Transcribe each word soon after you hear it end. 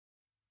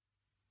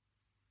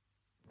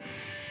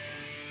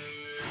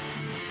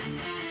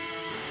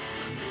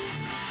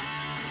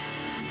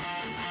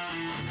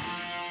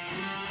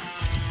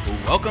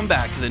Welcome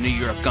back to the New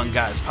York Gun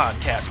Guys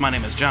podcast. My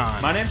name is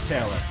John. My name's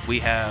Taylor. We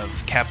have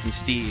Captain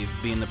Steve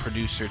being the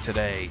producer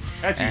today.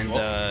 As usual.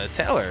 And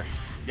Taylor.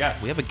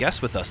 Yes. We have a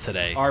guest with us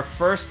today. Our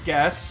first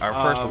guest. Our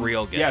first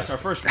real guest. Yes, our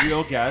first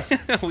real guest.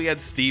 We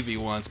had Stevie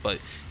once, but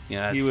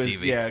yeah, that's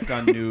Stevie. Yeah,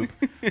 gun noob.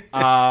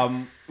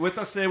 With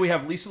us today, we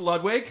have Lisa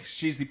Ludwig.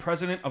 She's the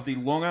president of the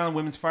Long Island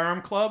Women's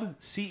Firearm Club,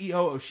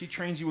 CEO of She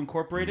Trains You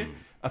Incorporated,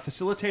 a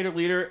facilitator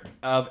leader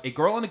of a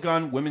Girl and a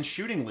Gun Women's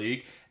Shooting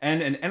League,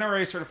 and an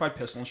NRA certified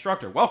pistol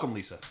instructor. Welcome,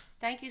 Lisa.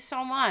 Thank you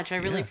so much. I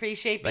really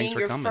appreciate being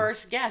your coming.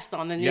 first guest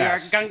on the New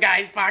York Gun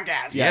Guys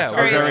podcast. Yes,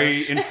 our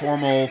very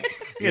informal,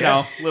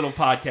 little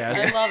podcast.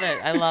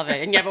 I love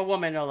it. And you have a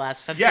woman, no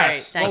less. That's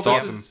yes. great. Thank you.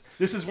 Awesome.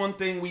 This is one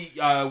thing we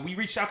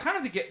reached out kind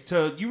of to get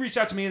to. You reached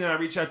out to me, and then I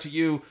reached out to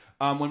you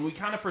when we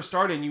kind of first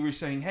started. And you were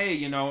saying,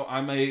 "Hey,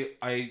 I'm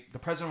the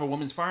president of a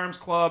women's firearms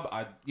club.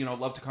 I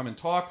love to come and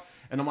talk."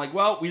 And I'm like,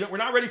 well, we're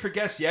not ready for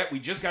guests yet. We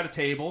just got a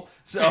table,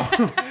 so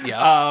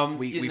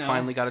we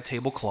finally got a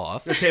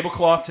tablecloth. The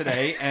tablecloth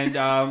today, and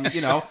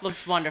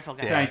looks wonderful,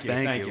 guys. Yes,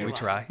 Thank you. We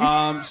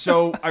try.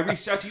 So I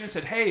reached out to you and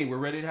said, hey, we're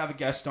ready to have a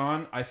guest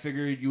on. I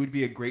figured you would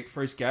be a great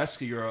first guest.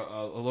 You're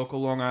a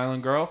local Long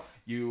Island girl.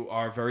 You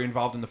are very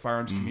involved in the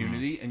firearms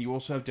community, and you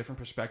also have different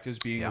perspectives,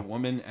 being a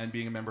woman and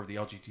being a member of the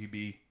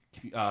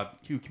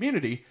LGBTQ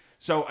community.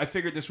 So I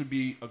figured this would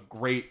be a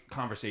great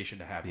conversation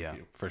to have with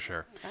you. For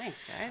sure.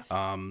 Thanks, guys.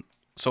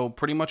 So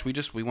pretty much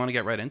we want to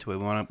get right into it.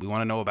 We want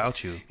to know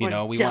about you. We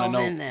want to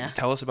know.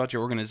 Tell us about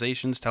your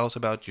organizations. Tell us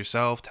about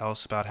yourself. Tell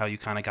us about how you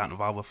kind of got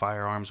involved with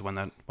firearms when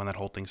that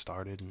whole thing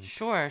started. And...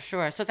 Sure.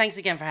 So thanks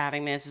again for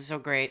having me. This is so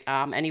great.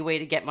 Any way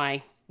to get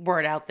my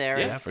word out there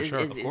is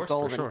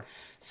golden. For sure.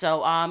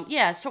 So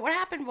so what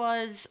happened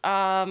was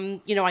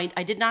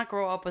I did not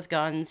grow up with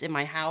guns in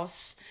my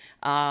house.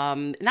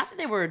 Not that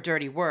they were a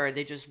dirty word,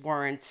 they just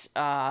weren't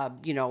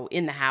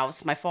in the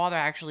house. My father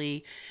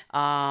actually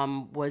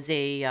was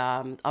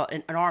an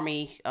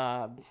army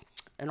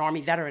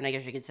veteran, I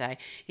guess you could say.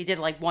 He did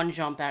like one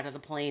jump out of the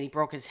plane, he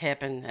broke his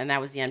hip, and that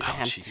was the end for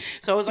him. Geez.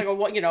 So it was like a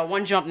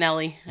one jump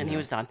Nelly, and he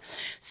was done.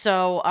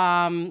 So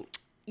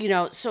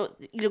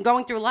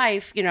going through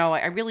life,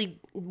 I really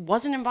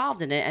wasn't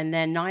involved in it. And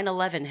then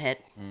 9/11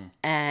 hit,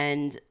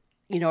 and,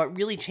 it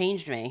really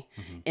changed me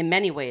in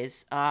many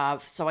ways.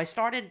 So I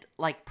started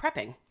like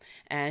prepping,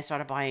 and I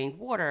started buying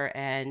water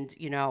and,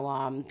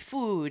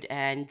 food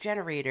and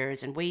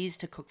generators and ways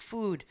to cook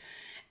food.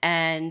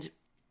 And,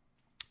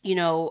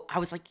 I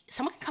was like,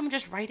 someone can come and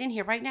just right in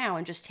here right now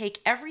and just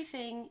take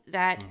everything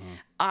that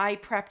I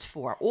prepped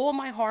for, all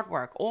my hard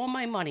work, all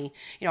my money.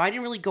 I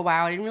didn't really go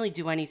out. I didn't really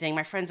do anything.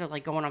 My friends are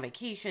like going on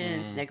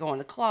vacations and they're going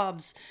to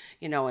clubs,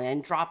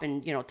 and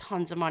dropping,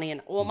 tons of money.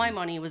 And all my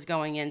money was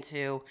going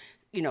into,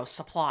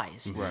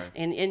 supplies. Right.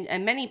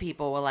 And many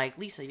people were like,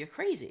 Lisa, you're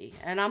crazy.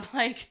 And I'm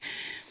like,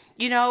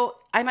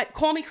 I might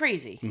call me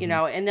crazy,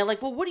 and they're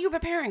like, well, what are you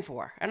preparing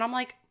for? And I'm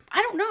like,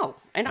 I don't know,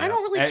 and I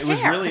don't really care. It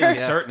was really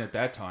uncertain at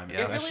that time,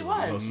 especially it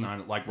really was.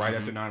 Right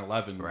after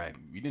 9/11. Right.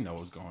 We didn't know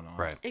what was going on.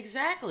 Right.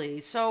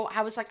 Exactly. So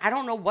I was like, I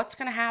don't know what's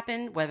going to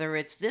happen, whether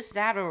it's this,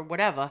 that, or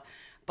whatever,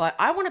 but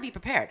I want to be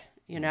prepared,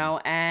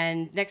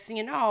 And next thing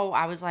you know,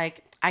 I was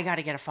like, I got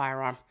to get a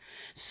firearm.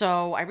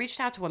 So I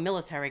reached out to a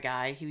military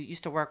guy. He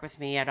used to work with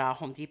me at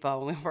Home Depot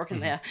when we were working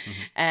there.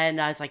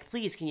 And I was like,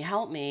 please, can you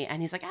help me?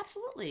 And he's like,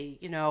 absolutely.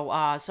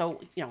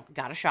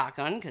 Got a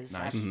shotgun because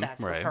that's the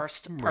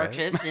first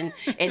purchase in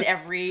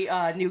every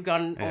new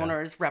gun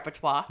owner's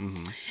repertoire.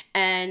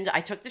 And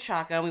I took the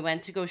shotgun. We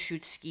went to go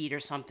shoot skeet or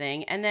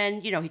something. And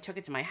then, he took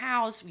it to my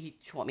house. He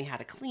taught me how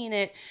to clean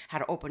it, how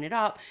to open it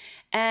up.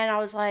 And I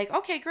was like,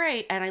 okay,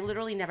 great. And I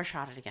literally never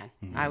shot it again.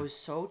 I was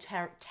so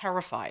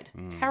terrified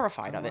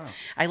of it.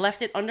 I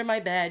left it under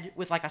my bed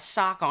with like a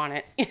sock on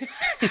it,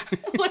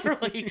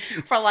 literally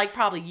for like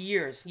probably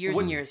years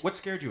and years. What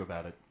scared you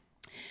about it?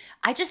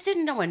 I just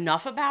didn't know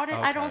enough about it.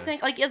 Okay. I don't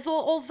think,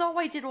 although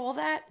I did all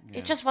that,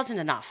 it just wasn't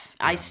enough.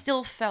 Yeah. I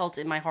still felt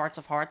in my hearts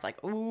of hearts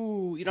like,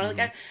 ooh,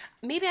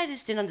 maybe I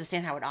just didn't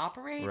understand how it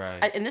operates.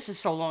 Right. And this is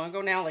so long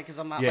ago now, because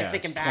I'm not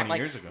thinking back,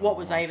 what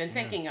was I even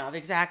thinking of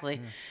exactly?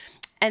 Yeah.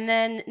 And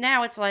then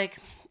now it's like,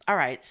 all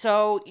right,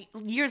 so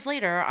years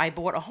later, I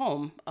bought a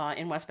home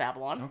in West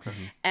Babylon,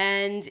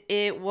 and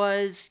it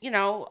was,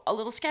 a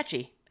little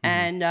sketchy.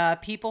 And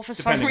people, for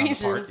some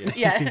reason,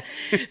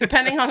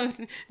 depending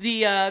on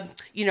the,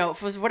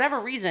 for whatever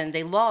reason,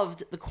 they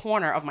loved the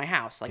corner of my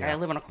house. Like, I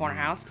live in a corner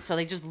house, so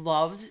they just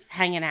loved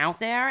hanging out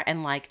there.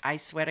 And, like, I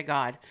swear to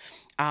God,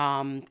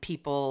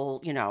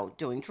 people,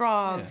 doing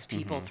drugs,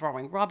 people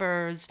throwing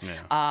rubbers,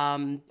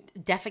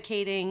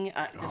 defecating,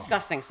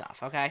 disgusting stuff.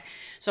 Okay,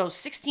 so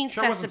 16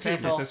 sets of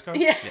people.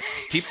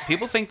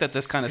 People think that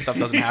this kind of stuff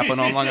doesn't happen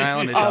on Long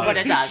Island. It does. But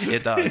it does.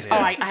 It does. Yeah.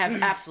 Oh, I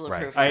have absolute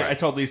proof. I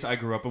told Lisa I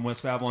grew up in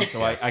West Babylon,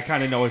 so I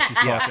kind of know what she's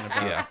talking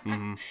about.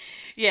 Yeah.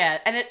 Yeah,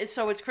 and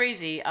so it's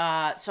crazy.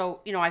 I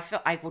felt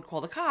I would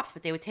call the cops,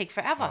 but they would take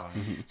forever.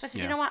 So I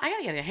said, you know what? I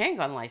gotta get a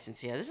handgun license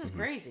here. This is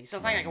crazy. So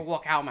it's like I could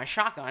walk out with my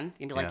shotgun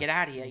and be like, get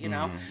out of here,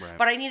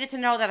 But I needed to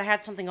know that I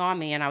had something on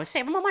me, and I was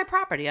safe. I'm on my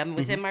property. I'm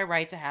within my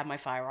right to have my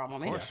firearm. firearm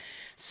on me.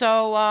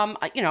 So,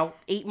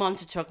 8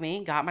 months it took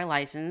me, got my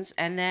license.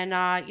 And then,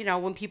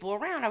 when people were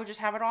around, I would just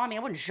have it on me. I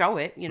wouldn't show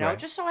it,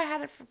 just so I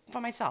had it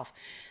for myself.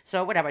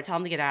 So whatever, I tell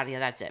them to get out of here.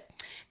 That's it.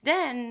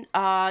 Then,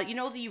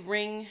 the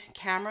Ring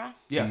camera?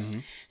 Yes.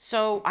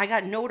 So I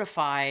got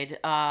notified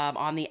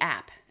on the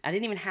app. I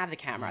didn't even have the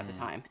camera at the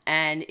time.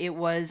 And it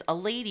was a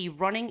lady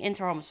running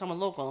into her home, someone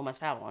local in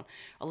West Babylon.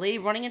 A lady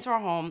running into her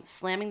home,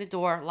 slamming the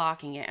door,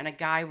 locking it, and a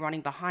guy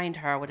running behind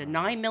her with a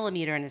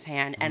 9mm in his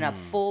hand and a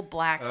full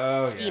black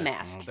ski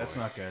mask. Oh, that's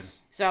not good.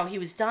 So he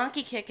was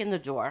donkey kicking the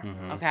door,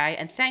 okay?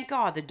 And thank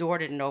God the door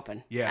didn't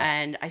open. Yeah.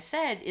 And I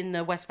said in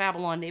the West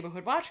Babylon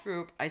Neighborhood Watch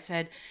Group, I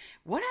said,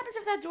 what happens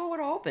if that door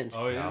would have opened?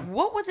 Oh, yeah.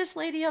 What would this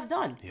lady have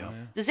done? Yeah.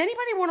 Does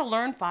anybody want to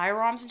learn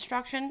firearms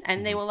instruction?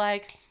 And they were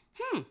like,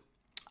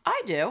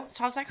 I do.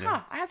 So I was like,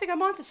 I think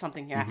I'm onto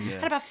something here. I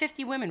had about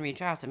 50 women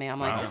reach out to me. I'm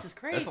like, this is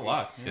crazy. That's a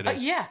lot. It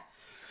is. Yeah.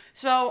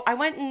 So I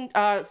went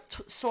and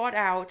sought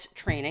out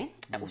training.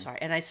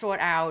 And I sought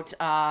out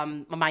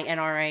my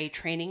NRA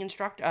training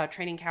instructor,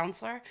 training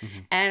counselor,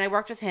 and I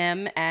worked with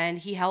him, and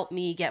he helped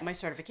me get my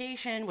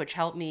certification, which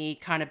helped me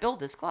kind of build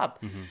this club.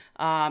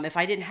 If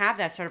I didn't have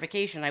that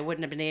certification, I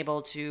wouldn't have been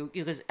able to,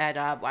 because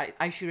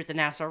I shoot at the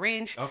Nassau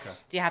range. Okay.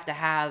 You have to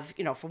have,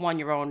 for one,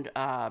 your own.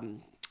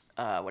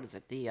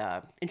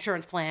 The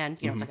insurance plan,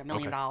 it's like $1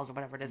 million or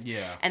whatever it is.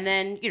 Yeah. And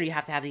then, you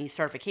have to have the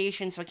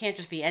certification. So it can't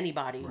just be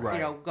anybody,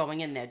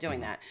 going in there doing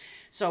that.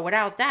 So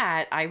without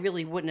that, I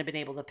really wouldn't have been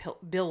able to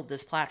build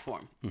this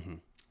platform.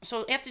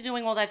 So after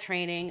doing all that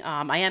training,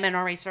 I am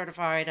NRA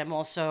certified. I'm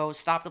also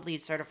Stop the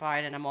Bleed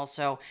certified, and I'm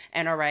also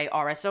NRA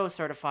RSO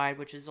certified,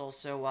 which is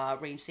also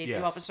range safety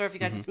officer, if you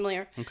guys are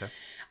familiar. Okay.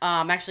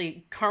 I'm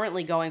actually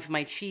currently going for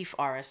my chief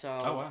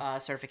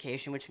RSO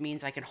certification, which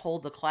means I can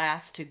hold the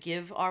class to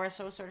give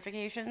RSO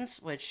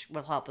certifications, which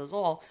will help us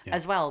all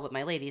as well with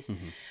my ladies. All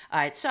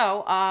right,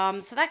 so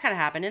that kind of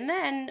happened, and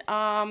then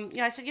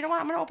I said, you know what,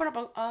 I'm going to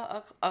open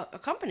up a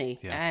company,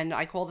 and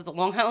I called it the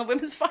Long Island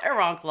Women's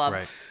Firearm Club.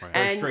 Right.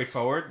 Very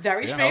straightforward.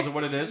 Very straightforward. Tells it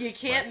what it is. You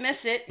can't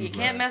miss it. You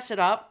can't mess it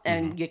up,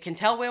 and you can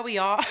tell where we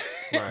are,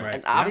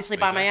 Right. obviously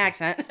by my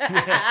accent.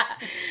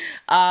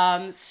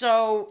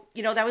 So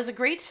that was a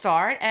great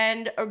start.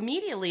 And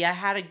immediately I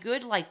had a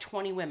good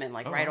 20 women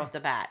right off the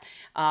bat.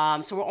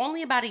 So we're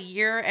only about a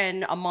year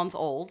and a month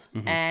old,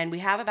 and we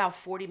have about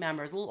 40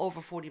 members, a little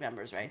over 40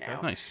 members right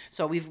now. Nice.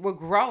 So we're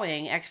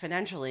growing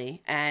exponentially,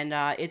 and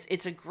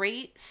it's a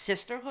great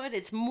sisterhood.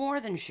 It's more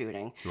than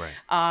shooting.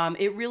 Right.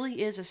 It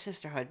really is a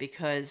sisterhood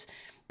because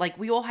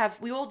we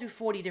all do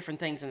 40 different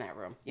things in that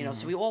room,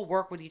 so we all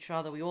work with each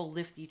other, we all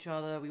lift each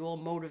other, we all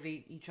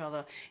motivate each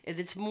other.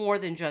 It's more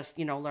than just,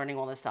 learning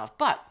all this stuff.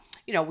 But,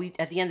 we,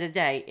 at the end of the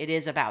day, it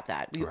is about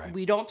that.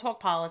 We don't talk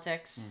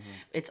politics.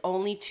 It's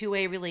only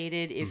 2A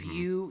related. If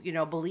you,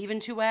 believe in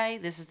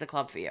 2A, this is the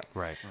club for you.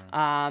 Right.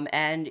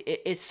 And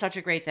it's such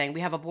a great thing.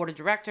 We have a board of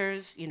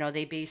directors,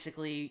 they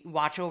basically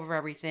watch over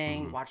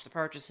everything, watch the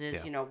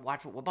purchases,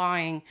 watch what we're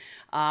buying.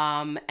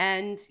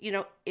 And,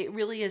 it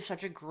really is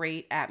such a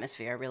great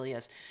atmosphere. It really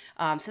is.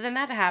 So then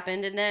that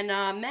happened. And then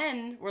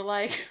men were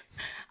like,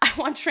 I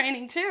want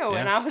training too. Yeah.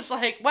 And I was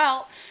like,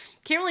 well,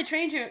 can't really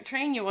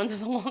train you under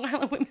the Long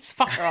Island Women's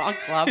Firearm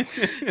Club.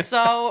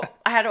 So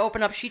I had to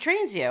open up She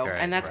Trains You. Right,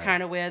 and that's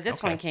kind of where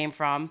this one came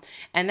from.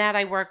 And that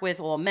I work with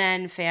all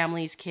men,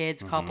 families,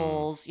 kids,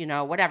 couples,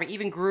 whatever,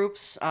 even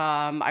groups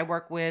I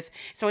work with.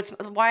 So it's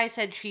why I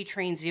said She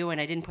Trains You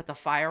and I didn't put the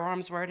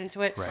firearms word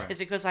into it. Right. Is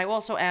because I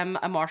also am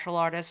a martial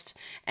artist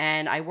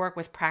and I work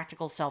with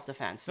practical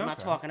self-defense. I'm not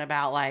talking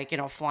about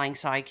flying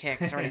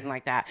sidekicks or anything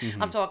like that.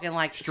 I'm talking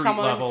street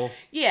someone level.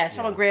 Yeah,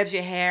 someone grabs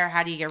your hair.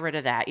 How do you get rid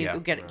of that? You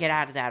get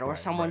out of that. Or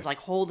someone's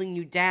holding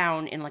you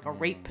down in a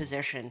rape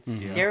position.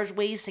 There's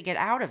ways to get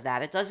out of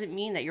that. It doesn't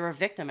mean that you're a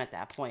victim at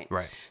that point.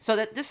 Right. So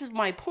that this is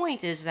my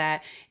point is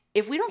that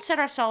if we don't set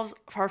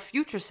our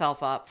future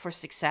self up for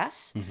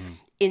success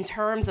in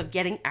terms of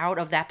getting out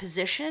of that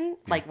position,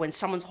 when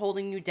someone's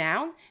holding you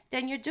down,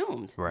 then you're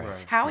doomed. Right.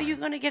 How are you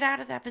going to get out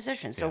of that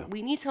position? So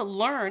we need to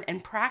learn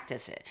and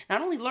practice it.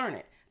 Not only learn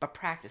it, but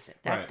practice it.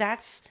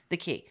 That's the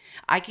key.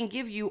 I can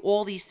give you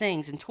all these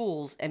things and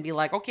tools and be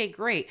like, okay,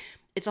 great.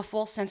 It's a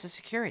false sense of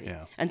security.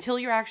 Yeah. Until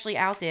you're actually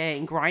out there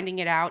and grinding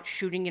it out,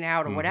 shooting it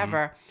out, or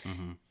whatever,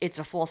 it's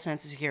a false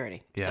sense of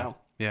security. Yeah. So.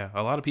 Yeah,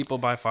 a lot of people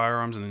buy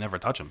firearms and they never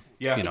touch them.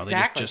 Yeah,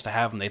 they just to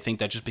have them. They think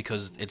that just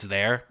because it's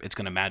there, it's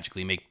going to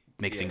magically make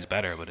things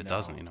better, but it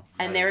doesn't.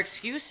 And their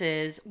excuse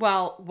is,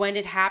 well, when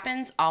it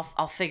happens,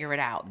 I'll figure it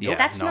out. Yeah,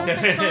 that's not the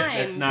time.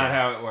 That's not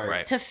how it works.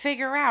 Right. To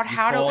figure out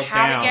how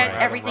to get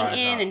everything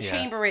in and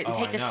chamber it and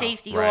take the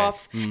safety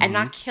off and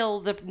not kill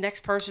the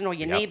next person or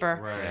your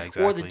neighbor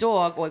or the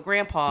dog or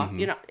grandpa.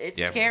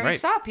 It's scary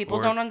stuff.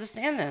 People don't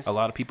understand this. A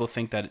lot of people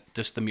think that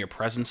just the mere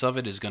presence of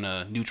it is going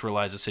to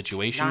neutralize the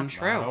situation. Not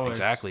true.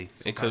 Exactly.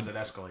 It could. It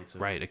escalates it.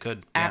 Right. It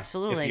could.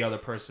 Absolutely. If the other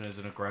person is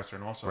an aggressor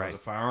and also has a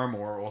firearm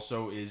or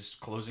also is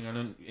closing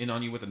in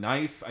on you with a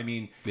knife. I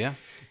mean,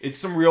 it's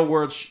some real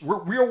world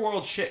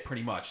shit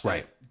pretty much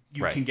that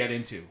you can get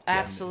into.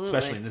 Absolutely.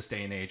 Especially in this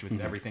day and age with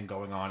everything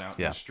going on out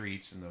in the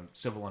streets and the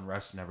civil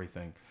unrest and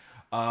everything.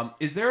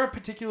 Is there a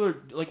particular,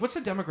 like, what's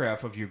the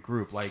demographic of your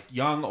group? Like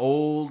young,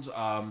 old,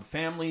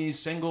 families,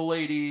 single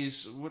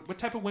ladies? What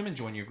type of women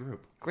join your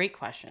group? Great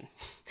question.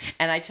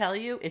 And I tell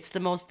you, it's the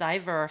most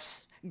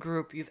diverse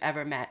group you've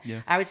ever met. Yeah.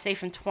 I would say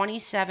from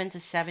 27 to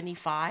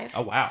 75.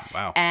 Oh, wow.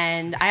 Wow.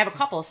 And I have a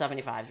couple of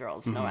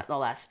 75-year-olds, no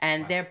less.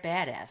 And they're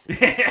badasses.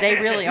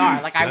 They really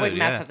are. Like, I wouldn't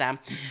mess with them.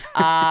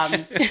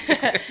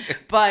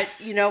 But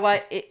you know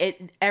what?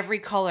 Every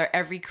color,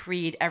 every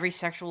creed, every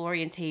sexual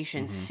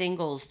orientation,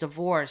 singles,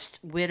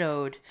 divorced,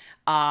 widowed,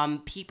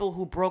 people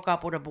who broke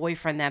up with a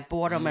boyfriend that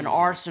bought them an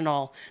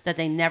arsenal that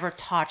they never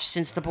touched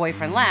since the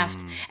boyfriend left.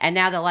 And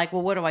now they're like,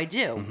 well, what do I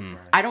do?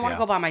 I don't want to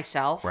go by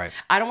myself. Right.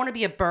 I don't want to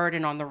be a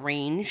burden on the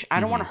range. I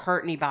don't want to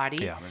hurt anybody.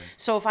 Yeah.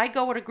 So if I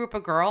go with a group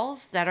of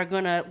girls that are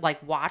going to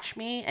like watch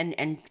me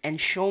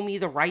and show me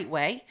the right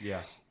way,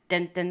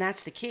 then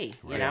that's the key,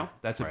 you know?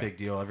 That's a big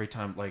deal. Every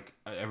time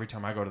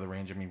I go to the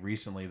range, I mean,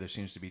 recently there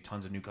seems to be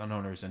tons of new gun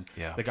owners, and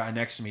the guy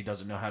next to me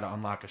doesn't know how to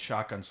unlock a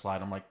shotgun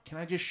slide. I'm like, can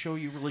I just show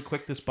you really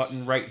quick this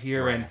button right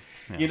here? And,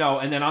 you know,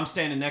 and then I'm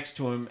standing next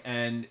to him,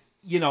 and,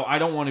 you know, I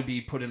don't want to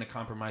be put in a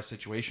compromised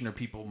situation or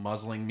people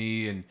muzzling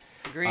me. And,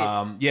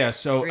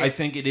 so I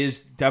think it is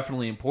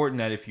definitely important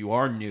that if you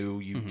are new,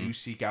 you do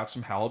seek out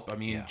some help. I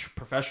mean,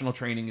 professional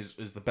training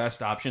is the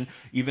best option.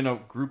 Even a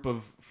group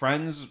of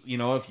friends, you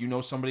know, if you know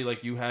somebody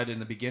like you had in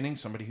the beginning,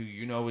 somebody who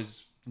you know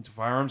is into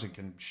firearms and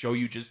can show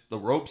you just the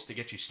ropes to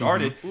get you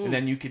started, and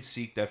then you could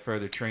seek that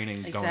further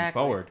training going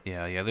forward.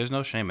 Yeah. There's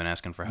no shame in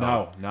asking for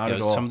help. No, not at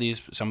all. Some of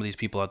these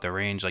people at the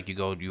range, like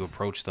you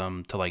approach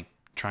them to like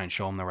try and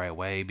show them the right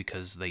way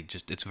because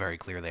it's very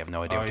clear they have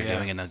no idea what they're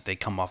doing, and then they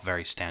come off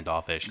very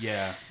standoffish.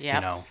 Yeah. You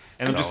know.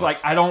 And I'm just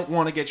like, I don't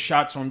want to get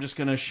shot, so I'm just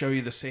gonna show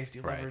you the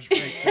safety levers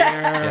right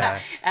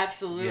there.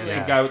 Absolutely.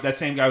 That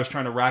same guy was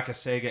trying to rack a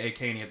Sega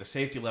AK, and he had the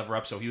safety lever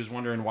up, so he was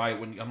wondering why it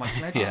wouldn't. I'm like,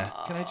 can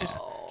I just?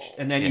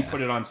 And then you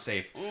put it on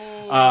safe.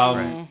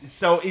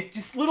 So it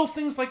just little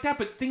things like that,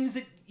 but things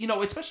that, you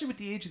know, especially with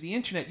the age of the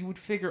internet, you would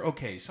figure,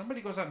 okay,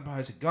 somebody goes out and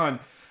buys a gun.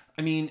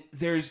 I mean,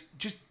 there's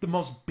just the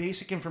most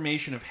basic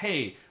information of,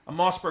 hey, a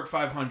Mossberg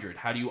 500,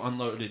 how do you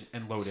unload it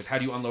and load it? How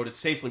do you unload it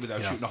safely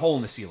without shooting a hole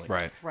in the ceiling?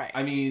 Right.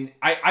 I mean,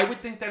 I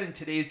would think that in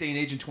today's day and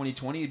age in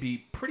 2020, it'd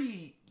be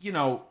pretty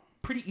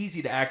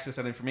easy to access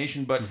that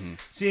information, but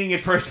seeing it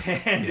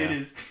firsthand, it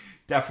is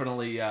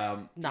definitely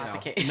not the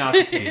case. Not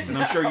the case. And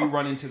I'm sure you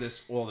run into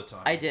this all the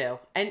time. I do.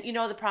 And, you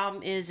know, the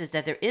problem is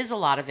that there is a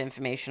lot of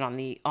information on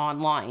the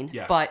online,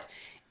 but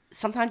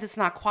sometimes it's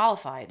not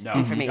qualified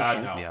information.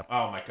 God, no. Yep.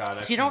 Oh my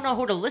God. So you don't know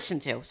who to listen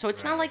to. So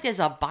it's not like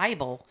there's a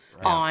Bible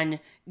on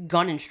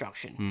gun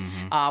instruction.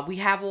 We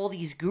have all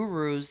these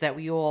gurus that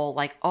we all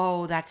like,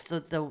 oh, that's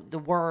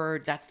the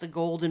word, that's the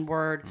golden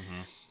word.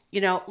 You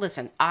know,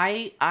 listen,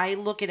 I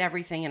look at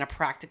everything in a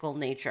practical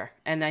nature,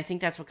 and I think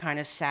that's what kind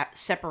of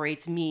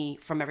separates me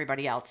from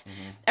everybody else.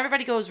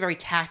 Everybody goes very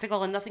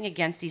tactical, and nothing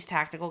against these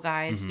tactical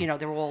guys. You know,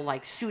 they're all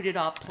like suited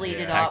up,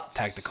 plated up.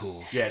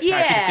 Tactical.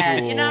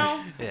 Tactical. You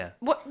know?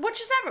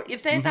 Which is ever.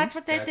 If that's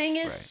what their thing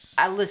is,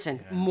 listen,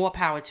 more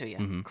power to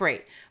you.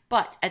 Great.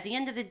 But at the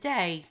end of the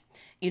day,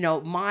 you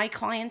know, my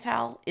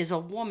clientele is a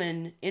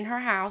woman in her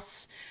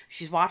house.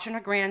 She's watching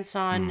her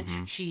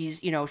grandson.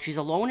 She's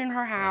alone in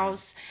her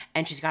house,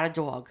 and she's got a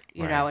dog,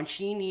 you know, and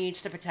she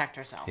needs to protect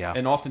herself. Yeah.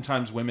 And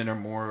oftentimes women are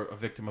more a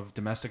victim of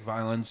domestic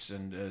violence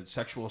and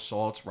sexual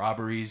assaults,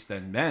 robberies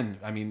than men.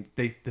 I mean,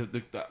 the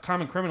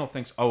common criminal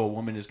thinks, oh, a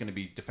woman is going to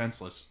be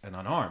defenseless and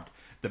unarmed.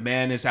 The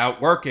man is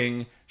out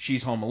working,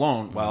 she's home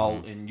alone.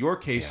 Well, in your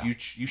case,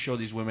 you show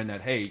these women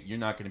that, hey, you're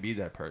not going to be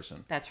that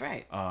person. That's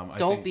right.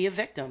 Don't be a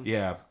victim.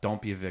 Yeah,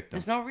 don't be a victim.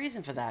 There's no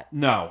reason for that.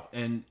 No.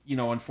 And, you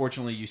know,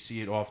 unfortunately, you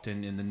see it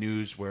often in the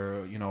news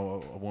where, you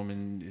know, a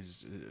woman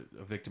is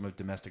a victim of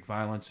domestic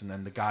violence, and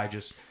then the guy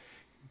just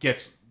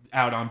gets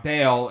out on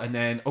bail, and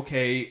then,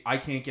 okay, I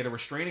can't get a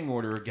restraining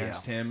order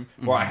against him,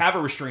 or I have a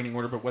restraining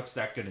order, but what's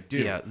that going to do?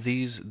 Yeah,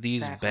 these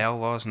bail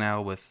laws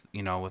now with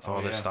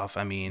all this stuff,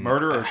 I mean...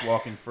 Murderers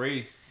walking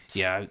free.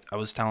 Yeah, I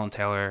was telling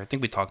Taylor, I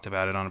think we talked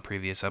about it on a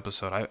previous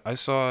episode, I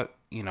saw,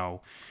 you know,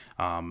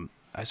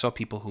 I saw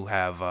people who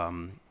have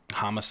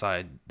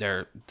homicide,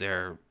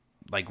 they're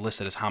like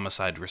listed as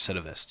homicide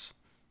recidivists.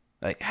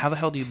 Like, how the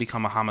hell do you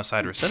become a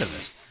homicide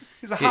recidivist?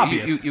 He's a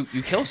hobbyist.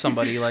 You kill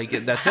somebody, like,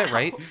 that's it,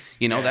 right?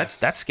 You know, that's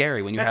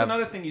scary when you That's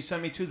another thing you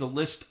sent me to, the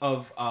list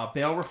of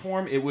bail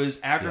reform. It was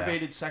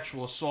aggravated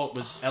sexual assault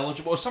was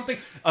eligible, or something.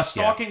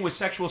 Stalking with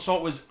sexual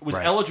assault was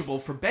eligible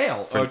for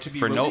bail, or to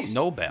be released.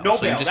 no bail. No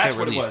so bail, you just that's get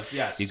what released. it was,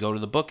 yes. You go to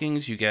the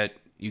bookings, you get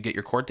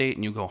your court date,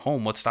 and you go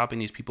home. What's stopping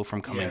these people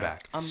from coming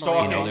back?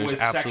 Stalking with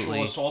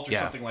sexual assault or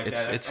something like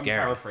that. It's I'm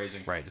scary.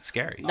 paraphrasing. Right, it's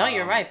scary. No,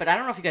 you're right, but I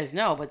don't know if you guys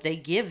know, but they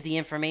give the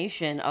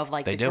information of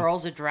like the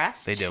girl's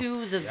address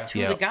to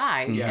the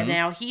guy, and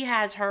now he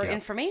has her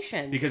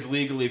information. Because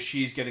legally, if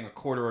she's getting a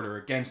court order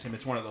against him,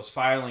 it's one of those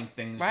filing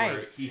things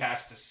where he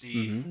has to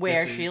see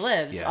where she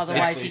lives,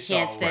 otherwise he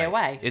can't stay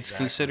away. It's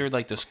considered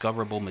like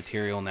discoverable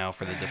material now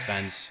for the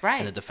defense,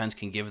 and the defense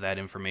can give that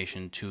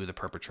information to the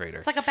perpetrator.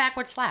 It's like a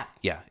backward slap.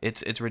 Yeah,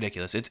 it's it's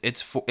ridiculous.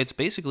 It's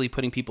basically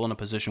putting people in a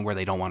position where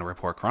they don't want to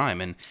report crime,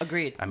 and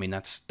Agreed. I mean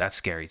that's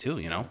scary too,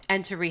 you know.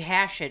 And to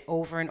rehash it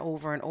over and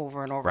over and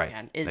over and over Right.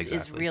 again is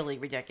Exactly. really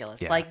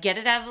ridiculous. Yeah. Like, get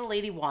it out of the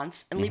lady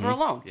once and leave her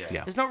alone. Yeah.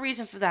 Yeah. There's no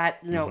reason for that.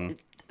 You know,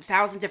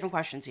 1,000 different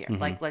questions here.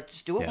 Like, let's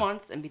just do it Yeah.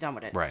 once and be done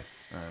with it. Right.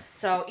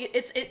 So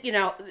it's you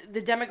know,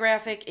 the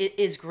demographic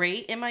is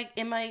great in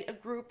my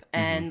group,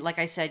 and like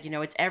I said, you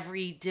know, it's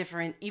every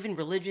different, even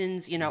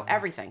religions, you know,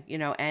 everything, you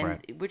know, and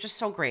Right. we're just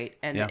so great,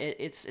 and Yeah.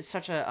 it's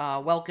such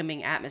a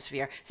welcoming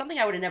atmosphere. Something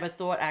I would have never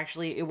thought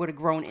actually it would have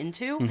grown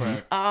into.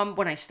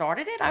 When I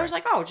started it, I was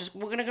like, oh, just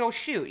we're gonna go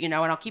shoot, you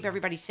know, and I'll keep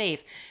everybody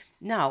safe.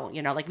 No,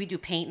 you know, like we do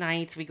paint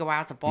nights, we go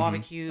out to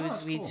barbecues,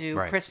 that's we cool. do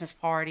Right. Christmas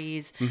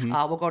parties,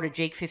 we'll go to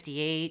Jake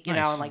 58, you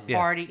know, Nice. and like Yeah.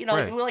 party, you know,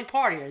 Right. like, we're like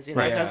partiers, you know,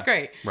 Right. so it's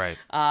great. Right.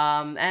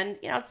 And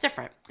you know, it's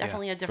different,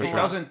 definitely a But different. it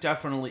doesn't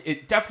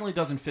it definitely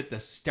doesn't fit the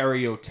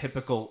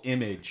stereotypical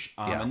image.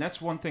 Yeah. And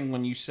that's one thing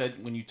when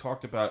you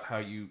talked about how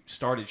you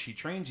started She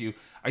Trains You,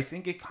 I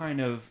think it kind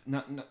of,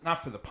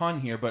 not for the pun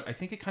here, but I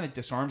think it kind of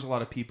disarms a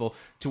lot of people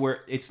to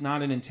where it's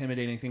not an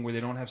intimidating thing where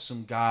they don't have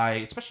some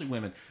guy, especially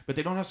women, but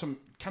they don't have some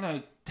kind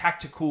of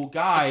tactical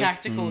guy.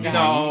 Tactical you guy,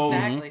 know,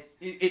 exactly.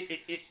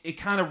 It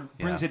kind of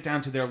brings Yeah. it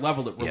down to their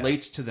level. It Yeah.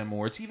 relates to them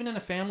more. It's even in a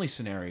family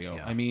scenario.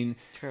 Yeah. I mean,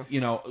 True.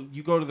 you know,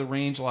 you go to the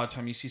range a lot of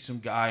time, you see some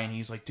guy and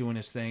he's like doing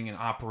his thing and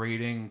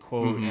operating,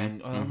 quote,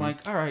 and I'm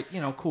like, all right,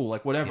 you know, cool,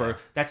 like whatever. Yeah.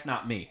 That's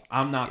not me.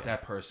 I'm not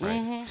that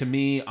person. To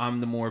me, I'm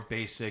the more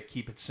basic,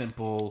 keep it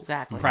simple,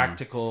 Exactly.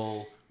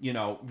 practical, you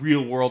know,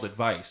 real world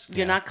advice.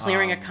 You're not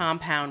clearing a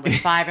compound with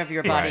 5 of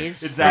your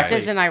buddies. Exactly.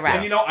 This isn't Iraq.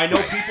 And you know, I know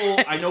people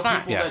It's not.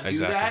 people Yeah, that do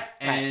exactly. that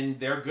and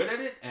they're good at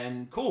it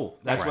and cool.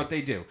 That's Right. what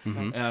they do. You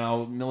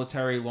know,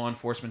 military law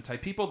enforcement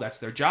type people, that's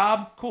their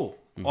job. Cool.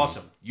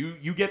 Awesome.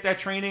 You get that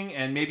training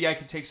and maybe I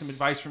could take some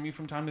advice from you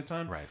from time to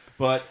time. Right.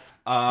 But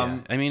Yeah.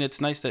 I mean, it's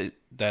nice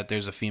that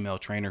there's a female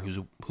trainer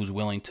who's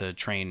willing to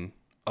train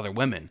other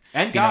women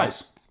and you know.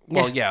 guys.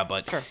 Well, Yeah. yeah,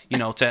 but Sure. you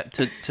know,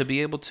 to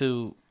be able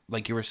to,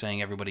 like you were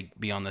saying, everybody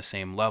be on the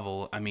same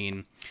level. I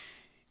mean,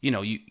 you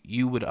know,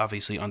 you would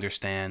obviously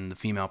understand the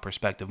female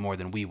perspective more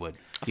than we would.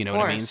 You know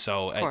what I mean? course,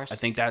 So of I course.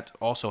 think that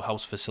also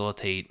helps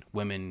facilitate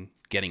women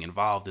getting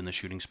involved in the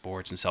shooting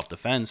sports and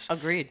self-defense.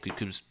 Agreed.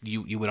 Because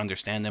you would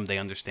understand them, they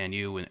understand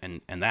you,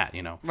 and that,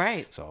 you know.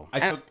 Right. So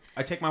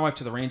I take my wife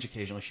to the range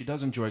occasionally. She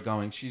does enjoy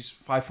going. She's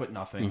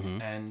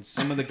 5'0" and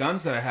some of the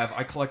guns that I have,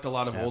 I collect a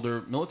lot of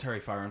older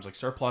military firearms like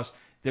surplus.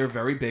 They're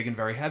very big and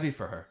very heavy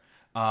for her.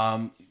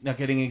 Now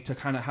getting into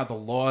kind of how the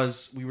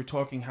laws, we were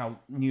talking how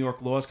New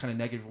York laws kind of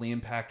negatively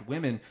impact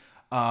women.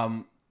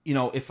 You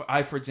know, if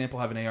I, for example,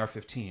 have an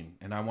AR-15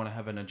 and I want to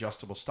have an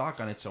adjustable stock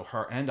on it so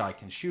her and I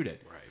can shoot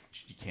it, right?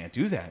 You can't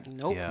do that.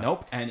 Nope. Yeah.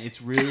 Nope. And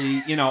it's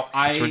really, you know,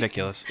 it's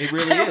ridiculous. It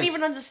really I don't is.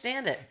 even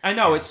understand it. I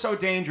know it's so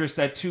dangerous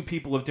that two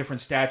people of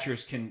different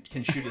statures can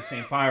shoot the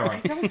same firearm.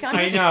 I don't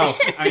understand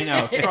I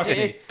know. Trust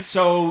me.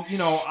 So you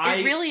know,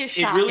 It really is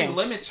It really shocking.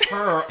 limits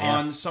her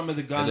on some of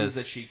the is. guns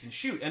that she can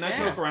shoot. And I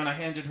Yeah. joke around. I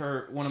handed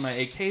her one of my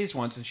AKs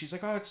once, and she's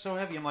like, "Oh, it's so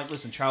heavy." I'm like,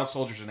 "Listen, child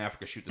soldiers in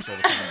Africa shoot this all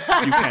the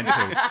time. You can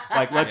too.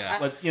 Like,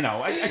 let you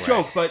know." I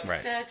joke, but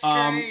Right. That's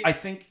great. I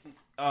think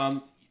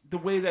the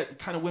way that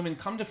kind of women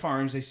come to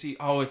firearms, they see,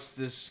 oh, it's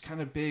this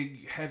kind of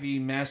big, heavy,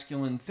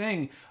 masculine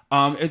thing.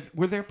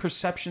 Were there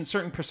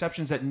certain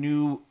perceptions that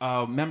new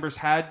members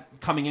had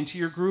coming into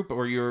your group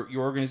or your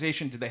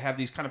organization? Did they have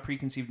these kind of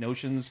preconceived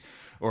notions,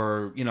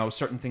 or you know,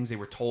 certain things they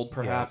were told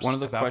perhaps One of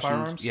the about questions,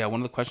 firearms? yeah,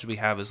 one of the questions we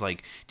have is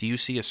like, do you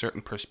see a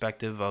certain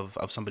perspective of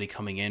somebody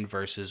coming in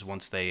versus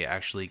once they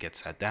actually get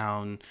sat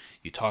down,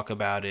 you talk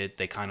about it,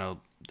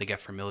 they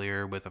get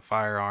familiar with a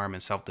firearm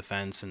and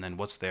self-defense, and then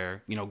what's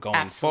their, you know,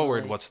 going forward,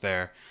 Absolutely. what's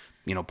their,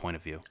 you know, point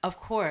of view? Of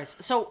course.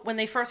 So when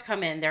they first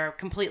come in, they're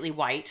completely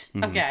white,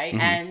 Mm-hmm. okay,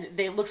 and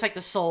it looks like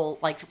the soul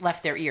like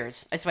left their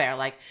ears. I swear.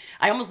 Like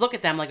I almost look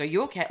at them like, "Are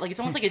you okay?" Like it's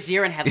almost like a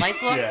deer in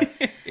headlights look.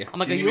 I'm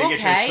like, Did "Are you you make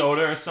it your okay?"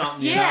 soda or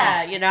something? You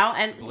Yeah, know? you know,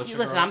 and Blood sugar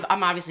listen, on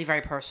I'm obviously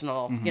very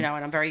personal, you know,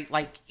 and I'm very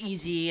like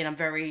easy and I'm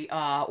very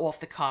off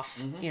the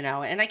cuff, you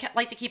know, and I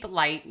like to keep it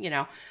light, you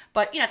know,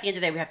 but you know, at the end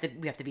of the day,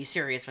 we have to be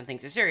serious when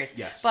things are serious.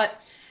 Yes. But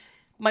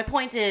my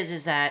point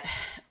is that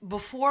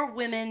before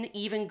women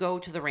even go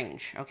to the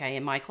range, okay,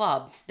 in my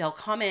club, they'll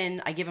come in.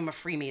 I give them a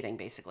free meeting,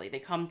 basically. They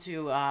come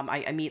to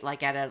I meet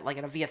like at a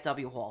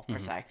VFW hall per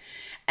se,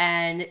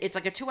 and it's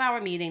like a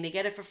 2-hour meeting. They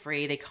get it for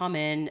free. They come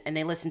in and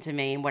they listen to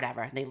me and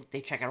whatever.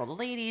 They check out all the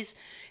ladies.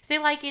 If they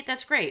like it,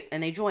 that's great,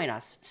 and they join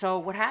us. So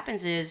what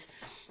happens is,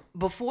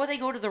 before they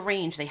go to the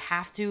range, they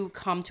have to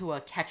come to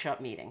a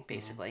catch-up meeting,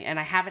 basically. And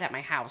I have it at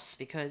my house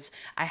because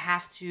I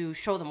have to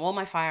show them all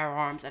my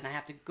firearms and I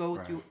have to go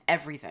through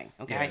everything,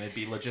 okay? Yeah, and it'd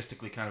be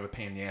logistically kind of a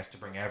pain in the ass to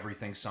bring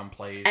everything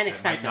someplace And that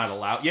expensive. might not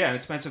allow. Yeah, and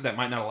expensive that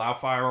might not allow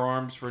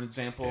firearms, for an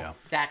example. Yeah.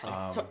 Exactly.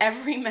 So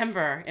every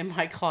member in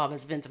my club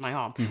has been to my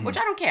home, which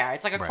I don't care.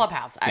 It's like a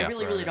clubhouse. I Yeah.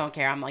 really don't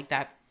care. I'm like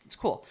that It's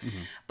cool.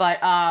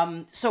 But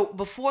so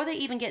before they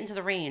even get into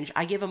the range,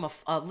 I give them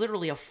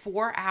literally a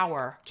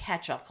 4-hour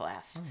catch-up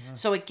class.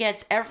 So it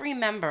gets every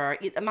member.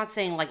 I'm not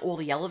saying like all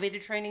the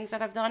elevated trainings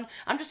that I've done.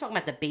 I'm just talking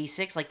about the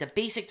basics, like the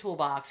basic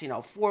toolbox.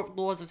 4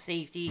 laws of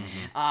safety,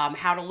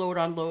 how to load,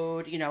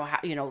 unload.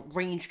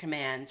 Range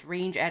commands,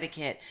 range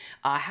etiquette,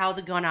 how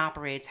the gun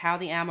operates, how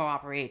the ammo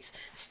operates,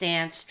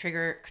 stance,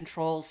 trigger,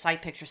 controls,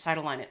 sight picture, sight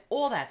alignment,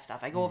 all that stuff.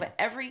 I go over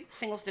every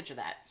single stitch of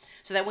that.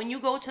 So that when you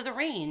go to the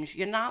range,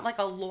 you're not like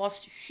a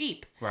lost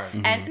sheep. Right.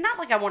 And not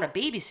like I want to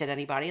babysit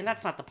anybody, and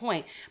that's not the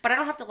point. But I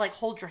don't have to like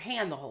hold your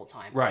hand the whole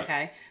time. Right.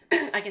 Okay.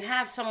 I can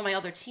have some of my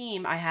other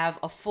team. I have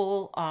a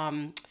full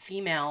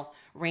female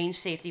range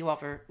safety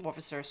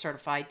officer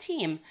certified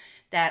team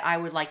that I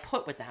would like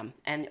put with them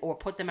or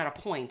put them at a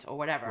point or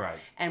whatever. Right.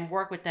 And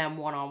work with them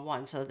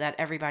one-on-one so that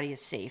everybody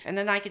is safe. And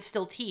then I could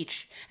still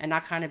teach and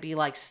not kind of be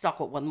like stuck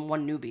with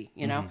one newbie,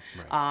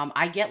 Right.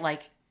 I get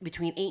like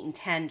between 8 and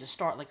 10 to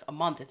start like a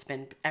month. It's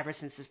been ever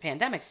since this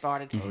pandemic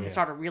started. It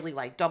started really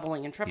like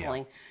doubling and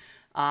tripling.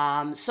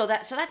 So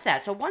that's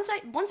that. So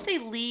once they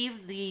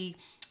leave the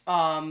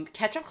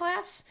catch-up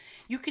class,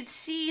 you could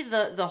see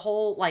the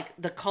whole, like,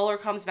 the color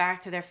comes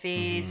back to their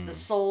face, the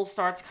soul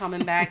starts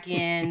coming back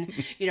in,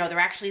 they're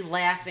actually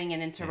laughing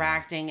and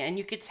interacting, and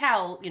you could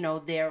tell,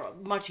 they're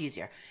much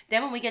easier.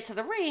 Then when we get to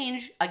the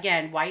range,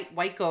 again,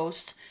 white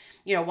ghost.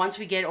 Once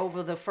we get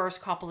over the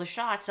first couple of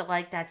shots, they're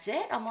like, that's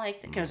it? I'm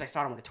like, because I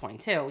started with a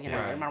 22, I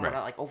don't want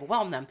to like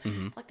overwhelm them.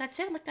 Like, that's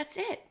it? I'm like, that's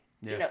it.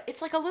 Yeah.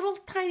 It's like a little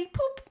tiny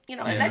poop,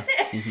 and that's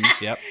it.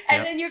 Yep.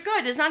 And then you're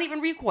good. There's not even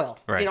recoil.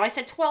 Right. I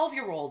said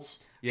 12-year-olds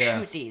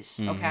shoot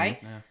these, okay?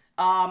 Yeah.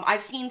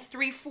 I've seen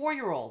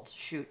 3-4-year-olds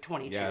shoot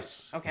 22s,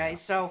 Yes. okay? Yeah.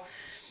 So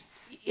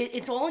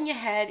it's all in your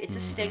head. It's a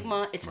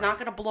stigma. It's not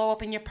going to blow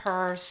up in your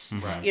purse.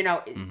 Right.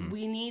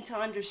 We need to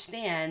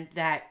understand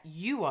that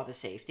you are the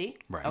safety,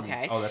 Right.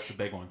 okay? Oh, that's the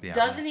big one. Yeah.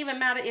 Doesn't even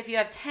matter if you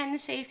have 10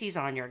 safeties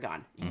on your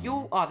gun.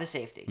 You are the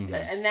safety.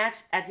 And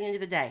that's, at the end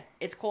of the day,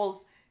 it's called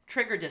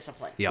trigger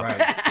discipline. Yep. Right.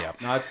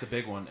 Yep. No, that's the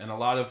big one. And a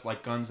lot of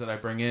like guns that I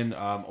bring in,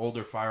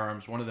 older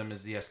firearms, one of them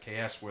is the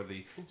SKS where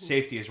the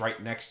safety is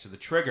right next to the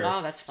trigger.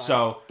 Oh, that's fun.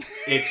 So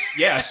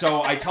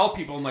so I tell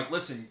people, I'm like,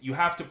 listen, you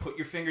have to put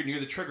your finger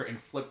near the trigger and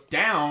flip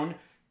down.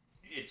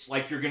 It's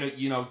like you're going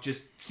to,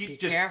 just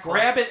careful.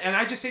 grab it. And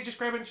I just say, just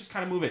grab it and just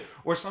kind of move it.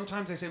 Or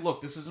sometimes I say,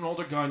 look, this is an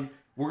older gun.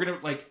 We're going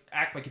to like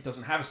act like it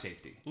doesn't have a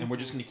safety. And we're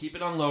just going to keep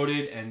it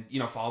unloaded and,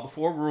 follow the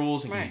 4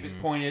 rules and keep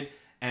it pointed.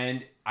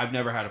 And I've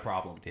never had a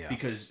problem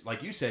because,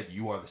 like you said,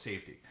 you are the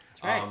safety.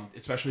 Right.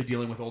 Especially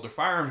dealing with older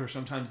firearms where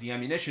sometimes the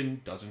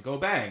ammunition doesn't go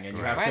bang and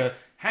you have Right. to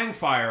hang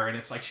fire and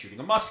it's like shooting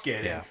a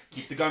musket and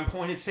keep the gun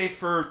pointed safe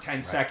for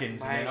 10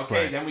 seconds and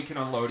then then we can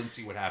unload and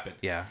see what happened.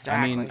 Yeah.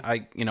 Exactly. I mean,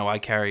 I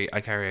carry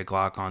a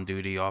Glock on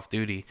duty, off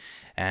duty,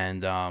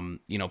 and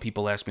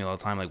people ask me all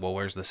the time, like, well,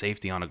 where's the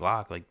safety on a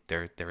Glock? Like,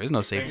 there is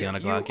no safety on a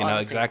Glock. You are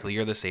the Exactly.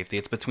 You're the safety.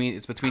 It's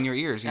between your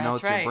ears. That's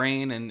it's right. your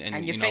brain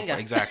and your finger.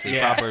 exactly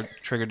proper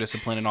trigger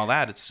discipline and all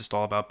that. It's just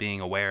all about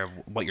being aware of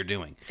what you're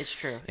doing. It's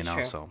true. You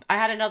know, so I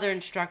had another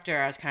instructor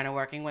I was kind of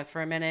working with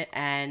for a minute,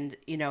 and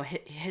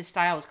his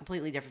style was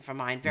completely different from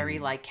mine. Very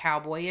like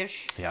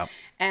cowboyish. Yep.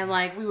 And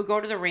like we would go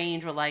to the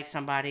range with like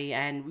somebody,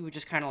 and we were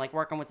just kind of like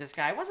working with this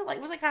guy. It was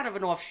like kind of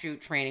an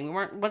offshoot training.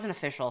 It wasn't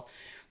official,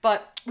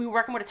 but we were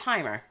working with a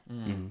timer.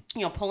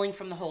 Pulling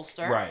from the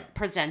holster, Right.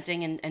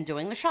 presenting and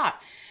doing the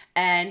shot.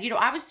 And,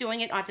 I was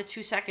doing it at the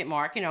 2-second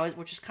mark,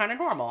 which is kind of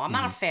normal. I'm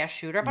not a fast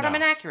shooter, but I'm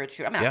an accurate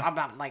shooter. I mean, I'm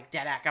not like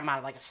dead accurate. I'm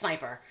not like a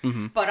sniper,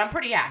 but I'm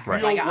pretty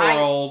accurate. Real Like,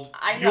 world,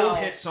 I know. you'll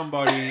hit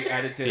somebody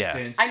at a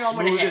distance. I know I'm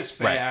gonna smooth hit. as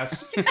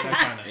fast. That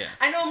kind of,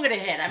 I know I'm going to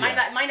hit. I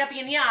might not be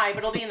in the eye, but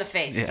it'll be in the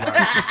face.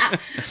 Yeah.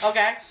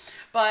 Okay?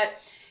 But...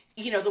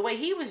 the way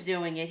he was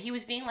doing it, he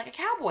was being like a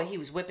cowboy. He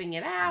was whipping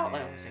it out.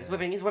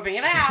 He's whipping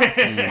it out.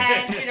 And,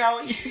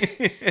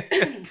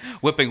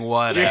 Whipping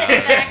what out?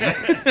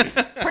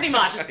 exactly. Pretty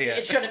much.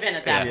 It should have been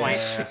at that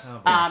point.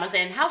 Oh, I was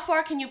saying, how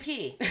far can you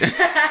pee?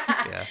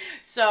 Yeah.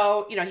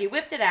 So, he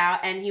whipped it out,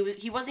 and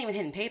he wasn't even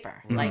hitting paper.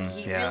 Like,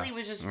 he really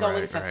was just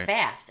going for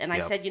fast. And I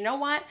said, you know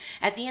what?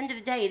 At the end of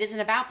the day, it isn't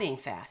about being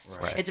fast.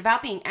 Right. It's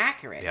about being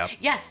accurate. Yep.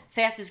 Yes,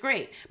 fast is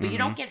great, but you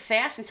don't get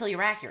fast until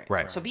you're accurate.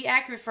 Right. So be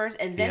accurate first,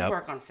 and then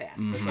work on fast.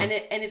 Mm-hmm.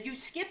 And if you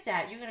skip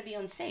that, you're going to be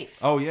unsafe.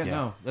 Oh, yeah,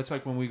 no. That's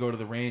like when we go to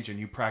the range and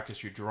you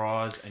practice your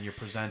draws and you're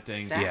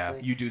presenting. Exactly.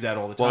 Yeah. You do that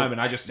all the Well, time, and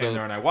I just stand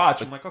there and I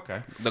watch. I'm like,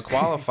 okay. The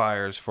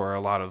qualifiers for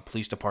a lot of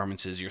police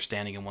departments is you're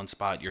standing in one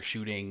spot, you're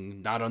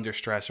shooting, not under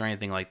stress or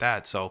anything like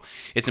that. So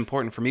it's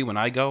important for me when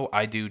I go,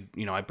 I do,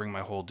 I bring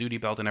my whole duty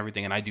belt and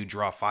everything, and I do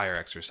draw fire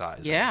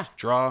exercise. Yeah.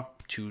 Draw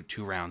two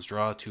rounds,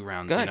 draw 2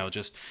 rounds,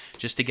 Good.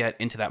 just to get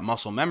into that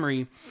muscle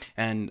memory.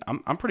 And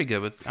I'm pretty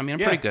good with, I'm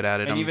pretty good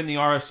at it. And even the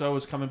RSO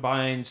is coming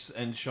by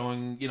and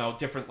showing,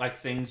 different like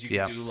things you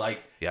can do, like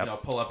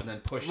Yep. pull up and then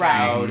push Right.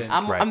 out. And,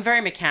 I'm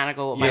very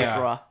mechanical with my Yeah.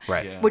 draw.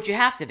 Right. Yeah. Which you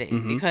have to be,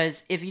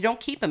 because if you don't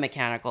keep it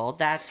mechanical,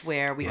 that's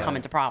where we come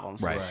into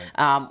problems. Right.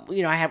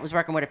 I was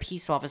working with a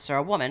peace officer,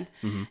 a woman,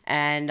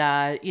 and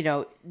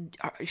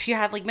she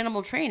had like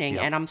minimal training,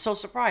 and I'm so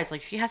surprised.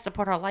 Like she has to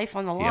put her life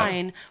on the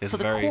line It's for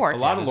the very- court. A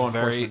lot of law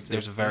There's enforcement.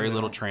 there's very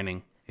little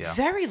training. Yeah.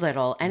 Very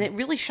little, and it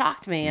really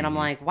shocked me. And I'm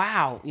like,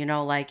 wow,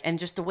 and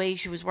just the way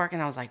she was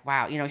working, I was like,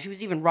 wow. She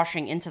was even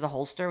rushing into the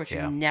holster, which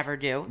Yeah. you never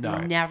do. No.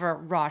 You never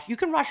rush. You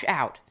can rush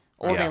out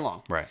all day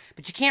long, Right.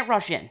 but you can't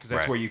rush in. Because that's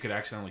Right. where you could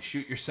accidentally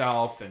shoot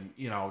yourself, and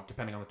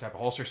depending on the type of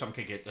holster,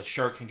 a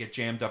shirt can get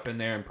jammed up in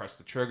there and press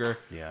the trigger.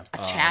 Yeah. A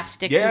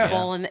chapstick yeah. can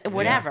fall in,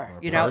 whatever. Or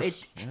a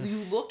purse.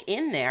 You look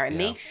in there and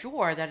make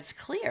sure that it's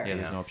clear. Yeah,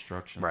 there's no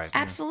obstruction. Right.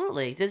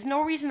 Absolutely. There's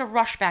no reason to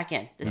rush back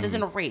in. This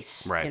isn't a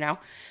race, Right.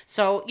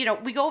 So,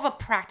 we go over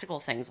practical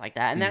things like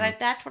that. And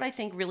that's what I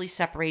think really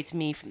separates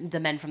me from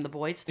the men from the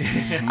boys.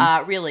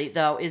 Really,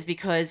 though, is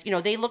because,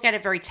 they look at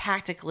it very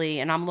tactically,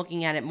 and I'm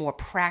looking at it more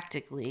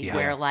practically,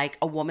 where, like,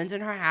 a woman's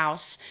in her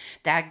house,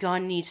 that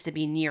gun needs to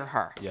be near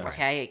her, Yeah.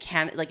 okay? It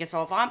can't, like,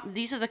 so if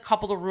these are the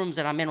couple of rooms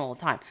that I'm in all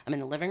the time. I'm in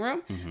the living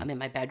room, I'm in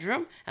my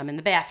bedroom, I'm in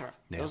the bathroom.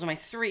 Those are my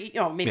three,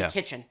 maybe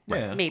kitchen,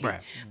 Yeah. maybe.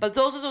 Right. But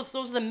those are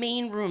the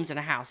main rooms in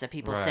a house that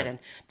people sit Right. in.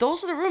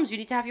 Those are the rooms you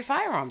need to have your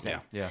firearms in.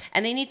 Yeah.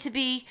 And they need to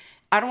be,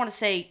 I don't want to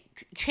say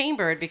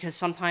chambered, because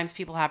sometimes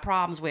people have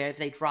problems where if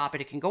they drop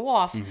it, it can go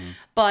off.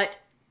 But,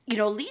 at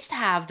least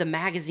have the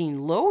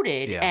magazine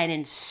loaded and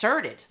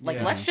inserted. Like,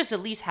 Yeah. let's just at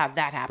least have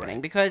that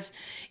happening, because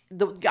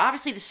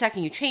obviously the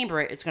second you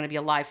chamber it, it's going to be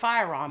a live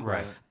firearm.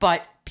 Right.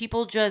 But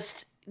people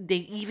they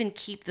even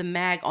keep the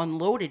mag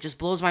unloaded. Just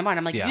blows my mind.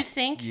 I'm like, Yeah. you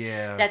think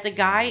Yeah. that the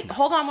guy?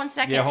 Hold on one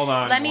second. Yeah, hold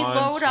on. Let me 1,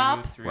 load 2,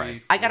 up. 3,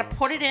 Right. I gotta 4,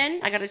 put it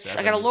in. I gotta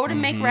 7. load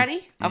and make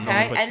ready.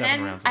 Okay, put and 7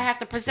 then rounds I in. have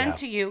to present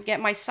to you,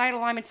 get my sight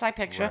alignment, sight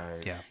picture.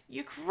 Right. Yeah.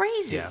 You're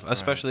crazy. Yeah,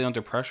 especially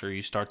under pressure,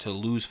 you start to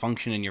lose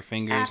function in your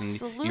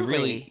fingers, and you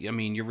really,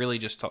 you're really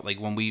just like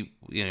when we,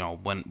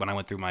 when I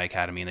went through my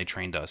academy and they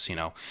trained us,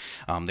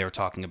 they were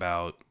talking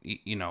about,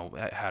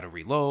 how to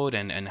reload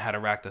and how to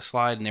rack the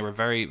slide, and they were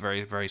very,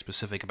 very, very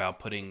specific about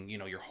putting,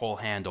 your whole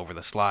hand over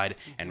the slide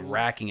and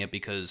racking it,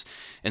 because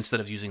instead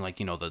of using like,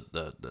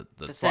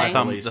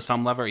 the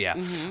thumb lever,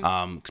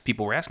 'cause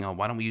people were asking, oh,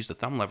 why don't we use the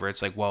thumb lever?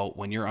 It's like, well,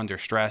 when you're under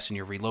stress and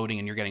you're reloading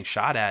and you're getting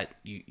shot at,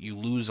 you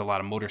lose a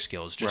lot of motor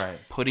skills. Just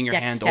putting your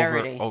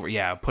Dexterity. hand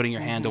over putting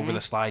your hand over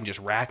the slide and just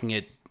racking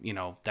it,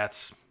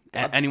 that's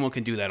anyone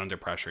can do that under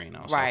pressure,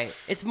 so. Right.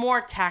 It's more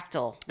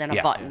tactile than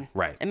a button.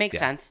 Right. It makes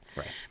sense.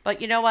 Right.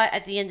 But you know what?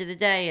 At the end of the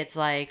day, it's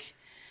like,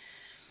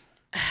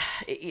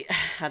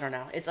 I don't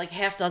know. It's like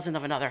half dozen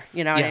of another.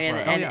 You know what I mean?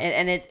 Right.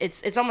 And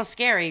it's almost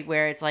scary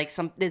where it's like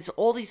there's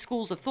all these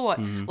schools of thought.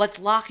 Let's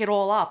lock it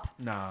all up.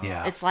 No.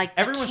 Yeah. It's like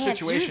Everyone's you can't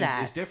do situation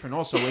that. is different.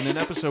 Also, in an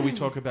episode, we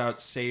talk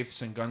about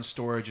safes and gun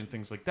storage and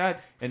things like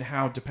that, and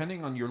how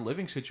depending on your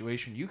living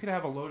situation, you could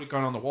have a loaded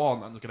gun on the wall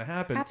and nothing's going to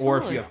happen. Or if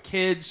Absolutely. you have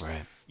kids,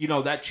 Right.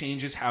 that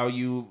changes how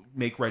you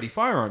make ready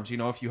firearms.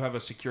 If you have a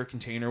secure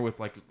container with,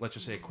 like, let's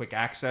just say a quick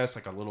access,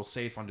 like a little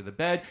safe under the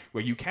bed,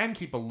 where you can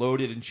keep a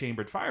loaded and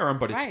chambered firearm,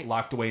 but it's Right.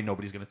 locked away and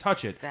nobody's going to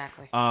touch it.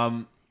 Exactly.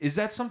 Is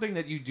that something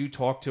that you do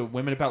talk to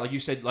women about? Like you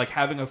said, like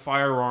having a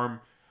firearm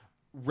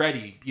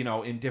ready,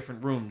 in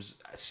different rooms,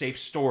 safe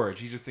storage.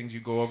 These are things you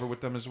go over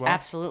with them as well?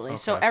 Absolutely.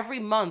 So Okay. every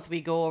month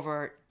we go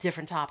over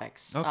different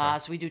topics. Okay.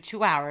 So we do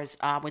 2 hours.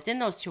 Within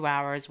those 2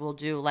 hours, we'll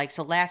do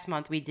so last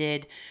month we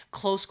did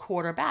close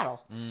quarter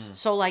battle.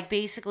 So like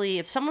basically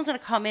if someone's going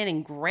to come in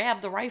and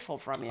grab the rifle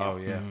from you, Oh,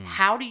 yeah.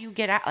 how do you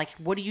get out? Like,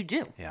 what do you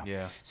do? Yeah.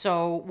 Yeah.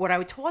 So what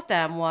I taught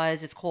them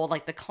was it's called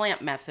like the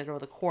clamp method or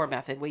the core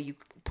method, where you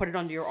put it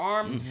under your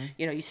arm,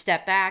 you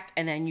step back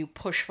and then you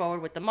push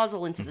forward with the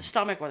muzzle into the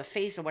stomach or the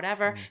face or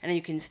whatever, and then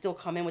you can still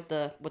come in with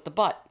the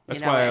butt.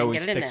 That's why I and always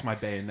get it in fix there. my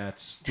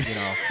bayonets,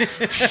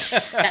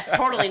 That's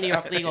totally New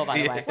York legal,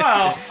 by the way.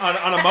 Well,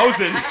 on a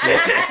Mosin,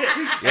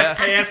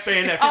 SKS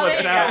bayonet Oh,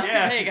 flips there you out. go.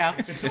 Yeah. There you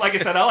go. Like I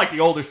said, I like the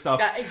older stuff.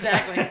 Yeah,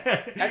 exactly.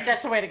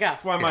 That's the way to go.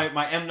 That's why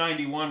my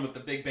M91 with the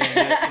big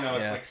bayonet, it's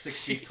Yeah. like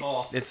 6 feet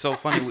tall. It's so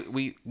funny.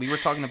 We were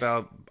talking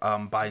about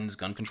Biden's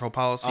gun control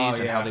policies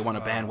and how yeah. they want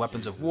to ban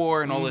weapons of Jesus.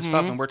 war and all this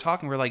stuff. And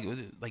we're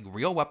like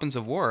real weapons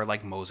of war,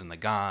 like Mosin the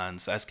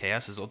guns,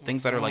 SKSs,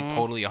 things that are like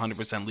totally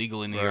 100%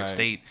 legal in New York Right.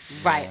 State.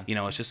 Right.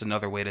 It's just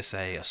another way to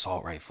say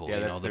assault rifle. Yeah,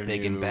 that's the their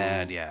big and new-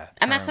 bad. Yeah.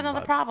 And that's term,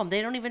 another but- problem.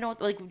 They don't even know,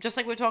 just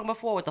like we were talking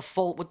before with the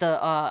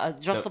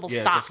adjustable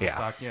Yeah, stock. adjustable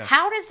stock, yeah.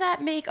 How does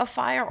that make a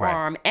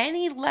firearm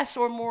any less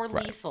or more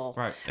lethal?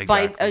 Right.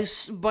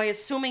 Exactly. By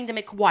assuming to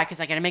make why? Because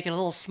I got to make it a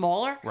little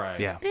smaller. Right.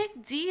 Yeah.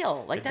 Big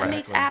deal. Like that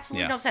makes Exactly.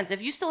 absolutely no sense.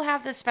 If you still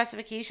have the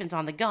specifications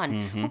on the gun,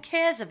 who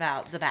cares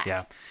about the back?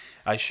 Yeah.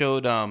 I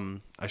showed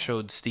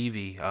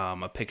Stevie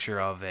a picture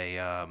of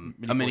a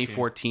Mini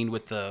 14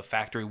 with the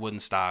factory wooden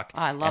stock. Oh,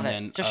 I love and it.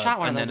 Then, Just shot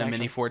one of and those, then a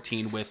Mini actually.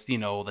 14 with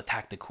the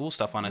tactic cool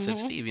stuff on it. I said,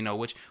 Steve,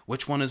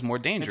 which one is more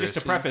And dangerous? just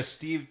to preface,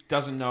 Steve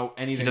doesn't know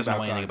anything doesn't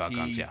about know anything guns. about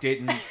guns, He yeah.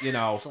 didn't,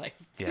 It's like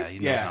Yeah, he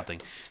knows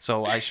nothing.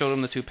 So I showed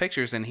him the 2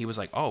 pictures, and he was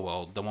like, "Oh,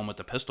 well, the one with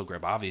the pistol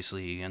grip,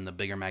 obviously, and the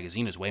bigger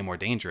magazine is way more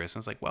dangerous." And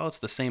I was like, "Well, it's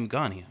the same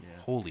gun."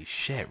 Holy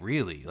shit,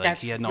 really? Like,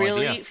 That's he had no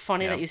really idea.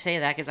 funny that you say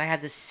that, because I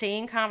had the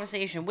same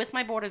conversation with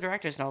my board of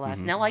directors, no less.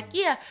 And they're like,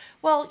 "Yeah,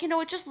 well,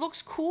 it just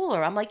looks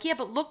cooler." I'm like, "Yeah,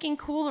 but looking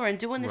cooler and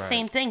doing the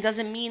same thing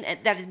doesn't mean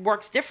that it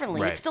works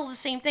differently. Right. It's still the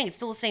same thing. It's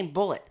still the same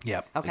bullet."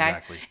 Yep, Okay.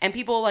 exactly. And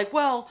people are like,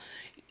 "Well,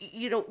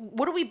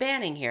 what are we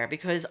banning here?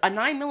 Because a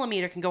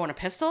 9mm can go in a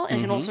pistol and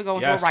it can also go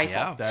into a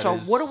rifle. Yeah, so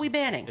what are we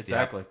banning?"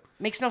 Exactly.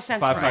 Makes no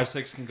sense to me.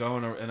 5.56 can go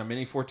in a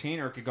Mini 14,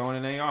 or it could go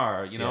in an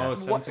AR. A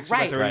 7.62 by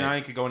Right.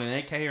 39 could go in an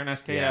AK or an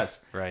SKS.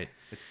 Right.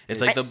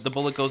 It's like the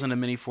bullet goes in a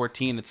Mini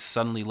 14. It's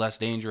suddenly less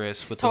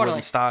dangerous with the Totally.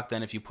 wooden stock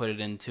than if you put it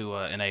into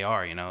an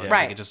AR. It's Right.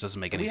 like it just doesn't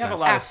make any We sense. have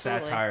a lot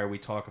Absolutely. of satire. We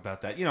talk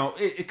about that.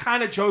 It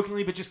kind of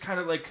jokingly, but just kind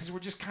of like, because we're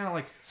just kind of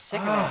like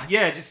Sick of it.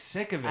 Yeah, just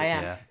sick of it. I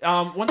am.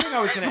 Yeah. One thing I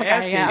was going to Like,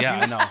 ask I am. is, Yeah,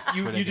 I know. It's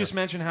you ridiculous. just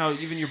mentioned how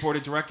even your board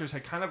of directors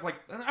had kind of like,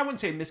 I wouldn't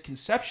say a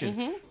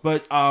misconception,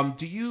 but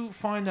do you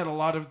find that a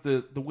lot of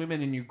the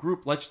women in your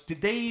group,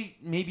 did they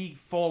maybe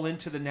fall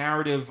into the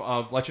narrative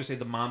of, let's just say,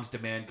 the moms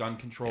demand gun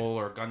control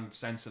or gun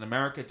sense in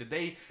America? Did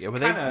they? Yeah,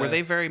 were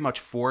they very much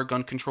for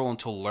gun control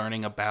until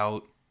learning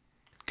about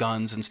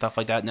guns and stuff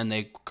like that, and then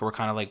they were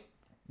kind of like,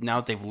 now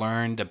that they've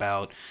learned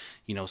about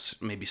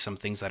maybe some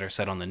things that are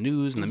said on the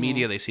news and the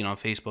media they've seen on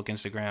Facebook,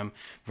 Instagram,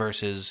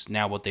 versus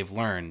now what they've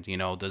learned,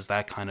 does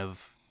that kind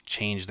of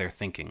change their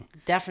thinking?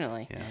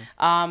 Definitely.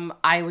 Yeah.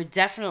 I would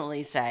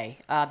definitely say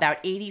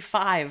about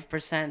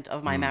 85%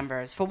 of my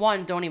members, for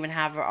one, don't even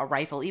have a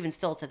rifle, even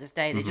still to this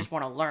day. They just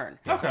want to learn,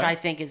 Okay. which I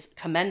think is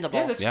commendable.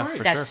 Yeah, that's great.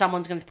 for That sure.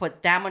 someone's going to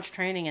put that much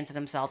training into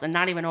themselves and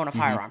not even own a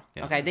firearm.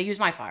 Yeah. Okay, they use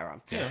my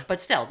firearm,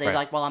 but still, they're Right.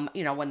 like, "Well,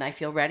 when I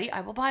feel ready,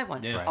 I will buy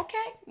one." Yeah. Right. Okay,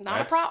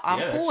 not a problem. I'm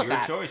cool that's with your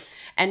that. choice.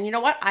 And you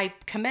know what? I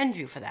commend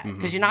you for that,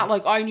 because you're not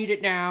like, "I need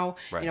it now,"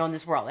 Right. in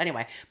this world.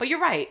 Anyway, but you're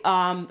right.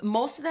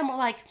 Most of them were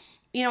like,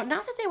 not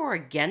that they were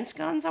against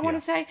guns, I want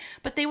to say,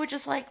 but they were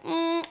just like,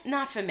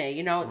 not for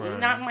me,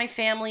 not in my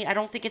family. I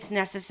don't think it's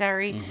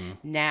necessary.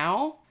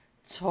 Now,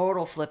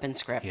 total flipping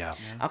script. Yeah.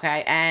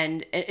 Okay.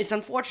 And it's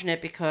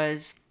unfortunate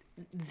because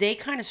they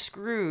kind of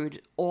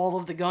screwed all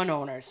of the gun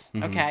owners.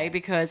 Okay.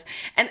 Because,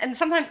 and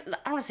sometimes, I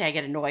don't want to say I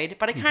get annoyed,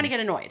 but I kind of get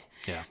annoyed.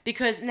 Yeah.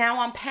 Because now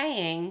I'm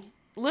paying,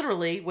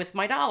 literally with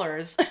my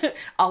dollars,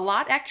 a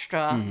lot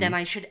extra than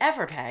I should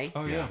ever pay.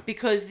 Oh, yeah.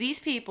 Because these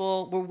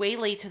people were way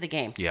late to the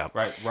game. Yeah.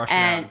 Right, rushing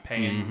out and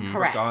paying for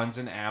Correct. guns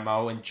and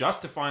ammo and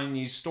justifying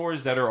these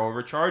stores that are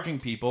overcharging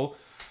people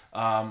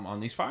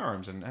on these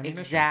firearms and ammunition.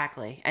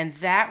 Exactly. And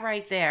that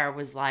right there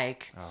was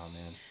like, Oh,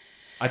 man.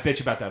 I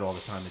bitch about that all the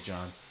time to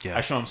John. Yeah.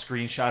 I show him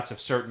screenshots of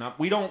certain...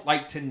 We don't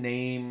like to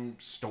name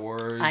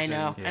stores. I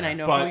know, and I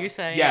know but who you're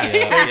saying. Yes,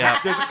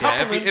 there's a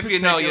couple in If you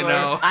know, you particular.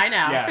 know. I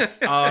know. Yes.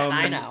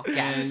 I know.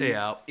 Yes. And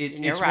Yeah. And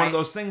you're it's one right. of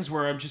those things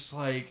where I'm just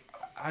like,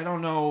 I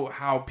don't know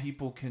how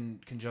people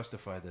can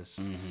justify this.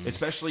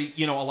 Especially,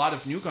 a lot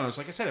of new gunners.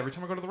 Like I said, every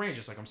time I go to the range,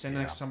 it's like I'm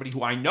standing next to somebody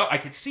who I know, I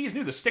could see is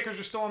new. The stickers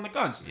are still on the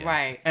guns.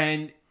 Right.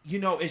 And,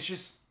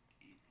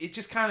 it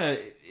just kind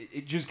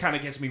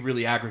of gets me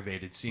really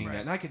aggravated seeing that.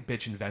 And I could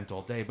bitch and vent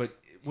all day, but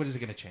what is it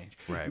going to change?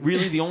 Right.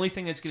 Really, the only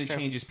thing that's going to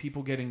change is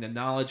people getting the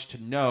knowledge to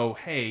know,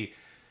 hey,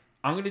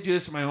 I'm going to do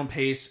this at my own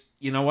pace.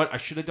 You know what? I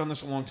should have done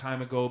this a long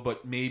time ago,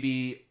 but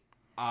maybe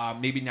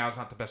now's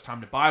not the best time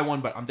to buy one,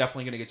 but I'm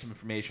definitely going to get some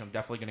information. I'm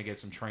definitely going to get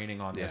some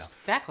training on this.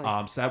 Exactly.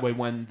 So that way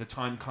when the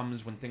time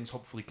comes when things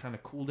hopefully kind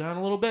of cool down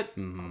a little bit,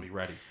 I'll be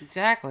ready.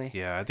 Exactly.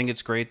 Yeah, I think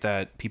it's great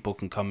that people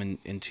can come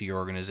into your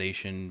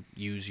organization,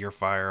 use your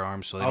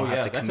firearms, so they don't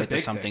have to that's a commit to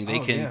big something.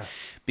 thing. They can, Yeah.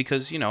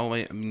 because I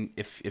mean,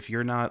 if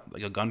you're not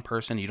like a gun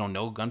person, you don't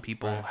know gun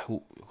people.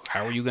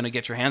 How are you going to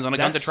get your hands on a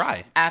gun to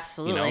try?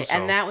 Absolutely. so-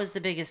 And that was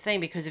the biggest thing,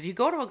 because if you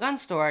go to a gun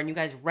store and you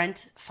guys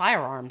rent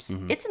firearms,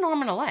 it's an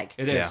arm and a leg.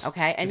 It is. Yeah.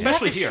 Okay, and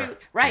Especially you have to here.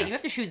 shoot, you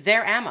have to shoot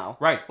their ammo,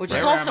 Right. which Their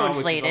is also ammo,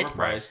 which is inflated,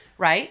 overpriced.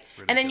 right?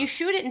 And then you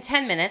shoot it in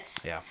 10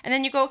 minutes, Yeah. and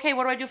then you go, okay,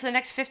 what do I do for the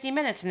next 15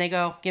 minutes? And they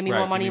go, give me Right,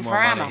 more give money me for more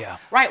ammo, money. Yeah.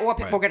 right? Or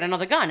people Right. get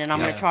another gun, and I'm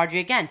going Yeah. to charge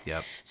you again.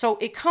 Yep. So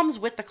it comes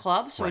with the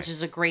clubs, which Right.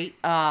 is a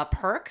great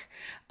perk.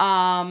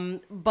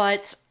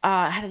 But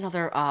I had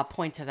another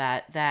point to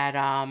that.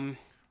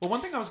 Well, one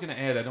thing I was going to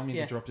add, I don't mean to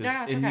Yeah. interrupt this. No,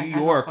 no, it's in okay. I New have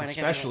no York, point. I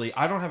get it. especially,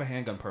 I don't have a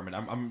handgun permit.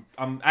 I'm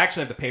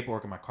actually have the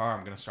paperwork in my car.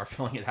 I'm going to start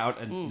filling it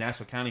out in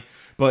Nassau County.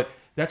 But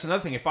that's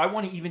another thing. If I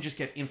want to even just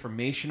get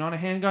information on a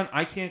handgun,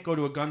 I can't go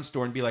to a gun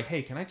store and be like,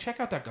 hey, can I check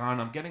out that gun?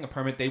 I'm getting a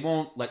permit. They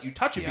won't let you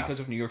touch it Yeah. because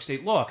of New York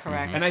State law.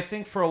 Correct. And I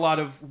think for a lot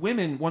of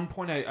women, one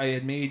point I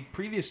had made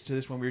previous to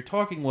this when we were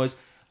talking was,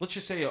 let's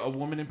just say a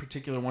woman in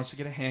particular wants to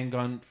get a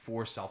handgun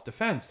for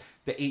self-defense.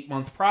 The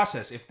 8-month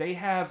process. If they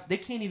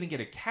can't even get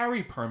a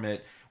carry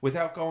permit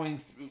without going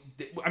through.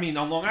 I mean,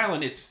 on Long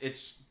Island,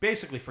 it's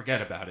basically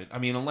forget about it. I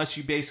mean, unless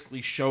you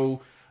basically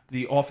show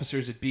the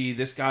officers would be,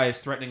 this guy is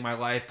threatening my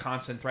life,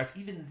 constant threats.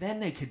 Even then,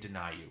 they could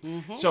deny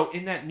you. So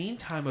in that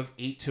meantime of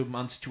 8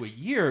 months to a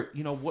year,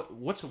 you know,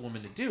 what's a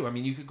woman to do? I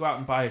mean, you could go out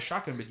and buy a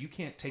shotgun, but you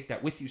can't take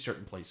that with you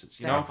certain places.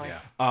 You Exactly.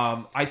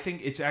 know, I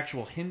think it's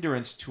actual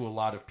hindrance to a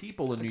lot of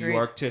people in New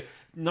York to,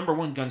 number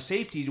one, gun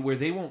safety, to where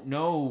they won't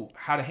know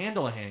how to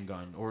handle a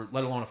handgun or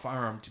let alone a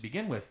firearm to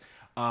begin with.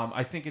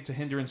 I think it's a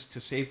hindrance to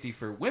safety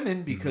for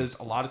women because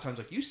a lot of times,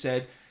 like you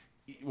said,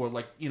 or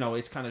like, you know,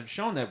 it's kind of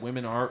shown that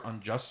women are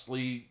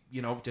unjustly,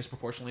 you know,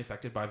 disproportionately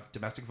affected by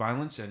domestic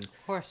violence, and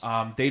Of course.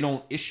 they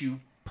don't issue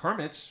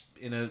permits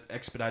in a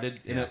expedited,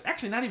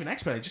 actually not even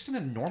expedited, just in a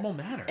normal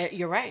manner.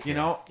 You're right. You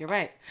know, You're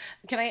right.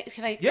 Can I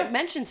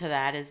mention to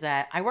that is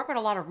that I work with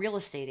a lot of real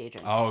estate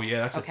agents. oh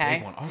yeah, that's a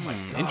big one. Oh my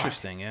god,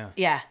 Interesting, yeah.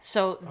 Yeah.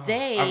 So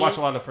they I watch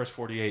a lot of the first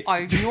 48.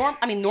 are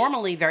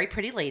normally very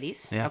pretty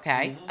ladies. Yeah.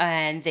 Okay.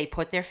 And they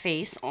put their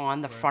face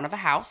on the front of a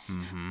house,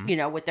 you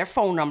know, with their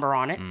phone number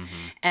on it.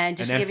 And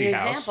just An to give you an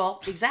empty house.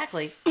 example,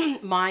 exactly,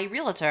 my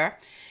realtor,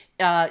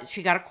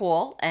 she got a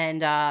call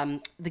and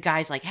the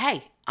guy's like,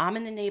 "Hey, I'm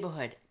in the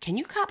neighborhood. Can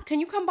you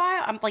come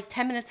by? I'm like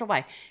 10 minutes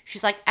away."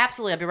 She's like,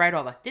 "Absolutely, I'll be right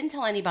over." Didn't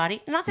tell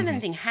anybody. Not that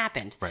anything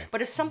happened. Right.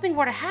 But if something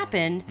were to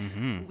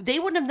happen, they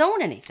wouldn't have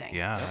known anything.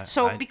 Yeah,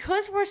 So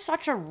because we're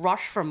such a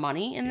rush for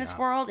money in this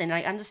world, and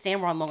I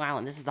understand we're on Long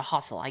Island, this is the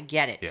hustle. I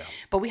get it. Yeah.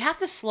 But we have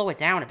to slow it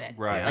down a bit.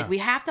 Right. Like we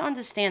have to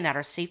understand that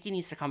our safety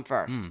needs to come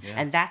first.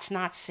 And that's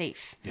not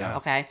safe. Yeah.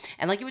 Okay.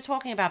 And like you were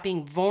talking about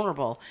being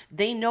vulnerable,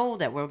 they know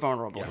that we're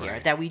vulnerable here,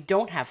 that we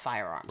don't have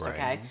firearms. Right.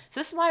 Okay. So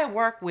this is why I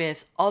work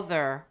with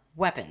other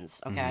weapons.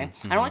 Okay.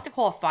 I don't like to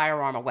call a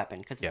firearm a weapon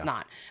because it's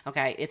not.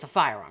 Okay. It's a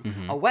firearm.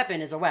 A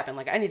weapon is a weapon.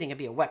 Like anything can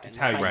be a weapon. It's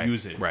how you Like,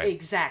 use it. Right.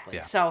 Exactly.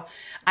 Yeah. So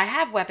I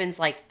have weapons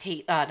like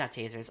not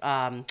tasers,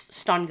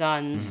 stun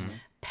guns,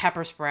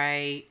 pepper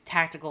spray,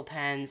 tactical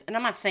pens, and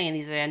I'm not saying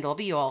these are end all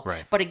be all.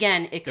 Right. But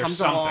again, it There's comes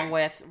something. along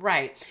with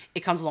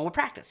It comes along with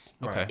practice.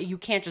 Okay. You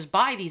can't just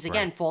buy these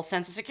again. Right. Full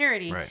sense of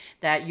security Right.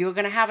 that you're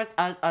gonna have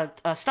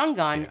a stun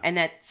gun and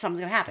that something's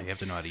gonna happen. You have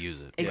to know how to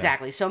use it.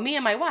 Exactly. So me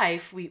and my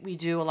wife, we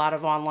do a lot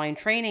of online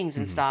trainings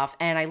and stuff,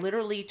 and I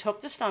literally took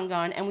the stun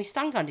gun and we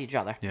stun gunned each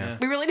other. Yeah.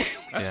 We really did.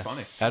 That's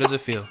funny. How does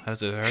it feel? How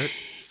does it hurt?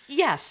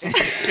 Yes.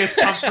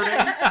 Discomforting.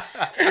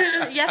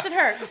 Yes, it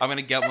hurt. I'm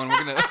gonna get one. We're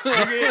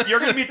gonna.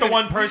 You're gonna meet the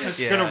one person that's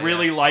Yeah, gonna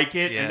really like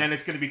it, Yeah. and then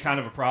it's gonna be kind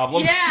of a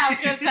problem. Yeah, I was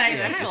gonna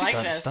say I Just like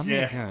stun- this. stun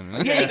Yeah. the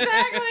gun. Yeah,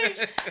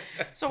 exactly.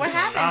 So what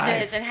happens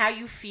alive. is, and how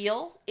you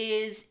feel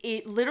is,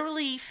 it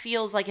literally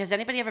feels like, has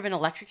anybody ever been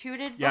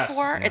electrocuted Yes.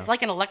 before? Yeah. It's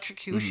like an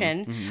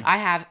electrocution. I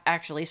have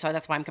actually, so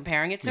that's why I'm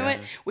comparing it to it,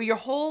 where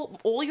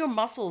all your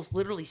muscles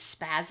literally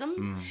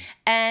spasm,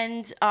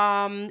 and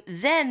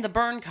then the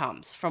burn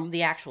comes from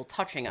the actual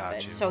touching of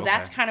it. Gotcha. So Okay.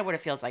 that's kind of what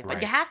it feels like. But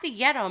Right. you have to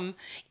get them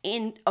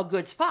in a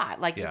good spot.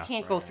 Like you Yeah.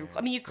 can't go through.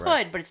 I mean, you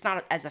could, but it's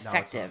not as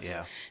effective.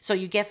 Yeah. So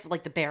you get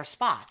like the bare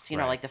spots, you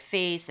know, Right. like the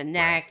face, the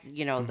neck,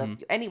 you know, the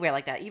anywhere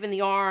like that, even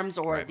the arms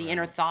or Right, the right.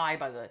 inner thigh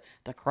by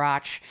the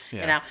crotch.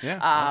 Yeah. You know, Yeah.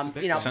 That's a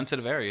big you know,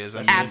 Sensitive areas. I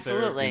mean,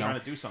 Absolutely. Trying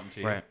to do something to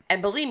you. Right.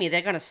 and believe me,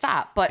 they're going to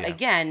stop. But Yeah.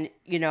 again,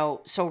 you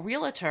know, so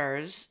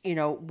realtors, you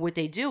know, what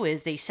they do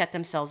is they set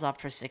themselves up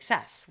for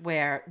success,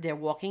 where they're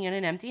walking in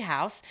an empty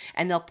house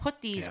and they'll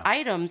put these Yeah.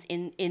 items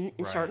in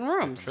certain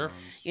rooms. Sure.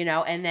 You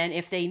know, and then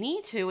if they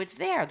need to, it's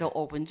there. They'll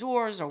open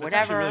doors or That's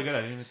actually whatever. really good.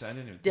 I didn't even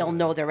think They'll of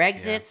know that. their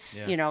exits,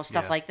 Yeah. you know,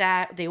 stuff Yeah. like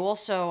that. They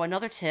also,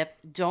 another tip,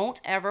 don't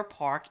ever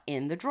park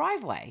in the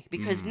driveway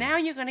because now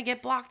you're going to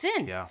get blocked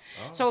in. Yeah.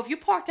 So if you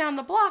park down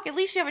the block, at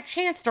least you have a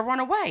chance to run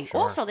away.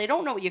 Also, they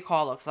don't know what your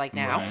car looks like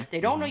now. Right. They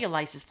don't know your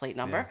license plate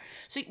number.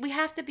 So we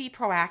have to be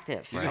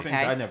proactive. These are Okay.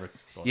 things I never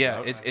thought Yeah.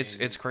 about.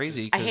 It's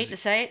crazy. I hate to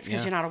say it, it's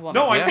because yeah. you're not a woman.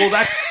 No, Yeah. well,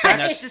 that's hate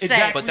to say it.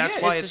 exactly But that's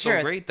it. why It's it's the so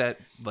truth. great that,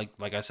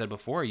 like I said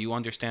before, you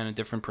understand a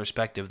different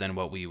perspective than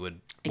what we would,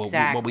 what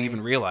Exactly. we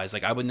even realize.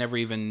 Like I would never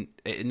even,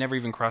 it never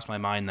even crossed my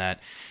mind that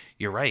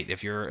you're right.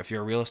 If you're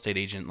a real estate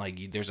agent,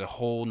 like there's a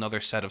whole nother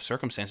set of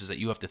circumstances that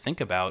you have to think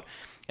about,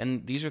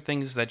 and these are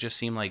things that just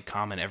seem like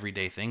common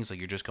everyday things. Like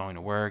you're just going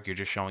to work, you're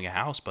just showing a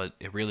house, but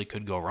it really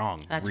could go wrong.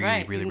 That's really,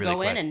 right. Really, you can really go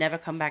quick. in and never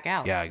come back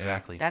out. Yeah,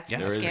 exactly. That's yeah.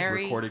 There is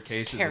scary, recorded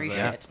cases scary of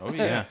that. shit. Oh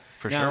yeah,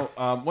 for now,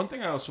 one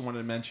thing I also wanted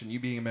to mention, you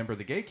being a member of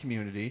the gay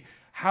community,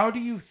 how do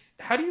you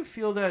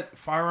feel that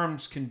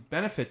firearms can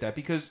benefit that?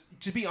 Because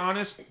to be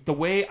honest, the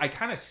way I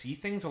kind of see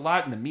things a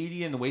lot in the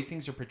media and the way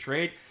things are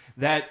portrayed,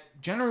 that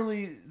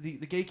generally the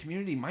gay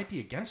community might be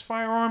against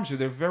firearms, or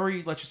they're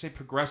very, let's just say,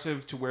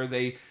 progressive to where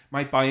they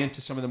might buy into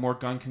some of the more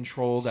gun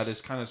control that is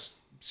kind of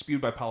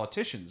spewed by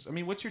politicians. I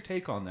mean, what's your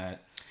take on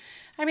that?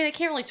 I mean, I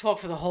can't really talk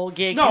for the whole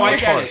gay No, I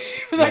community. get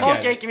it. For the I whole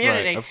get gay it.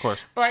 community. Right, of course.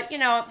 But, you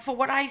know, for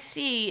what I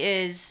see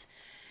is,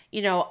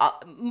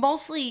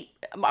 mostly,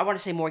 I want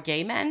to say more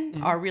gay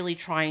men are really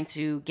trying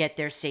to get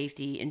their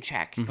safety in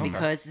check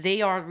because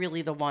they are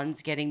really the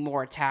ones getting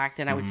more attacked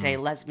than I would say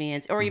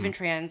lesbians or even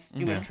trans.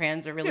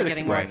 Trans are really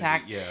getting more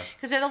attacked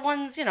because they're the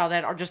ones,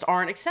 that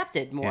aren't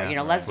accepted more.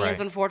 Lesbians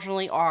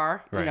unfortunately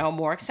are,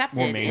 more accepted.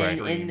 More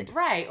mainstream.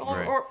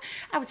 Or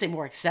I would say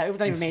more accepted,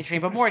 not even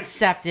mainstream, but more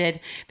accepted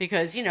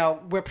because,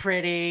 we're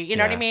pretty, you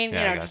know what I mean?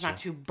 Just not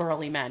two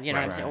burly men, you know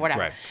what I'm saying?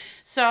 Whatever. Right.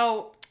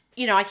 So,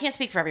 I can't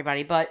speak for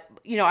everybody, but,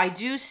 I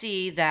do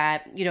see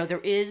that, there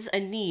is a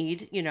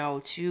need,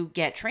 to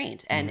get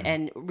trained.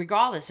 And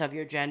regardless of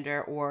your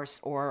gender or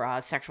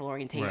sexual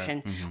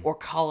orientation or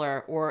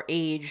color or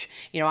age,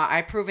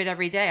 I prove it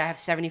every day. I have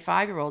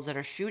 75-year-olds that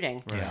are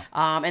shooting.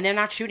 And they're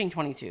not shooting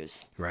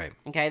 22s. Right.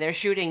 Okay. They're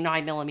shooting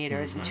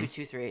 9mm and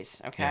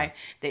 223s. Okay.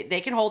 Yeah.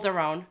 They can hold their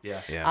own.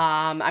 Yeah.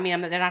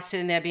 They're not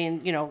sitting there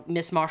being,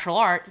 Miss Martial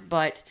Art,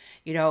 but,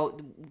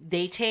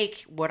 they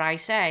take what I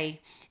say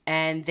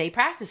and they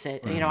practice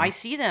it. I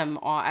see them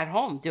at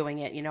home doing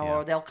it,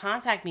 or they'll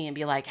contact me and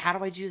be like, how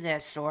do I do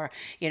this? Or,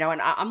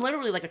 and I'm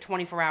literally like a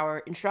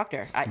 24-hour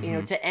instructor,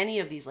 to any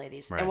of these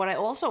ladies. And what I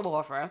also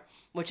offer,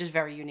 which is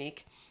very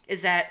unique,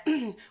 is that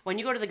when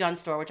you go to the gun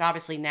store, which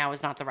obviously now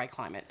is not the right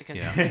climate because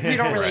we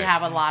don't really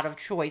have a lot of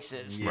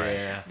choices.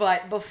 Yeah.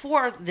 But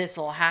before this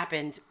all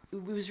happened,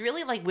 it was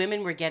really like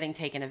women were getting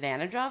taken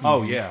advantage of.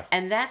 Oh, yeah.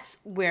 And that's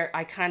where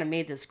I kind of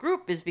made this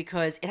group is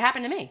because it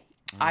happened to me.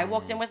 I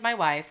walked in with my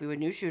wife. We were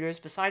new shooters.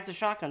 Besides the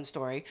shotgun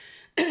story,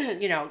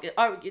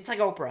 it's like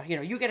Oprah.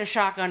 You get a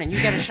shotgun and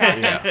you get a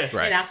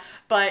shotgun.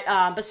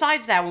 But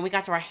besides that, when we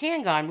got to our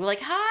handgun, we're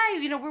like, "Hi,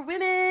 we're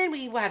women.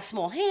 We have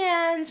small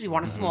hands. We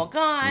want a small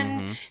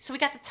gun." So we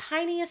got the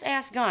tiniest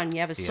ass gun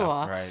you ever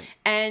saw. Right.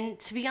 And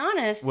to be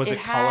honest, was it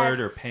colored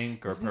or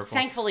pink or purple?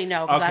 Thankfully,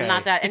 no, because I'm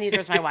not that. And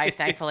neither is my wife,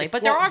 thankfully.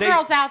 But there are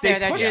girls out there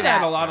that do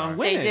that a lot on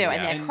women. They do,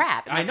 and they're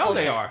crap. And I know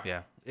they are.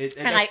 Yeah.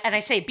 And I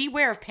say,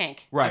 beware of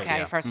pink. Right. Okay.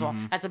 Yeah. First of all,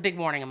 that's a big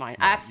warning of mine.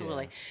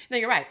 Absolutely. No,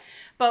 you're right.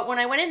 But when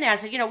I went in there, I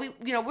said,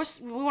 we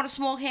want a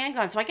small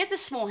handgun. So I get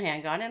this small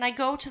handgun, and I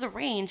go to the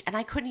range, and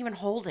I couldn't even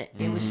hold it.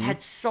 It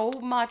had so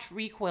much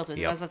recoil to it.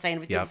 As I was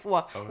saying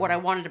before, what I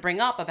wanted to bring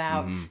up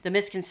about the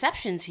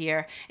misconceptions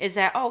here is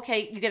that,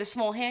 you get a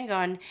small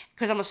handgun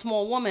because I'm a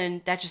small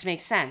woman. That just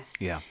makes sense.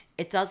 Yeah.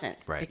 It doesn't.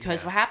 Right.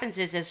 Because what happens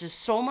is there's just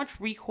so much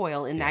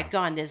recoil in that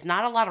gun. There's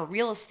not a lot of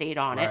real estate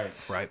on it.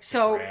 Right.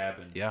 So,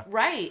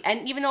 Right.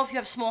 And even though if you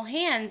have small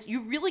hands,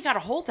 you really got to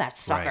hold that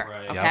sucker.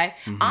 Right. Okay.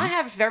 Yep. I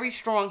have very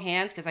strong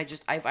hands because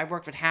I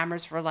worked with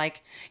hammers for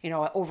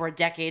over a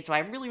decade. So I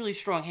have really, really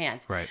strong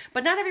hands. Right.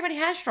 But not everybody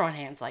has strong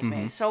hands like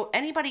me. So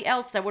anybody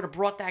else that would have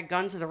brought that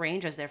gun to the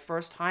range as their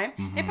first time,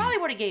 they probably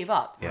would have gave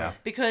up. Yeah.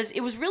 Because it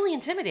was really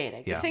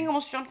intimidating. Yeah. The thing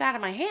almost jumped out of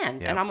my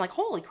hand. Yep. And I'm like,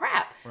 holy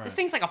crap. This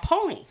thing's like a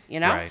pony,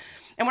 Right.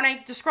 And when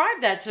I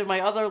describe that to my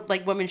other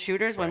women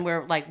shooters when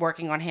we're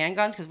working on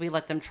handguns, because we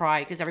let them try,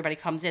 because everybody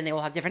comes in, they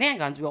all have different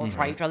handguns. We all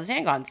try each other's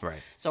handguns. Right.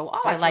 So,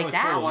 That's I like really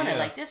that cool, one. yeah. I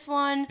like this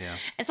one. Yeah.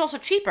 It's also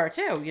cheaper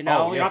too. You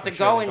Oh, don't have to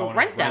go and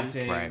rent them.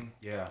 Right.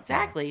 Yeah.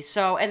 Exactly.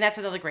 So, and that's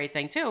another great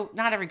thing too.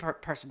 Not every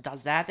person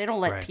does that. They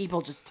don't let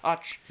people just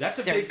touch That's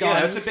a their big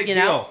guns. that's a big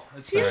deal,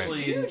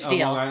 especially Huge in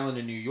deal. Long Island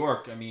and New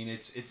York. I mean,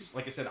 it's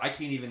like I said, I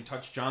can't even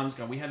touch John's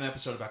gun. We had an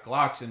episode about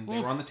Glocks, and they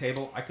were on the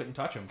table. I couldn't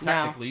touch them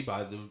technically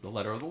by the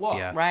letter of the law.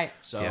 Yeah. Right.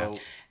 So.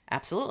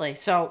 Absolutely.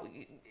 So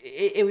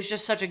it was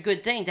just such a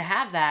good thing to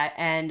have that.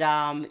 And,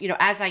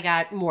 as I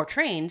got more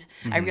trained,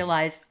 I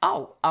realized,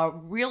 a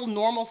real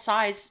normal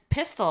size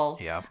pistol,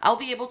 I'll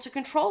be able to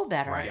control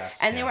better. Right. Yes.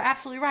 And they were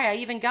absolutely right. I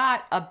even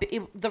got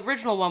the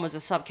original one was a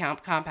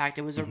subcompact.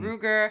 It was a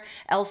Ruger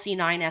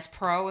LC9S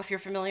Pro, if you're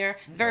familiar.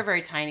 Very,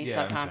 very tiny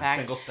subcompact.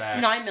 Single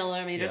stack.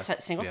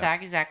 9mm, single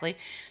stack, exactly.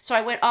 So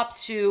I went up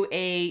to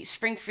a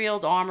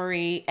Springfield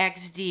Armory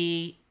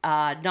XD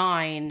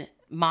 9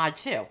 Mod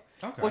 2.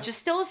 Okay. Which is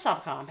still a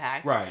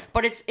subcompact, right?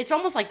 But it's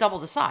almost like double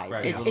the size.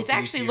 Right. It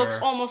actually looks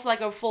almost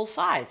like a full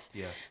size.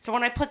 Yeah. So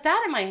when I put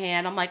that in my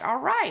hand, I'm like, all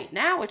right,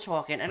 now we're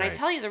talking. And I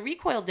tell you, the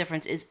recoil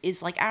difference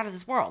is like out of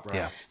this world. Right.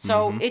 Yeah.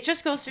 So it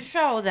just goes to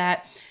show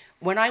that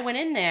when I went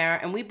in there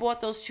and we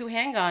bought those two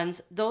handguns,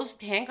 those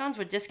handguns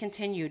were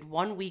discontinued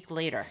 1 week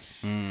later.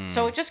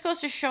 So it just goes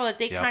to show that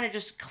they kind of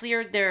just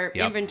cleared their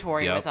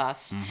inventory with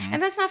us.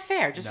 And that's not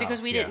fair just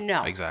because we didn't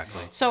know.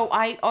 Exactly. So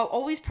I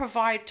always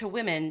provide to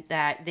women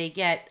that they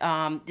get,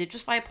 they're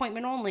just by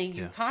appointment only.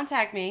 You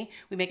contact me,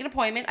 we make an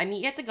appointment, I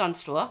meet you at the gun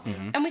store,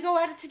 and we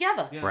go at it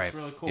together. Yeah, Right. that's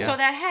really cool. So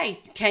that, hey,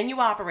 can you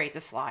operate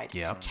the slide?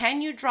 Yeah.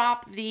 Can you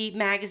drop the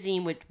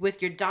magazine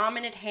with your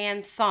dominant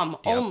hand thumb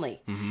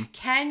only?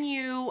 Can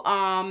you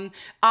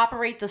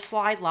operate the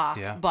slide lock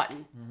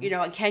button?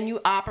 And can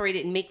you operate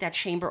it and make that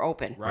chamber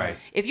open? Right.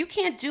 If you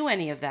can't do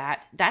any of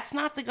that, that's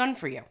not the gun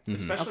for you.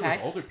 Especially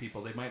with older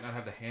people, they might not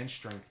have the hand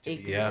strength to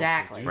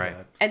Exactly. be able to do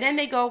that. And then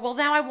they go, well,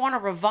 now I want a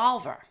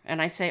revolver. And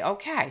I say,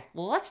 okay,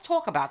 well, let's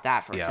talk about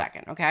that for a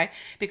second, okay?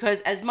 Because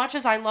as much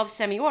as I love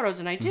semi-autos,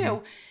 and I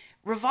do,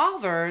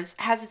 revolvers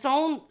has its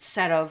own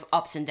set of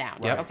ups and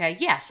downs, okay?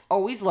 Yes,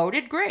 always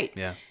loaded, great.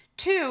 Yeah.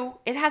 2,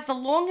 it has the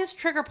longest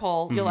trigger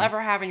pull you'll ever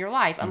have in your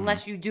life,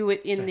 unless you do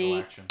it in Single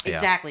action.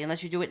 exactly,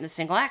 unless you do it in a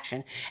single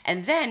action.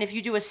 And then if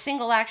you do a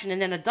single action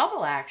and then a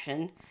double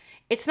action,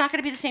 it's not going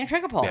to be the same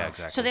trigger pull. Yeah,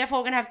 exactly. So therefore,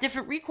 we're going to have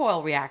different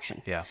recoil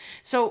reaction. Yeah.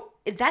 So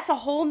that's a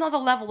whole nother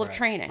level of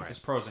training. There's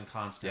pros and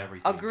cons to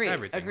everything. Agreed.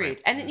 Everything, Agreed.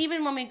 right. And then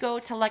even when we go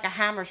to like a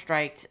hammer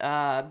strike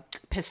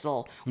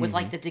pistol with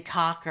like the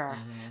decocker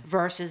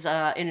versus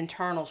an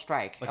internal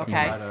strike, Like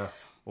okay? a Beretta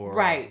or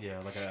Right.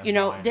 like a You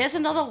know, M9 or there's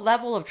something. another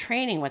level of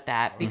training with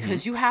that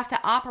because you have to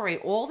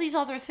operate all these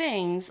other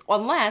things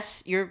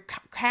unless you're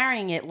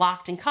carrying it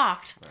locked and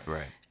cocked.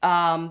 Right.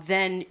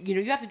 Then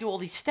you have to do all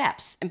these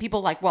steps, and people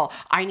are like, well,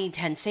 I need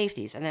 10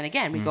 safeties, and then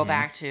again we go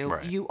back to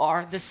Right. you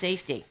are the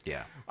safety.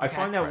 Yeah. I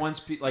find that once,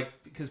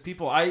 because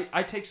people,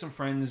 I take some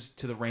friends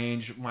to the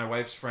range, my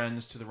wife's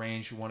friends to the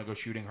range who want to go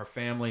shooting, her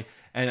family,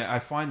 and I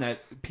find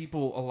that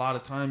people a lot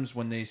of times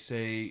when they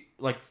say,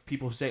 like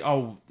people who say,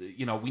 oh,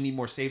 we need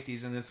more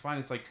safeties, and it's fine.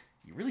 It's like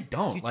you really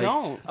don't. You like,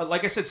 don't.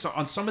 Like I said, so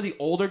on some of the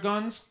older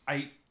guns,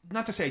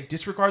 not to say I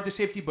disregard the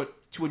safety, but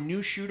to a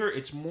new shooter,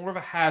 it's more of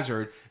a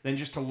hazard than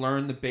just to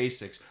learn the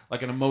basics.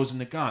 Like in a Mosin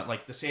Nagant,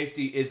 like the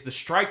safety is the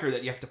striker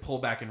that you have to pull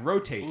back and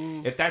rotate.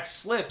 If that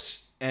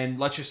slips, and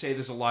let's just say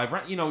there's a live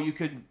round,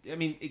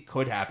 it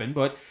could happen,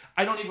 but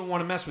I don't even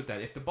want to mess with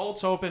that. If the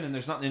bullet's open and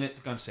there's nothing in it,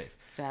 the gun's safe.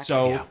 Exactly.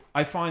 So Yeah.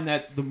 I find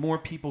that the more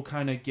people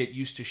kind of get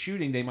used to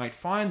shooting, they might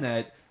find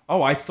that,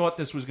 oh, I thought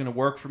this was going to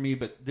work for me,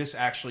 but this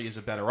actually is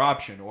a better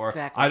option. Or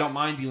Exactly. I don't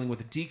mind dealing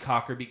with a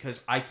decocker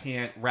because I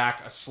can't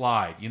rack a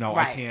slide. I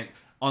Right. can't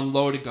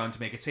unload a gun to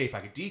make it safe. I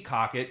could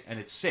decock it and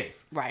it's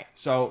safe. Right.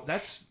 So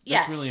that's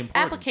Yes, really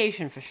important.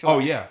 application for sure. Oh,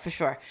 yeah. For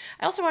sure.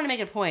 I also want to make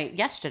a point.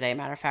 Yesterday,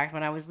 matter of fact,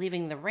 when I was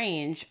leaving the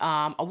range,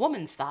 a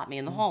woman stopped me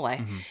in the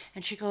hallway,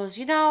 and she goes,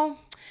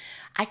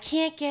 I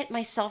can't get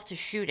myself to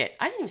shoot it.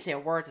 I didn't even say a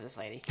word to this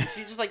lady.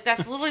 She's just like,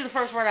 that's literally the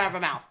first word out of her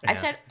mouth. I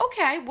said,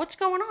 okay, what's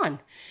going on?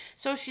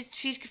 So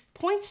she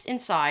points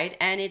inside,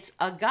 and it's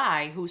a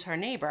guy who's her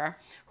neighbor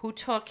who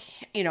took,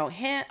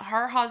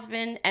 her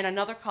husband and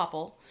another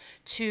couple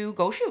to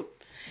go shoot.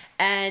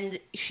 And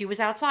she was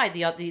outside.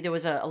 There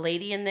was a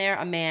lady in there,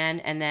 a man,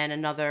 and then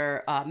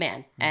another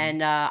man.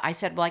 And I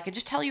said, well, I could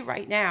just tell you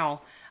right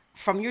now,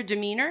 from your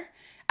demeanor,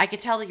 I could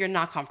tell that you're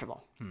not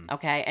comfortable.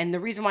 Okay. And the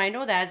reason why I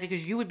know that is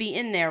because you would be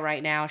in there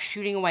right now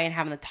shooting away and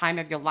having the time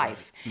of your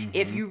life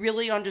if you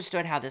really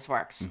understood how this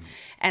works.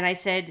 And I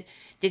said,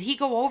 did he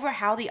go over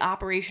how the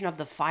operation of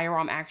the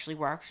firearm actually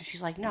works? And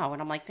she's like, no.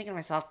 And I'm like thinking to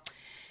myself,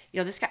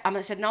 this guy,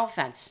 I said, no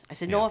offense. I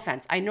said, no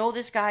offense. I know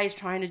this guy is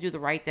trying to do the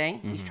right thing.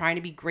 He's trying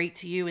to be great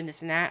to you and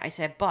this and that. I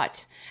said,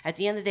 but at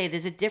the end of the day,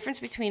 there's a difference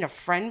between a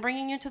friend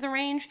bringing you to the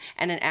range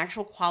and an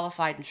actual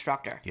qualified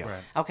instructor. Yeah.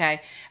 Right.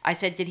 Okay. I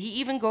said, did he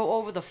even go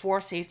over the 4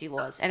 safety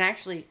laws? And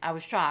actually, I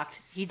was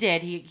shocked. He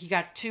did. He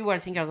got 2, I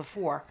think, out of the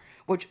 4,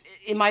 which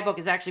in my book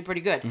is actually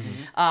pretty good.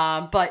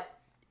 But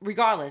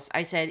regardless,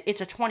 I said,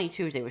 it's a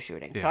 22 they were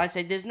shooting. So I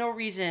said, there's no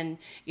reason,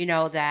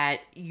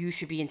 that you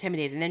should be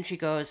intimidated. And then she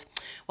goes,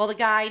 well, the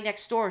guy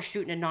next door is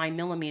shooting a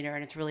 9mm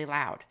and it's really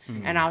loud.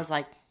 And I was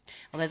like,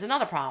 well, there's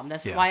another problem.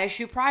 This is why I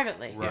shoot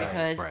privately. Right,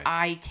 because right.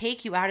 I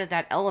take you out of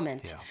that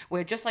element Yeah.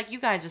 where, just like you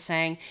guys were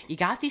saying, you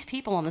got these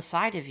people on the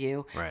side of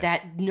you Right.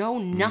 that know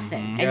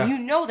nothing. Yeah.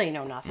 And they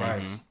know nothing.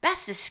 Right.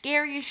 That's the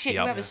scariest shit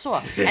Yep. you ever saw.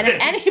 And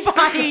if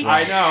anybody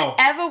I know.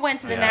 ever went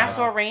to the Yeah.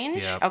 Nassau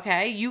range, Yep.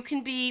 okay, you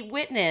can be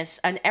witness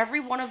on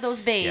every one of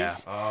those bays Yeah.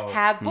 Oh.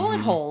 have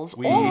bullet holes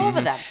all over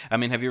them. I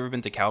mean, have you ever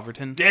been to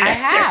Calverton? Yeah. I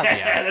have.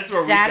 Yeah, that's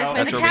where we That go. is where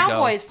That's the where we go.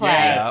 Cowboys play.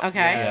 Yes,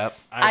 Okay.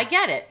 yes. I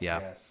get it. Yeah.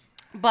 Yes.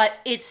 But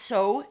it's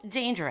so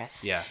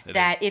dangerous Yeah, it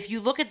that if you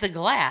look at the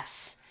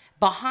glass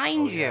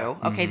behind you,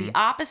 okay, the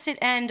opposite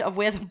end of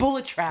where the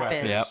bullet trap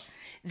Right. is, Yep.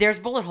 there's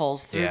bullet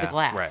holes through Yeah, the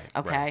glass, right,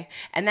 okay? right.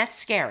 And that's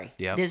scary.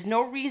 Yep. There's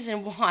no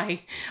reason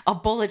why a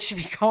bullet should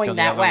be going Go the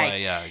that other way.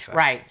 way, yeah, exactly.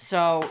 Right.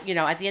 So,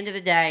 at the end of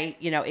the day,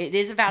 it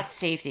is about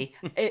safety.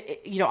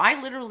 I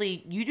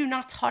literally, you do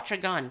not touch a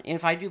gun. And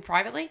if I do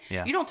privately,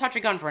 Yeah. you don't touch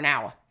a gun for an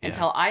hour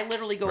until I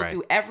literally go Right.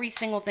 through every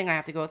single thing I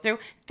have to go through.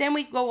 Then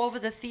we go over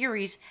the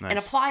theories and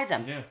Nice. apply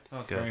them. Yeah, no,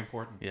 it's Good. very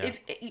important. Yeah.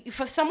 If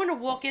for someone to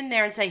walk in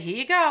there and say, here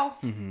you go,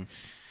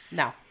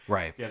 no.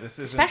 Right. Yeah, this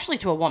is Especially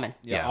to a woman.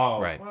 Yeah, Oh,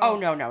 right. well, Oh,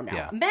 no.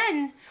 Yeah.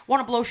 Men want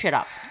to blow shit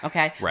up,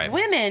 okay? Right.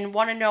 Women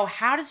want to know,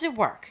 how does it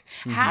work?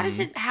 How is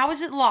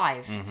it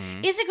live?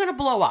 Is it going to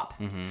blow up?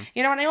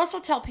 And I also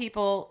tell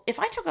people, if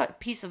I took a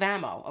piece of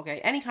ammo, okay,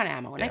 any kind of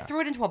ammo, and I Yeah. threw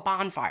it into a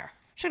bonfire,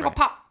 it's going to Right.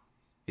 go pop.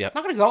 Yep.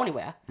 Not going to go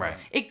anywhere. Right.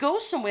 It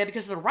goes somewhere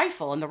because of the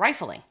rifle and the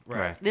rifling.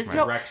 Right. There's Right.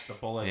 no- Wrecks the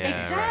bullet. Yeah,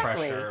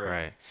 Exactly. Pressure.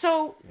 Right.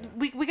 So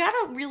we got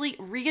to really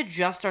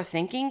readjust our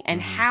thinking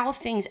and how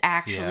things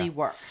actually Yeah.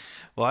 work.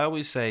 Well, I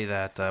always say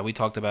that we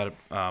talked about it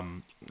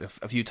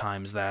a few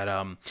times that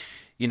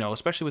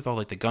especially with all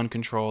like the gun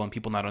control and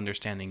people not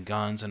understanding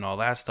guns and all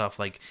that stuff,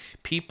 like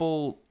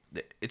people,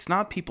 it's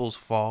not people's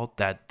fault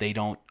that they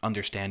don't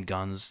understand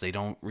guns. They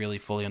don't really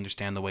fully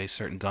understand the way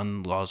certain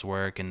gun laws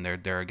work, and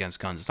they're against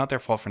guns. It's not their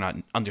fault for not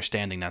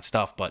understanding that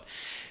stuff, but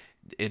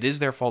it is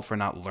their fault for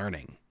not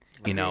learning.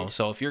 You know,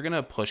 so if you're going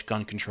to push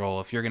gun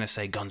control, if you're going to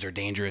say guns are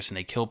dangerous and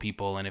they kill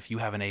people, and if you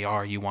have an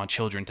AR, you want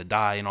children to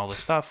die and all this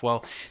stuff,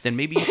 well, then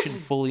maybe you should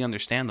fully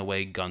understand the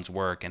way guns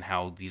work and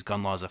how these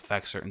gun laws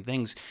affect certain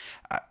things.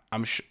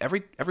 I'm sure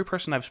every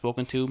person I've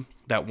spoken to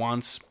that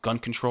wants gun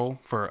control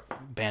for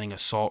banning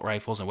assault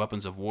rifles and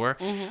weapons of war,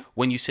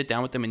 when you sit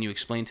down with them and you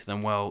explain to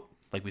them, well,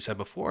 like we said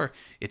before,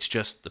 it's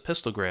just the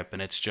pistol grip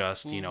and it's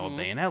just, you know, a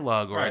bayonet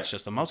lug, or it's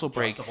just a muzzle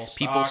brake.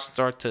 People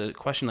start to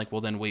question, like, well,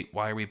 then wait,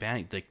 why are we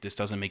banning? Like, this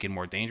doesn't make it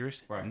more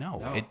dangerous? Right.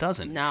 No, it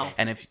doesn't. No.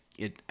 And if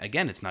it,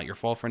 again, it's not your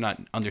fault for not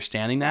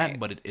understanding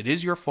that, but it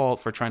is your fault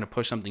for trying to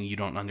push something you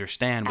don't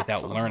understand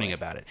without learning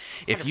about it.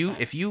 100%.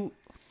 If you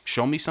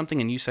show me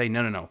something and you say,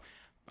 no,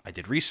 I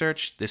did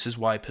research, this is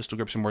why pistol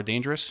grips are more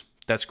dangerous,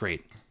 that's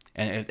great.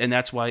 And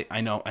that's why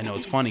I know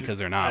it's funny because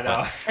they're not,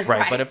 but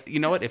right. But if you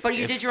know what, but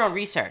you did your own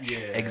research,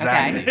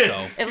 exactly. Okay.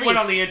 So at least went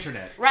on the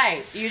internet,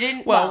 right? You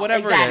didn't. Well,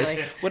 whatever exactly. it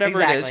is,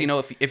 whatever it is, you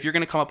know, if you're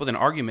going to come up with an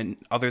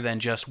argument other than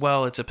just,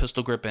 well, it's a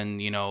pistol grip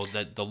and you know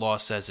that the law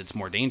says it's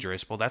more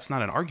dangerous, well, that's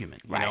not an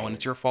argument, you know, and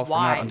it's your fault for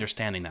not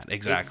understanding that.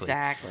 Exactly.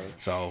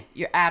 So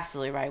you're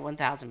absolutely right,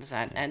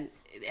 1,000%. And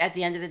at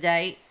the end of the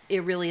day,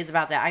 it really is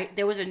about that.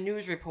 There was a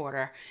news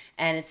reporter,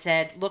 and it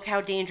said, "Look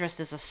how dangerous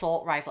this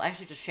assault rifle." I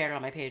actually just shared it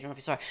on my page. I don't know if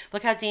you saw it.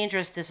 Look how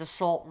dangerous this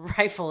assault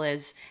rifle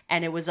is,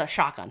 and it was a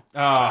shotgun.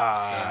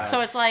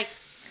 So it's like,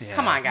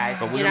 come on, guys.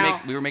 But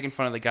we were making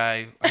fun of the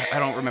guy. I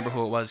don't remember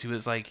who it was. He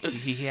was like,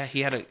 he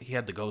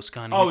had the ghost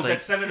gun. Oh, was that like,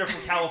 senator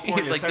from California?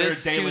 He's like, Senator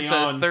this De shoots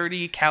Leon, a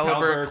 30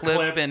 caliber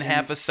clip in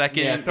half a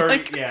second. Yeah,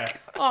 30.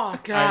 Like, oh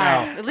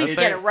God! At least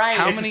get it right.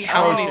 How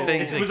many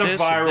things? It was like a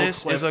viral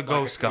this clip is a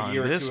ghost gun.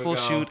 This will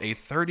ago. shoot a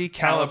 30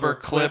 caliber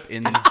clip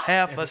in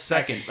half a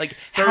second. Like,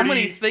 how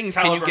many things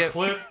can you get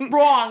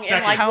wrong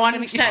in like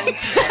one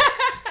sentence?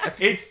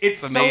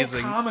 It's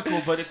amazing. So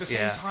comical, but at the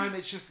same time,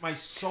 it's just my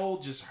soul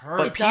just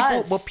hurts.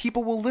 But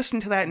people will listen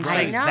to that and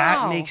say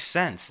that makes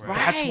sense. Right.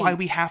 That's why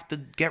we have to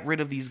get rid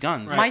of these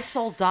guns. My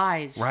soul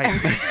dies. Right.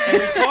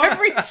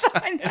 Every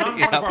time. And on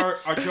one of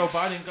our Joe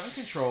Biden gun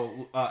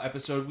control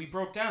episode, we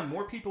broke down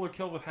more people are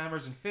killed with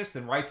hammers and fists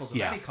than rifles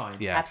of any kind.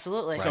 Yeah.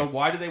 Absolutely. So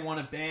why do they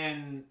want to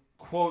ban,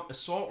 quote,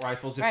 assault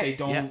rifles if they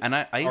don't? Yeah, and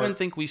I even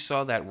think we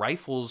saw that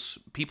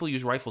people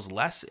use rifles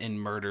less in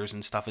murders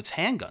and stuff. It's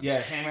handguns.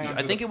 Yeah, handguns.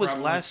 I think it was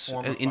less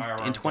in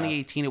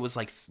 2018. It was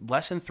like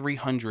less than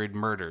 300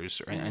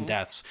 murders and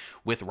deaths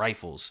with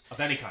rifles of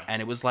any kind,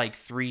 and it was like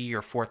 3,000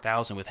 or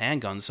 4,000 with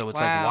handguns. So it's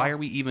like,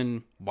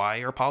 why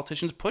are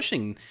politicians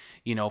pushing,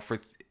 you know,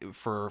 for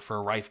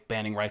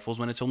banning rifles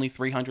when it's only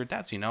 300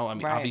 deaths, you know? I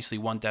mean, obviously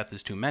one death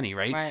is too many,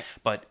 right?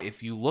 But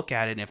if you look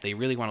at it, and if they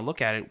really want to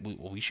look at it,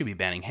 we should be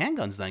banning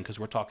handguns then, because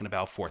we're talking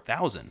about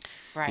 4,000,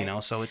 you know?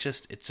 So it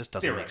just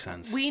doesn't make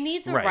sense. We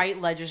need the right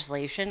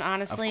legislation,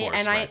 honestly. Of course,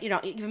 and I, you know,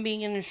 even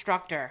being an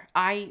instructor,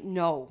 I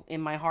know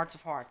in my hearts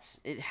of hearts,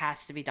 it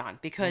has to be done,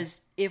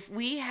 because if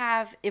we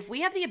have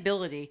the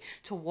ability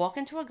to walk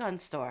into a gun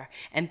store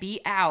and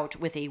be out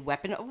with a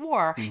weapon of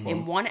war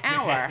in 1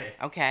 hour,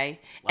 okay,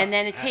 and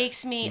then it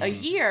takes me a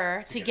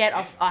year to get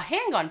a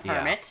handgun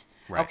permit,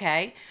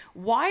 okay,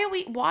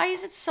 why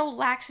is it so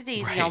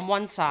laxadaisy on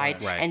one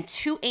side and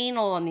too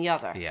anal on the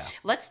other?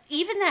 Let's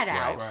even that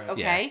out,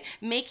 okay?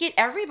 Make it,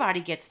 everybody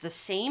gets the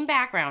same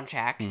background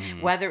check,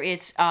 whether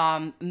it's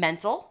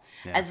mental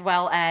as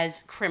well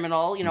as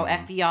criminal, you know,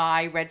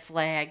 FBI, red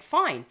flag,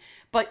 fine.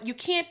 But you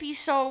can't be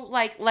so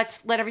like,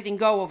 let's let everything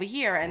go over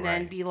here and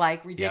then be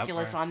like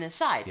ridiculous on this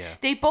side.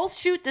 They both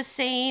shoot the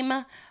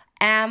same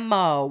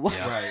ammo.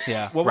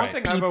 Well, one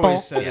thing I've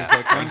always said is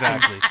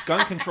that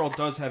gun control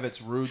does have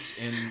its roots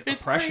in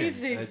oppression.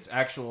 Crazy. It's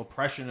actual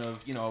oppression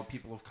of, you know,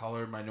 people of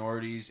color,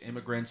 minorities,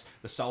 immigrants.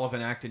 The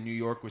Sullivan Act in New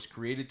York was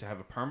created to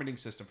have a permitting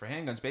system for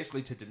handguns,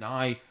 basically to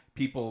deny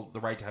people the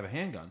right to have a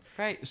handgun.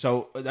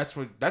 So that's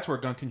where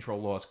gun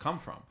control laws come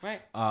from.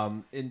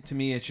 And to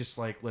me, it's just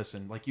like,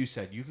 listen, like you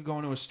said, you could go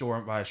into a store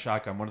and buy a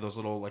shotgun, one of those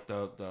little, like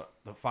the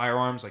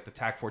firearms, like the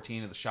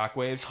TAC-14 or the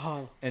Shockwaves.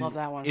 Oh, and love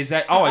that one. Is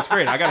that? Oh, it's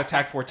great. I got a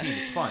TAC-14.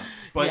 It's fun.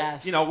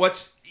 But you know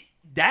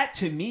that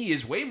to me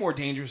is way more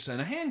dangerous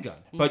than a handgun.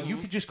 But you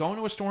could just go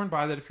into a store and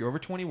buy that if you're over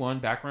 21,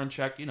 background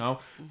check, you know,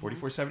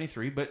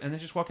 4473, and then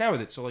just walk out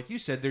with it. So like you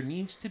said, there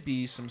needs to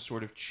be some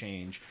sort of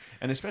change.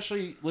 And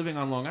especially living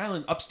on Long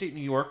Island, upstate New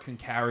York can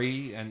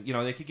carry, and you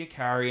know, they could get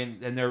carry,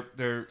 and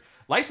their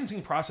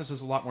licensing process is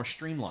a lot more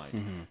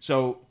streamlined.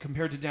 So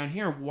compared to down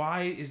here,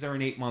 why is there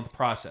an 8-month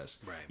process?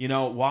 You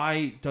know,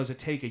 why does it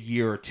take a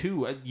year or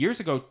two? Years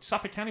ago,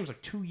 Suffolk County was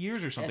like 2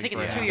 years or something. I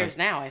think it's 2 years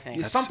now, I think.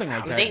 It's something like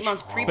that. It was that. 8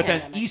 months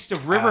pre-pandemic. But then east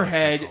of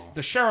Riverhead,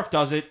 the sheriff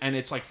does it, and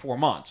it's like 4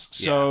 months.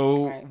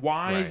 So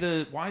why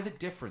the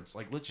difference?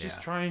 Like, let's just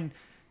try and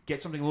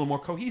get something a little more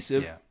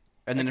cohesive.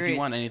 And then if Agreed. you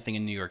want anything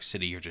in New York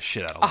City, you're just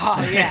shit out of luck.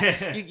 Oh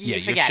yeah, you Yeah,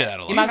 you're forget shit it. out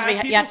of You luck. must be.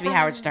 Do you You have to have be people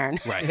Howard from- Stern.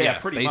 Right. Yeah, Yeah.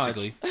 pretty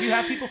Basically. much. Do you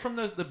have people from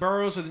the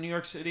boroughs or the New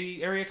York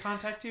City area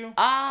contact you?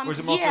 Or is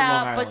it mostly Long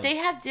Yeah, Island? but they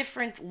have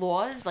different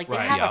laws. Like they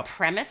Right. have a Yep.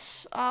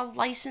 premise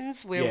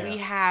license where Yeah. we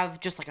have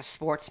just like a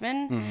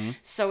sportsman.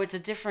 So it's a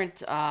different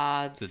thing.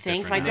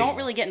 different So I don't animal.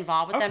 really get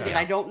involved with them Okay. because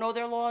I don't know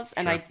their laws,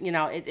 and Sure. it's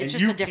and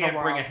just you a different can't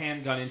world. bring a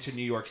handgun into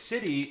New York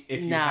City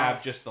if you No.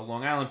 have just the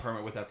Long Island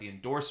permit without the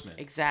endorsement.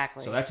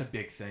 Exactly. So that's a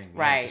big thing.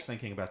 Yeah, Right. Just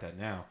thinking about that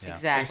now. Yeah.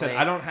 Exactly. Like I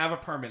said, I don't have a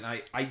permit.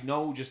 And I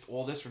know just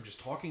all this from just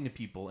talking to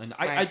people. And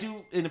I Right.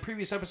 do, in a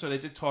previous episode, I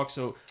did talk.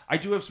 So I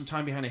do have some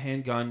time behind a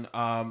handgun.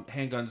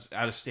 Handguns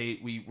out of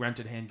state. We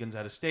rented handguns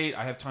out of state.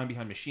 I have time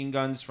behind machine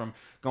guns from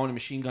going to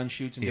machine gun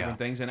shoots and Yeah. different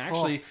things. And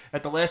actually,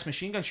 at the last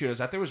machine gun shoot I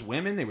was at, there was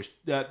women.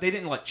 They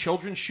didn't let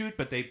children shoot,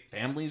 but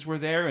families were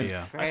there. And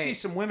Yeah. I see Great.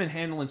 some women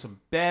handling some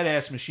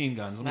badass machine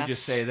guns. Let me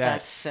just say that.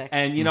 That's sick.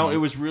 And you know, it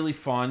was really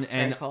fun,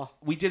 and cool.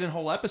 we did a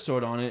whole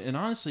episode on it. And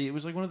honestly, it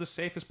was like one of the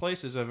safest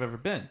places I've ever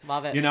been.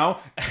 Love it. You know,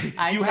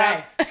 I'd you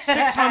say. have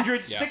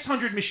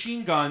 600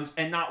 machine guns,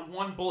 and not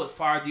one bullet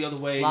fired the other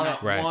way. Love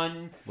not it. Right.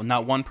 one. Well,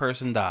 not one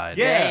person died.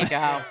 Yeah.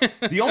 There you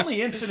go. The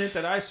only incident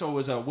that I saw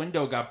was a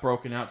window got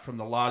broken out from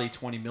the Lottie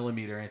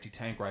 20mm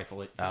anti-tank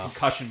rifle. It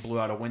concussion blew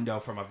out a window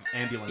from an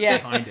ambulance Yeah.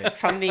 behind it.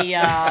 From the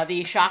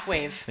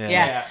shockwave.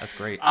 Yeah. That's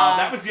great.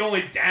 That was the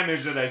only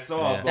damage that I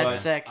saw. Yeah. But, That's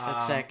sick.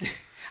 That's sick.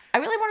 I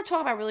really want to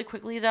talk about really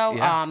quickly though,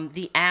 Yeah.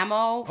 the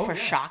ammo for yeah.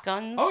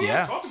 shotguns. Oh yeah,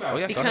 Yeah. talk about Oh,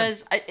 it. yeah.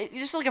 Because it's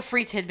just like a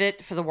free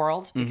tidbit for the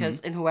world,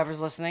 because and whoever's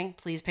listening,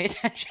 please pay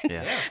attention.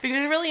 Yeah. Because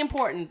it's really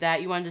important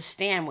that you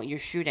understand what you're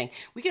shooting.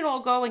 We can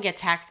all go and get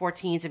TAC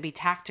 14s and be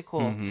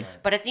tactical,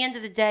 but at the end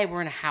of the day,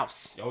 we're in a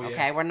house. Oh, yeah.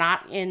 Okay, we're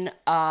not in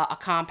a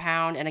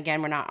compound, and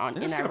again, we're not And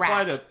in this can Iraq.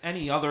 apply to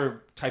any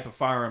other type of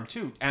firearm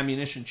too,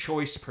 ammunition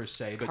choice per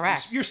se. But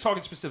Correct. you're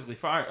talking specifically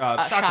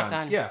shotguns.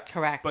 shotgun. Yeah,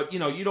 Correct. But you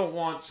know, you don't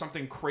want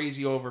something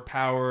crazy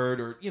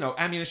overpowered, or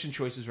ammunition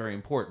choice is very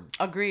important.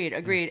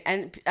 Agreed.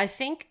 And I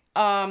think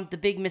the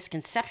big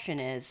misconception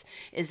is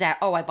that,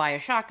 I buy a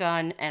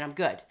shotgun and I'm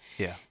good.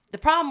 Yeah. The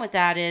problem with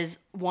that is,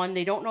 one,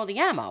 they don't know the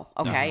ammo,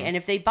 okay? And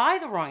if they buy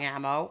the wrong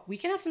ammo, we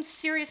can have some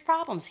serious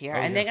problems here,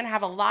 and they're going to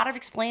have a lot of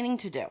explaining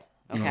to do.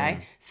 Okay,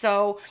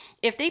 so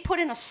if they put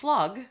in a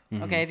slug,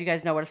 okay, if you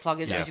guys know what a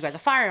slug is, Yes. you guys are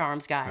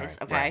firearms guys,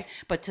 Right, okay? right.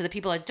 But to the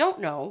people that don't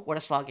know what a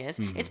slug is,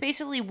 it's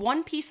basically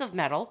one piece of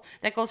metal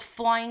that goes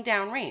flying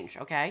down range,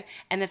 okay?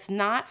 And it's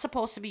not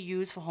supposed to be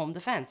used for home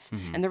defense.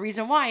 And the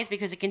reason why is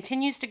because it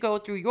continues to go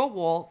through your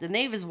wall, the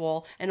neighbor's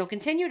wall, and it'll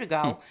continue to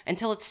go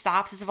until it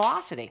stops its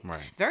velocity. Right.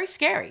 Very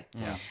scary.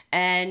 Yeah.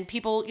 And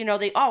people,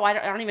 I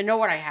don't even know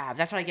what I have.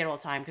 That's what I get all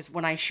the time, because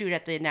when I shoot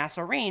at the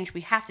Nassau range,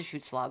 we have to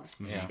shoot slugs.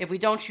 Yeah. If we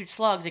don't shoot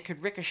slugs, it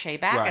could ricochet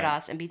back Right. at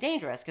us and be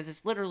dangerous, because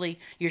it's literally,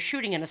 you're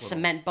shooting in a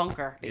cement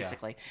bunker,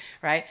 basically,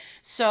 right?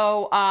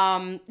 So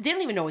they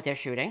don't even know what they're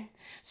shooting.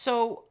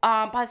 So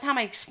by the time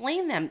I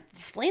explain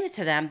it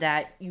to them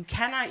that you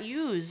cannot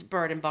use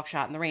bird and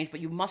buckshot in the range, but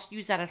you must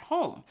use that at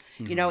home.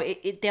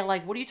 They're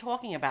like, what are you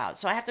talking about?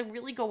 So I have to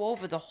really go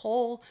over the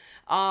whole,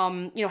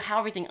 how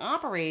everything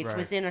operates Right.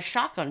 within a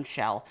shotgun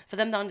shell for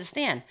them to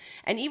understand.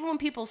 And even when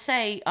people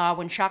say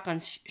when shotgun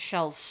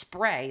shells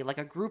spray, like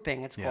a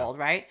grouping, it's called,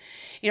 right?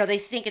 They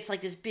think it's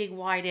like this big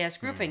wide ass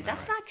grouping.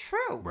 That's not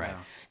true. Right.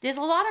 There's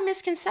a lot of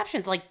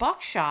misconceptions. Like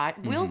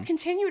buckshot will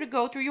continue to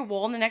go through your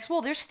wall and the next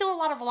wall. There's still a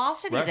lot of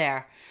velocity Right.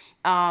 there.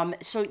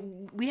 So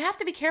we have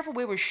to be careful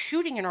where we're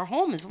shooting in our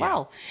home as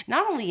well.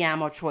 Not only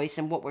ammo choice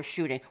and what we're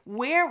shooting,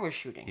 where we're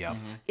shooting. Yeah.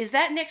 Is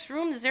that next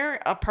room? Is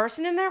there a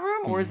person in that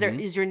room, or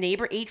is your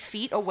neighbor 8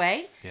 feet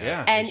away?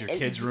 Yeah, And- is your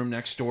kid's room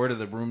next door to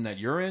the room that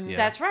you're in? Yeah.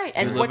 That's right. Do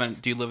And you,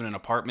 what's do you live in an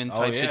apartment Oh,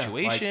 type yeah.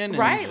 situation?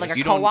 Right, And like a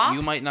you co-op?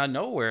 You might not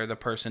know where the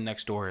person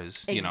next door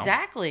is.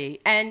 exactly,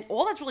 and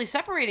all that's really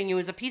separating you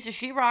is a piece of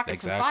sheetrock and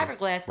some Exactly.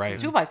 fiberglass Right.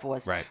 and some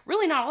 2x4s. Right.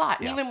 Really not a lot.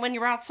 And Yeah. even when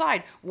you're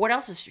outside, what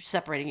else is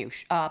separating you?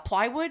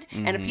 Plywood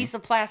and a piece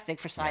of plastic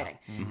for siding.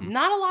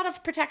 Not a lot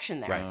of protection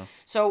there. Right.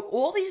 So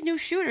all these new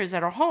shooters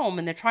that are home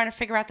and they're trying to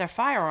figure out their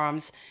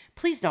firearms,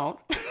 please don't.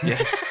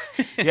 Yeah,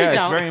 it's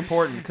don't. very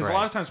important because a lot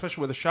Right. of times,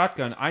 especially with a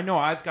shotgun, I know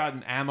I've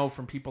gotten ammo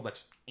from people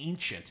that's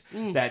ancient,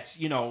 Mm. that's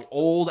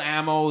old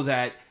ammo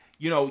that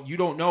you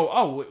don't know.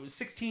 Oh, it was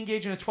 16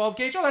 gauge and a 12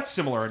 gauge. Oh, that's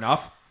similar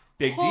enough.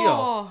 Big deal.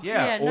 Oh,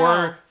 yeah, Or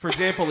no. for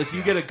example, if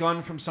you get a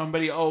gun from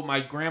somebody, oh, my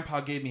grandpa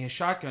gave me his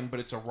shotgun, but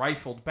it's a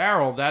rifled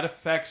barrel, that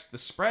affects the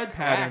spread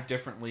pattern Correct.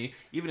 differently,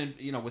 even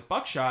in with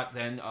buckshot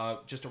than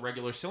just a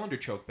regular cylinder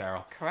choke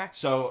barrel. Correct.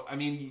 So I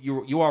mean,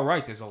 you are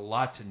right. There's a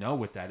lot to know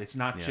with that. It's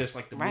not just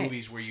like the Right.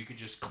 movies where you could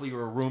just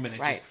clear a room and it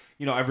Right. just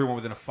everyone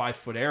within a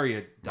 5-foot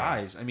area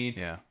dies. I mean,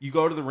 Yeah. you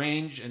go to the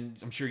range, and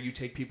I'm sure you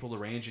take people to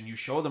the range and you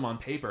show them on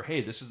paper, hey,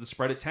 this is the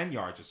spread at 10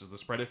 yards. This is the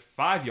spread at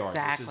 5 yards.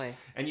 Exactly.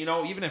 And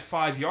even at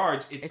 5 yards,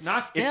 it's It's going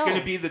to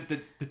still- be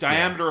the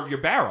diameter of your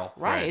barrel.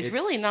 Right. It's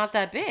really not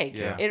that big.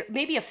 Yeah. It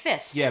maybe a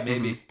fist. Yeah,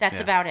 maybe. That's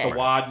Yeah. about it. The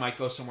wad might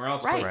go somewhere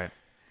else. Right. But Right.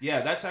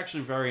 yeah, that's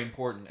actually very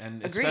important,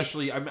 and Agreed.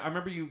 especially I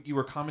remember you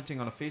were commenting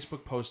on a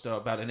Facebook post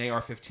about an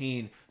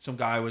AR-15. Some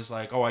guy was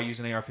like, "Oh, I use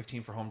an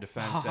AR-15 for home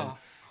defense," and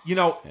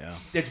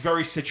it's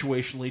very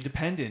situationally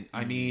dependent.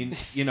 I mean,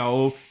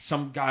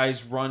 some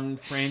guys run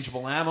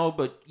frangible ammo,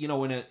 but in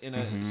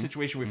a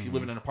situation where if you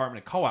live in an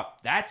apartment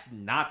co-op, that's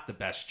not the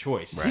best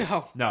choice. Right.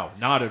 No,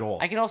 not at all.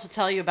 I can also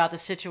tell you about the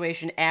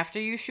situation after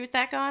you shoot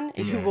that gun,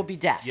 and you will be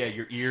deaf. Yeah,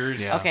 your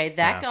ears. Yeah. Okay,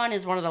 that gun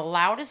is one of the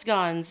loudest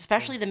guns,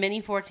 especially the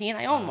Mini 14.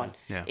 I own one.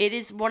 Yeah. It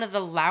is one of the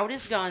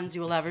loudest guns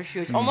you will ever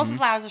shoot. It's almost as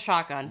loud as a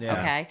shotgun. Yeah.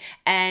 Okay,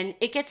 and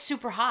it gets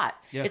super hot.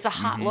 Yeah. It's a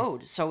hot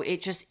load, so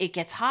it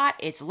gets hot.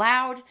 It's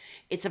loud.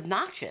 It's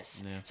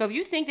obnoxious. Yeah. So if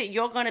you think that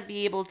you're going to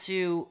be able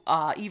to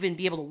even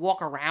be able to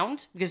walk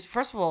around, because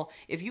first of all,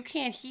 if you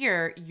can't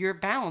hear, your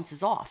balance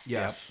is off.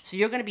 Yes. So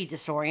you're going to be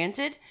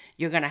disoriented.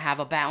 You're going to have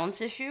a balance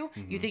issue.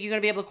 You think you're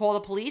going to be able to call the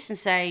police and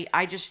say,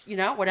 I just,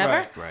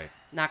 whatever? Right.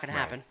 Not going to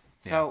happen.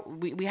 So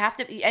we have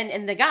to,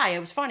 and the guy, it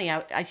was funny.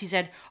 He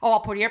said, "Oh,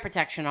 I'll put ear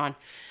protection on."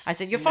 I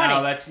said, "You're funny."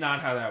 No, that's not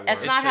how that works.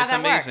 That's not how that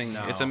amazing. works.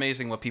 No. It's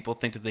amazing what people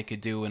think that they could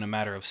do in a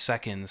matter of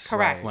seconds.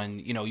 Correct. When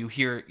you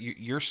hear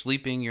you're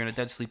sleeping, you're in a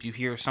dead sleep. You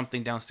hear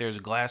something downstairs, a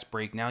glass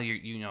break. Now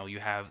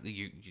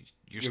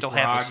you're still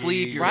half groggy,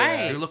 asleep. You're,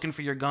 Right. you're looking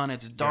for your gun.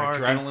 It's Your dark.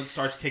 adrenaline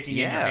starts kicking in.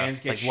 Your hands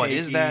get like shaky. what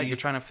is that? You're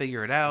trying to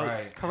figure it out.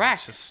 Right.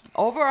 Correct. It's just-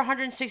 Over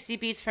 160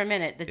 beats per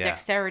minute, the Yeah.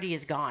 dexterity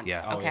is gone.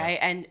 Yeah. Oh, Okay,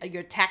 and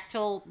your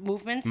tactile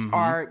movements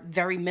are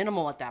very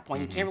minimal at that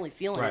point. You can't really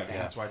feel Right. anything.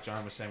 That's why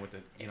John was saying with the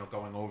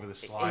going over the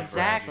slide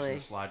Exactly. versus using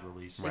the slide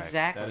release. Right.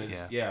 Exactly.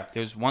 That is Yeah.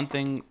 There's one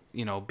thing,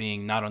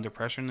 being not under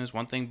pressure, and there's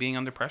one thing being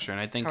under pressure.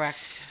 And I think Correct.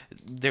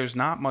 there's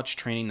not much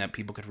training that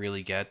people could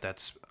really get.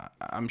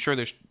 I'm sure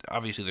there's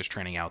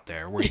training out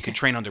there where you can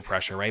train under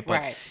pressure, right?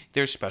 But Right.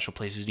 there's special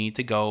places you need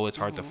to go. It's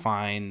hard to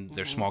find.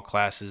 There's small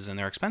classes and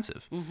they're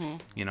expensive. So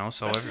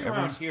Especially around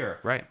everyone's here.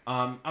 right.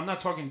 I'm not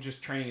talking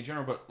just training in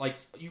general, but like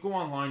you go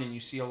online and you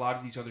see a lot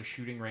of these other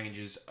shooting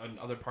ranges in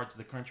other parts of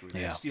the country.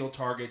 They have steel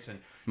targets and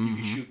you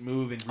can shoot,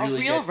 move, and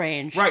really real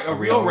range. Right, a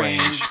real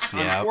range.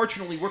 Yep.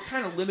 Unfortunately, we're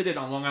kind of limited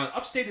on Long Island.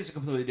 Upstate is a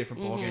completely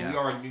different ballgame. We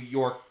are a New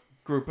York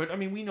group, but I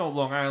mean we know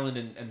Long Island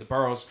and the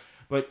boroughs,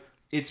 but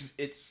it's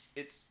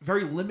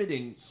very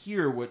limiting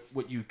here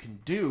what you can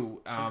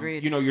do.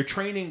 Agreed. Your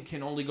training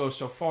can only go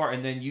so far,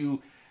 and then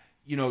you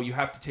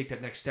have to take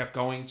that next step.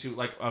 Going to,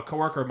 like, a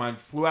coworker of mine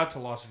flew out to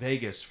Las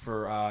Vegas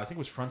for I think it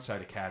was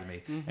Frontside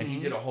Academy, and he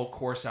did a whole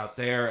course out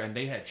there, and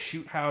they had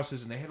shoot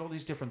houses and they had all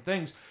these different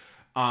things.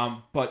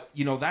 But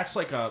that's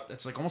like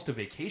almost a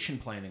vacation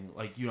planning.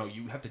 Like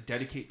you have to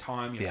dedicate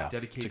time. You have to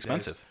dedicate. It's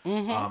expensive.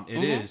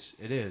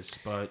 It is,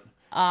 but.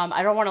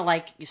 I don't want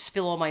to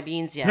spill all my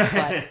beans yet,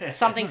 but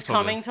something's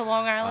coming to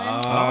Long Island,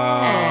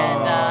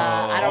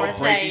 and I don't want to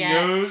say breaking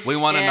yet. news. We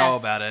want to Yeah. know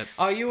about it.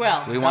 Oh, you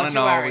will. We want to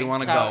know. Worry. We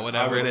want to So, go.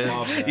 Whatever I it would is.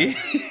 love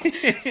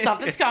that.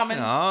 Something's coming.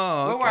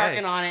 Oh, We're okay.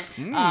 working on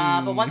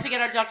it. But once we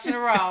get our ducks in a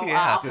row,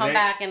 Yeah. I'll come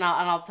back and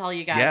I'll tell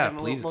you guys. Yeah, and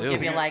please we'll do.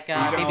 give you like You're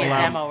maybe a gonna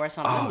allow- demo or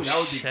something. Oh, that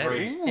would be shit.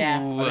 great. Ooh.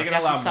 Yeah. Are they Got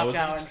gonna allow some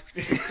stuff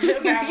going.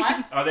 About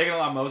what? Are they gonna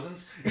allow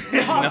Mosins?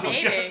 Oh,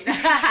 maybe.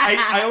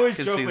 I always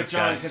Could joke see with this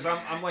John guy. because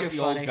I'm like You're the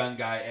funny. old gun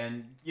guy,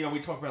 and we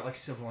talk about like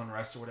civil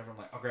unrest or whatever. I'm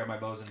like, I'll grab my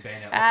Mosin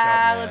bayonet.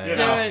 Let's Let's do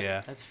go. it.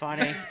 Yeah. That's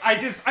funny.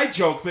 I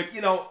joke, but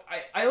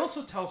I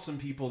also tell some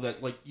people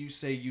that, like, you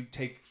say you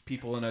take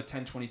people in a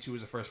 10/22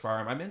 as a first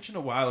firearm. I mentioned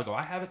a while ago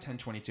I have a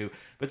 10/22,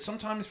 but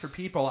sometimes for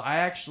people I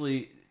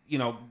actually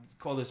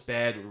call this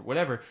bad or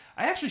whatever.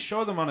 I actually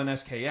show them on an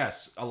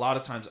SKS a lot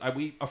of times.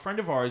 A friend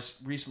of ours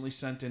recently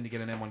sent in to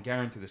get an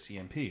M1 to the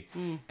CMP,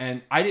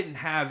 and I didn't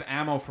have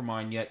ammo for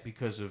mine yet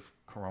because of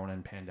Corona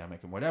and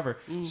pandemic and whatever.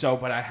 So,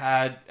 but I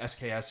had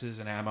SKSs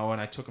and ammo,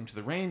 and I took them to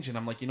the range, and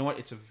I'm like, you know what?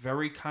 It's a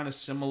very kind of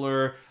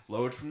similar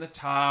load from the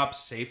top,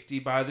 safety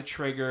by the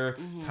trigger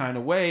kind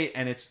of way,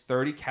 and it's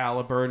 30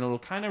 caliber, and it'll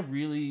kind of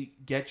really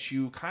get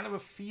you kind of a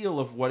feel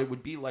of what it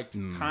would be like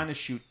to kind of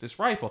shoot this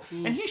rifle.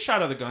 And he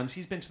shot other guns.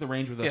 He's been to the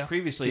range with us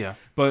previously,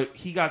 but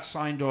he got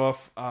signed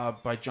off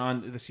by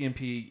John, the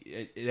CMP.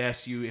 It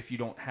asks you if you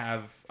don't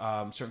have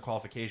certain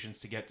qualifications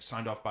to get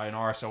signed off by an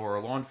RSO or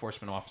a law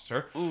enforcement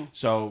officer.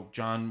 So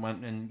John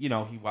went and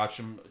he watched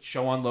him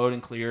show on load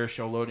and clear,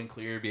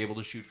 be able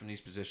to shoot from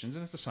these positions,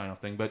 and it's a sign-off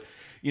thing. But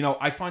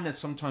I find that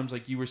sometimes,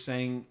 like you were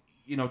saying,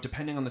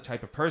 depending on the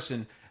type of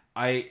person,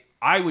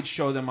 I would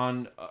show them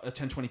on a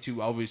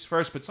 10/22 always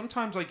first, but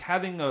sometimes like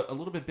having a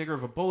little bit bigger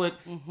of a bullet.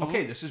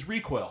 Okay, this is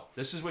recoil.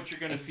 This is what you're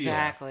gonna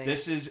Exactly. feel.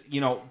 This is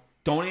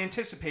don't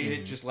anticipate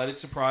it. Just let it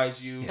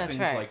surprise you. That's Things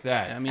right. like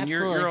that. I mean,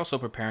 Absolutely. you're also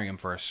preparing him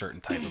for a certain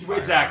type of firearm.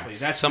 Exactly.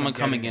 That's someone what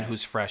I'm coming getting in at.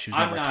 who's fresh, who's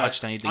I'm never not-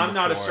 touched anything I'm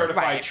before. not a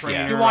certified Right.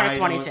 trainer. You want a I don't-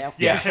 22.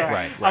 Yeah, For sure.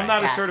 Right. I'm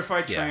not Yes. a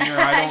certified Yeah. trainer.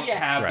 I don't Yeah.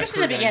 have Just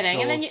in the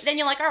beginning, and then credentials.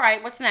 you're like, all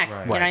right, what's next? Right.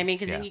 You know what I Right. mean?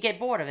 Because Yeah. then you get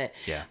bored of it.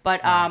 Yeah.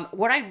 But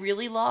what I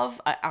really love,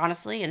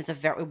 honestly, and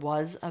it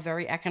was a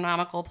very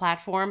economical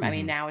platform. I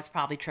mean, now it's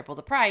probably triple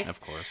the price.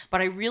 Of course. But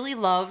I really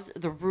loved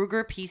the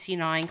Ruger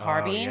PC9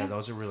 carbine. Oh, yeah,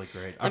 those are really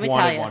great. Let I've me tell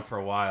wanted you. one for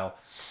a while.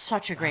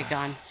 such a great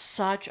gun.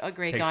 Such a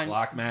great Takes gun.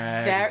 Glock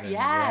mags.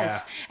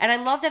 Yes. And I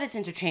love that it's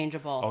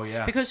interchangeable. Oh,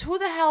 yeah. Because who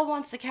the hell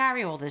wants to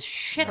carry all this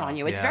shit on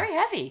you? It's Yeah. very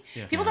heavy.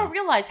 People don't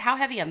realize how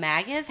heavy a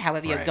mag is, how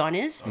heavy a Right. gun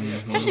is,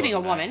 especially being a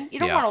woman. You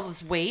don't want all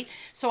this weight.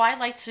 So I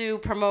like to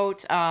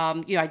promote,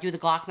 I do the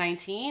Glock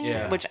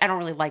 19, which I don't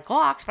really like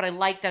Glocks, but I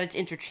like that it's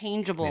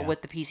interchangeable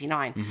with the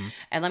PC9.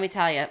 And let me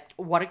tell you,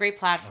 what a great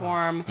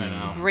platform.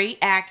 Great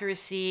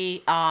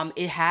accuracy.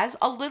 It has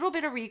a little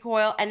bit of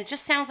recoil, and it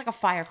just sounds like a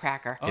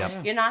firecracker.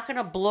 You're not going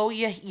to blow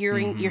your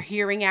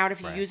hearing out if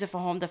you use it for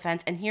home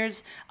defense. And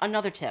here's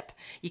another tip.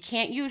 You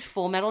can't use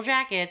full metal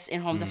jackets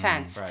in home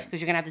defense because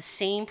you're going to have the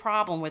same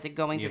problem with it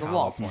going to the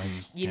walls.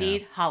 You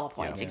need hollow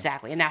points,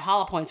 exactly. And now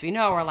hollow points, we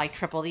know, are like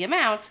triple the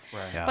amount.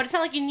 But it's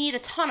not like you need a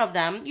ton of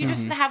them. You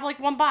just have like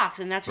one box,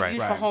 and that's what you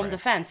use for home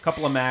defense. A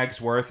couple of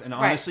mags worth. And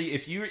honestly,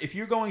 if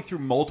you're going through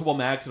multiple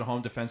mags in a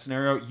home defense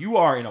scenario, you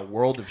are in a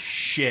world of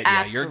shit.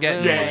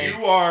 Absolutely.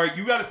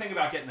 You got to think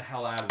about getting the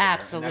hell out of there.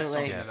 Absolutely. And that's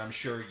something that I'm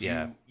sure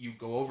you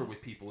go over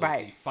with people is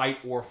Right. the fight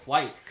or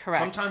flight.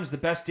 Correct. Sometimes the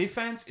best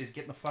defense is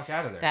getting the fuck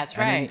out of there. That's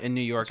And right. in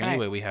New York, That's right.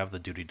 anyway, we have the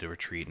duty to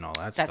retreat and all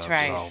that That's stuff.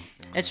 right. So,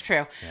 It's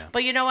true.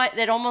 But you know what?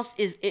 It almost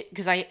is,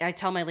 because I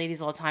tell my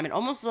ladies all the time, it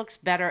almost looks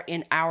better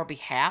in our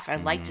behalf. I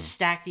like to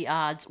stack the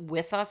odds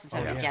with us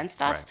instead of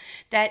against us.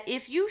 That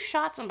if you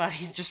shot somebody,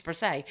 just per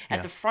se,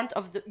 at the front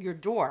of your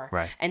door,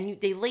 and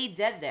they lay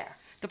dead there,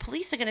 the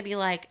police are going to be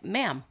like,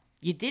 ma'am,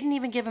 you didn't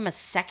even give him a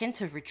second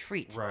to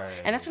retreat. Right.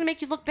 And that's going to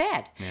make you look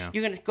bad.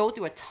 You're going to go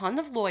through a ton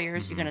of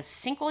lawyers. You're going to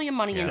sink all your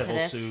money into Civil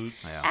this. suits.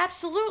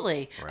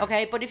 Absolutely.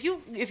 Okay. But if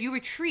you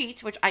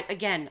retreat, which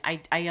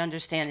I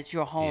understand it's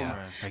your home.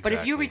 But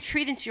if you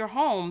retreat into your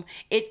home,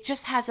 it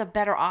just has a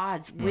better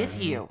odds with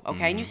you.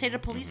 Okay. And you say to the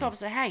police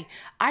officer, hey,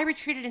 I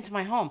retreated into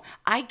my home.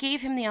 I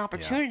gave him the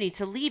opportunity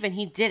to leave and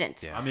he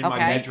didn't. I'm in my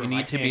bedroom. You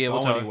need to be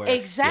able to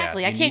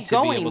Exactly. I can't you need to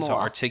go be anymore. able to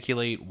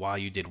articulate why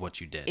you did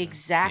what you did.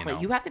 Exactly. You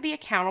know? You have to be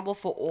accountable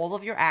for all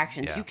of your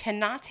actions. Yeah. You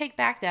cannot take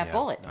back that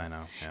bullet. I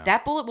know. Yeah.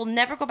 That bullet will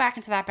never go back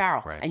into that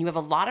barrel. Right. And you have a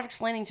lot of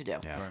explaining to do.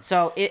 Yeah. Right.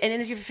 So,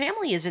 and if your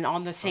family isn't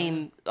on the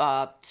same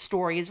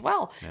story as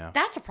well,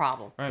 that's a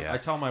problem. Right. Yeah. I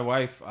tell my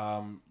wife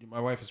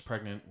is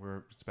pregnant.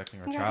 We're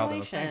expecting our child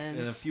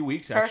in a few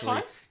weeks, First actually.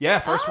 one? Yeah,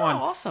 first one.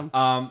 Awesome.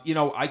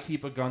 I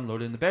keep a gun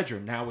loaded in the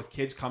bedroom. Now with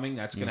kids coming,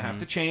 that's going to have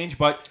to change.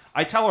 But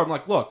I tell her, I'm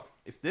like, look,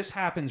 if this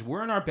happens,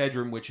 we're in our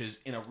bedroom, which is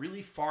in a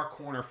really far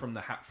corner from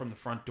the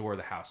front door of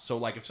the house. So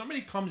like if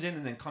somebody comes in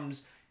and then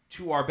comes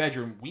to our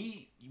bedroom,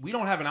 we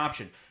don't have an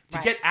option.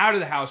 To get out of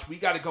the house, we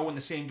got to go in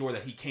the same door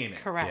that he came in.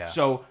 Correct. Yeah.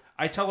 So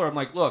I tell her, I'm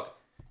like, look,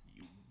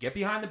 you get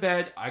behind the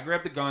bed, I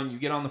grab the gun, you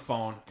get on the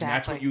phone, and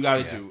that's what you got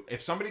to do.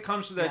 If somebody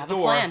comes to that have a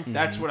door, plan.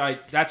 that's what I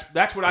got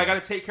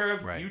to take care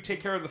of. Right. You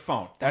take care of the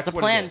phone. That's a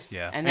what plan. it is.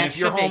 Yeah. And And that if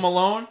you're should be. home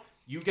alone,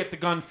 you get the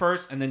gun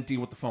first and then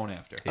deal with the phone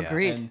after. Yeah.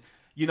 Agreed. And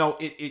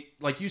it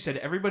like you said,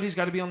 everybody's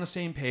got to be on the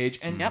same page.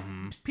 And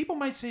people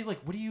might say, like,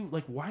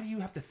 why do you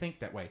have to think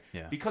that way?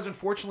 Yeah. Because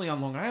unfortunately on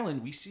Long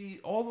Island, we see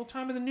all the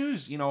time in the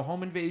news,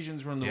 home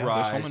invasions are on the Yeah,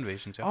 rise. there's home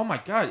invasions, yeah. Oh my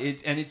God.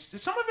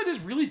 It's some of it is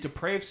really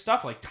depraved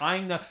stuff, like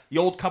tying the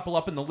old couple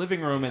up in the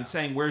living room and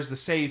saying, where's the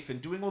safe, and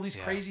doing all these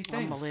crazy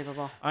things.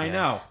 Unbelievable. I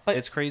know. But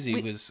it's crazy.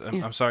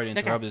 I'm sorry to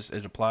interrupt.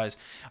 It applies.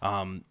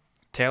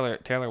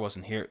 Taylor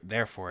wasn't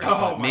there for it. Oh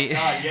but my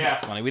God, yeah. It's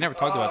funny. We never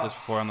talked about this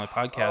before on the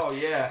podcast. Oh,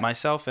 yeah.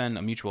 Myself and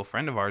a mutual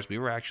friend of ours, we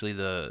were actually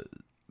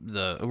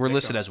we're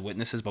listed as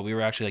witnesses, but we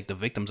were actually like the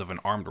victims of an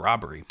armed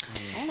robbery.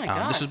 Oh my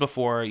God. This was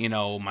before,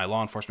 my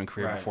law enforcement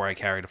career, Right. before I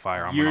carried a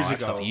firearm Years and all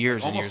that ago. stuff.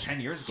 Years and Almost years. 10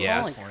 years ago.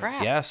 Yeah. Holy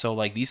crap. Yeah, so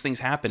like these things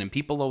happen, and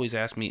people always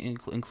ask me,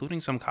 including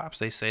some cops,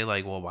 they say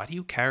like, well, why do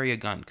you carry a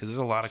gun? Because there's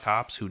a lot of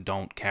cops who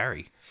don't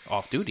carry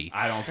off duty.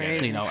 I don't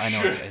get it. I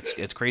know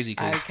it's crazy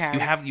because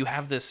you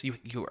have this,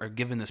 you are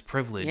given this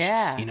privilege.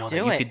 Yeah, that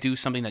you could do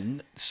something that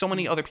so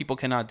many other people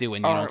cannot do,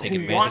 and you don't take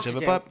who advantage want of to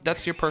it. do. But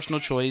that's your personal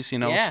choice.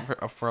 Yeah.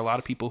 For a lot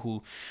of people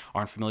who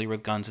aren't familiar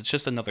with guns, it's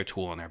just another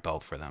tool on their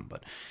belt for them.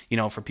 But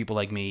for people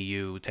like me,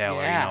 you,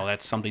 Taylor, Yeah.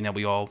 that's something that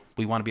we want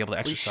to be able to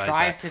exercise. We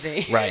strive that.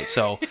 to be. Right.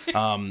 So,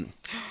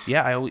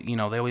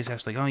 they always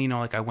ask like,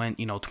 I went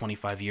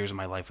 25 years of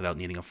my life without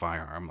needing a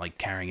firearm, like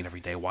carrying it every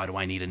day. Why do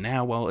I need it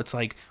now? Well, it's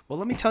like,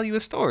 let me tell you a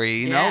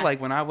story. Yeah.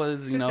 Like when I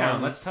was, Sit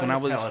down. Let's tell when you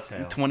I a was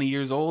tale. 20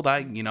 years old,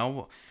 At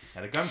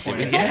a gunpoint.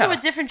 It's Yeah. also a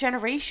different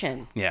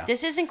generation. Yeah.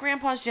 This isn't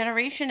grandpa's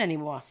generation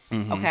anymore.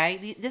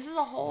 Okay? This is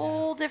a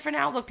whole different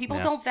outlook. People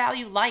don't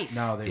value life.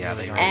 No, they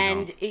really don't.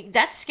 And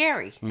that's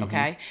scary.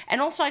 Okay?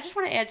 And also, I just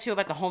want to add, too,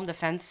 about the home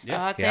defense thing.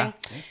 Yeah.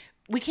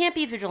 We can't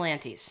be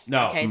vigilantes.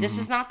 No. Okay? This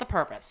is not the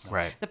purpose.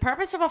 Right. The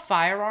purpose of a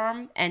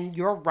firearm and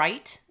your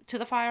right to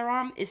the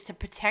firearm is to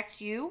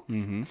protect you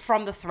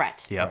from the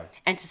threat. Yep.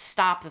 And to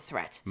stop the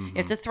threat.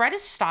 If the threat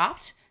is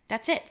stopped,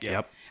 that's it.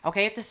 Yep.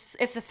 Okay? If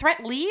the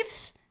threat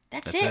leaves,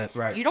 that's it. it.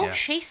 Right. You don't Yeah.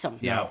 chase them.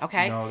 Yeah.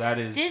 Okay. No, that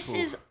is. This oof.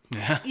 is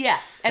Yeah,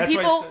 and That's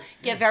why people it's-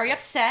 get very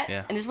upset,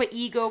 Yeah. and this is where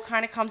ego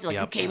kind of comes in. Like,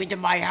 Yep. you came into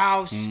my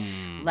house,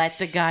 let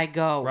the guy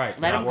go. Right,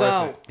 Let not him worth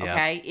go, it. Yep.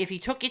 okay? If he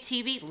took your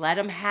TV, let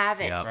him have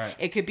it. Yep. Right.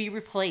 It could be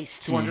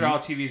replaced. $200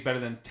 TV is better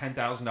than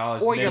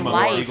 $10,000 Or your minimum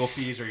life. legal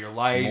fees, or your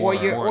life, Or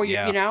your, More, you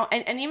yeah. know,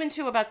 and even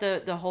too about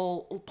the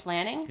whole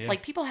planning. Yeah.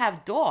 Like, people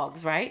have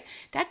dogs, right?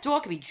 That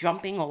dog could be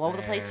jumping all over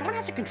the place. Someone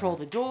has to control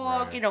the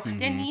dog. Right. You know,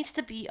 there needs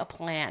to be a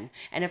plan.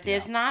 And if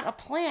there's not a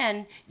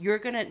plan, you're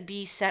gonna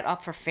be set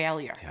up for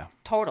failure. Yeah.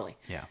 Totally.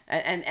 Yeah.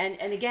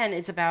 And again,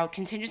 it's about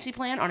contingency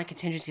plan on a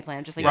contingency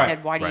plan. Just like Right. you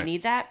said, why do you Right.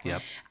 need that?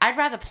 Yep. I'd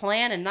rather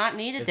plan and not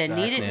need it than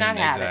need it and not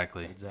have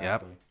exactly. Exactly.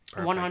 Yep.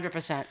 it.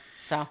 100%.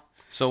 So.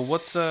 So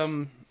what's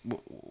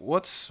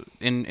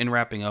in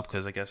wrapping up,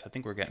 because I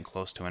think we're getting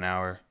close to an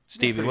hour.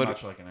 Stevie, pretty what?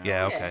 much like an hour.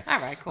 Yeah. Yeah. Okay. All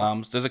right.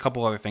 Cool. There's a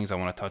couple other things I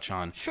want to touch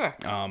on. Sure.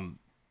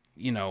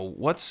 You know,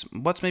 what's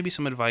maybe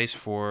some advice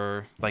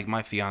for, like,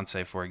 my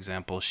fiance, for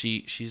example.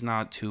 She's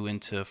not too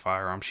into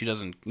firearms. She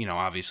doesn't, you know,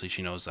 obviously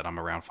she knows that I'm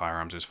around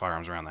firearms. There's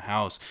firearms around the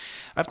house.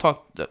 I've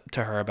talked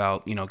to her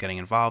about, you know, getting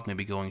involved,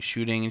 maybe going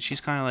shooting, and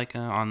she's kind of like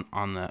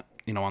on the,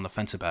 you know, on the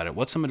fence about it.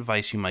 What's some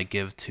advice you might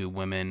give to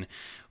women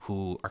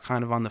who are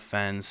kind of on the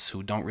fence,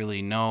 who don't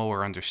really know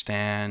or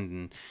understand,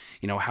 and,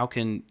 you know, how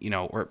can, you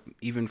know, or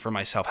even for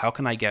myself, how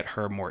can I get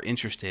her more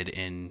interested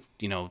in,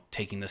 you know,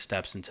 taking the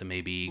steps into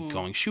maybe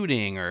going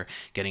shooting or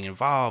getting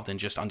involved and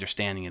just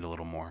understanding it a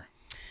little more?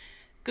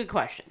 Good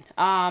question.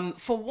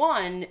 For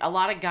one, a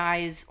lot of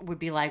guys would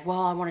be like,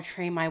 well, I want to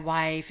train my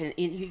wife. And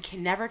you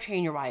can never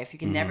train your wife. You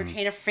can never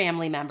train a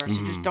family member.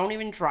 So just don't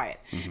even try it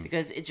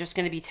because it's just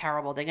going to be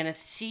terrible. They're going to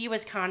see you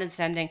as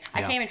condescending.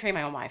 I can't even train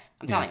my own wife.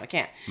 I'm telling you, I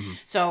can't.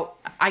 So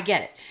I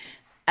get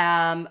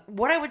it.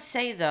 What I would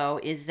say, though,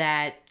 is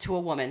that to a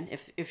woman,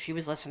 if she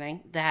was listening,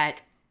 that,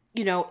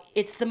 you know,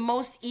 it's the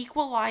most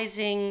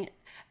equalizing,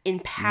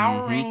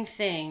 empowering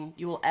thing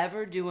you will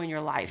ever do in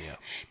your life.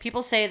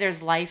 People say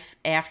there's life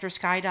after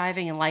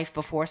skydiving and life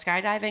before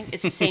skydiving.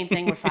 It's the same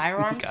thing with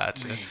firearms.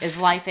 Gotcha. It's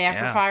life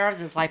after Yeah. firearms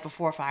and it's life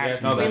before firearms.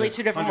 Yeah, no, that Completely is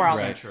two different 100%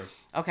 worlds. true.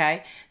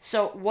 Okay,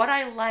 so what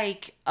I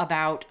like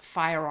about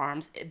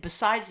firearms,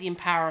 besides the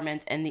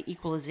empowerment and the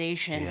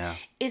equalization, Yeah.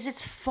 is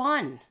it's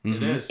fun.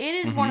 It is. It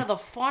is one of the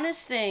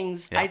funnest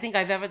things I think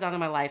I've ever done in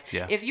my life.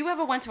 Yeah. If you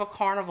ever went to a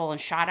carnival and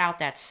shot out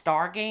that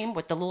star game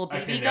with the little I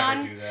BB could gun,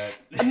 never do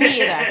that.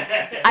 me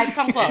either. I've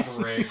come close. It's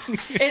rigged.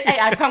 Hey,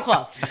 I've come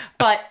close.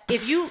 But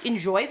if you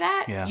enjoy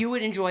that, Yeah. you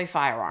would enjoy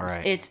firearms.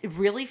 Right. It's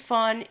really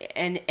fun,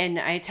 and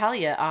I tell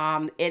you,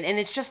 and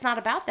it's just not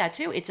about that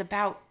too. It's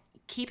about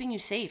keeping you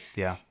safe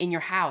Yeah. in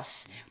your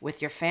house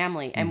with your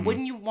family. And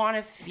wouldn't you want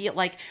to feel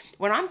like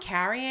when I'm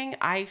carrying,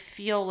 I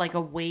feel like a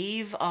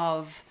wave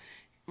of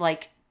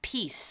like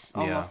peace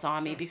almost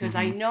on me because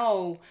I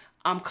know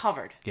I'm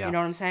covered. Yeah. You know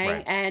what I'm saying?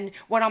 Right. And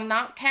when I'm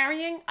not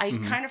carrying, I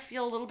kind of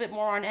feel a little bit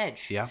more on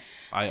edge. Yeah.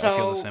 I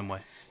feel the So- same way.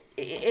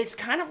 It's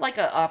kind of like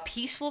a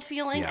peaceful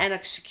feeling Yeah. and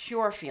a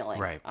secure feeling.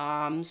 Right.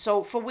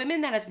 So for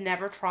women that have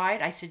never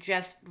tried, I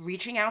suggest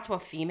reaching out to a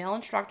female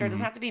instructor. It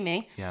doesn't have to be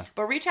me. Yeah.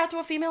 But reach out to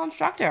a female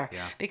instructor.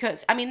 Yeah.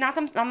 Because I'm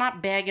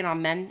not bagging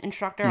on men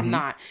instructor. I'm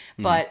not.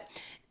 But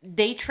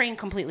they train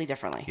completely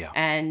differently. Yeah.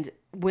 And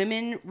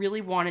women really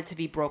want it to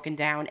be broken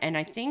down. And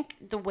I think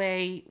the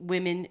way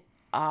women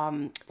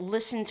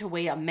listen to the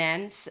way a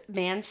man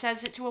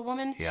says it to a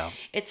woman, Yeah.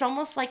 it's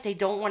almost like they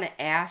don't want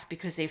to ask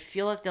because they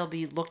feel that they'll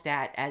be looked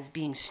at as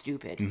being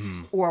stupid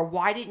or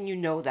why didn't you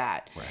know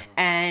that? Right.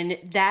 And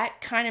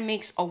that kind of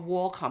makes a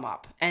wall come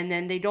up and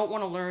then they don't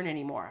want to learn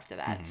anymore after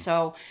that.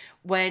 So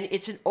when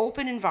it's an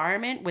open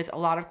environment with a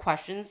lot of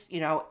questions, you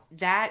know,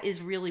 that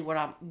is really what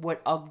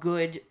a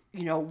good,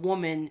 you know,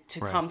 woman to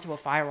come to a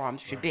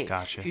firearms should be.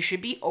 Gotcha. You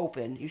should be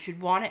open. You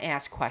should want to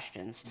ask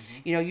questions.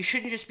 You know, you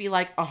shouldn't just be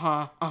like,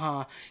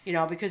 you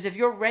know, because if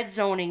you're red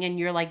zoning and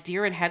you're like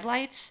deer in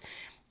headlights,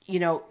 you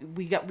know,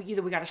 we got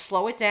to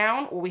slow it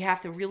down or we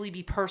have to really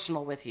be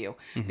personal with you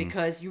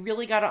because you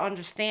really got to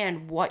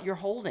understand what you're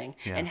holding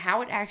and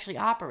how it actually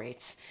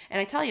operates. And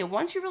I tell you,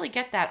 once you really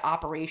get that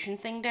operation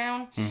thing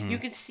down, you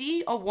can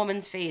see a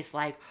woman's face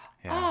like,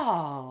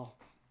 oh,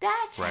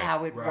 that's Right.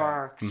 how it Right.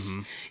 works.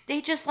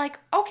 They just like,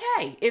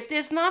 okay, if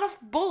there's not a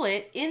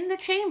bullet in the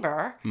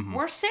chamber,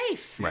 we're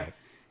safe. Right.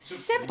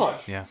 Simple.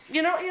 much. Yeah.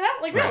 You know,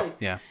 like Right. really.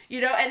 Yeah.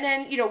 You know, and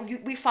then, you know,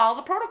 we follow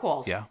the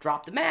protocols. Yeah.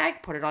 Drop the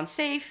mag, put it on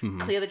safe,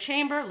 clear the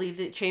chamber, leave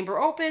the chamber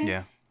open.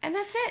 Yeah. And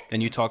that's it.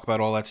 And you talk about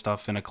all that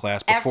stuff in a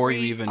class before you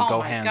even Oh go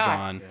my hands God.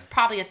 on.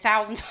 Probably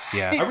 1,000 times.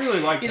 Yeah. I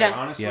really like You that,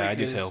 know? honestly. Yeah, I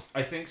do 'cause too.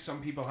 I think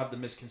some people have the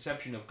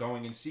misconception of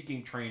going and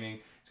seeking training.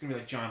 It's gonna be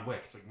like John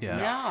Wick. It's like Yeah.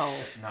 No.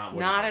 that's not what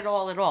Not it at is.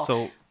 all, at all.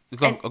 So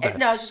Go ahead.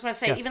 No, I was just going to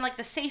say, Yeah. even like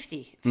the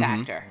safety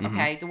factor,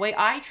 okay? The way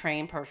I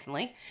train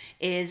personally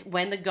is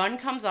when the gun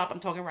comes up, I'm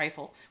talking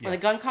rifle, when the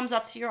gun comes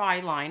up to your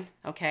eye line,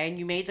 okay, and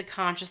you made the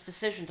conscious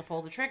decision to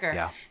pull the trigger,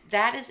 Yeah.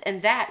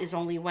 that is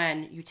only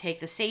when you take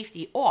the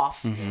safety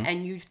off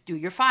and you do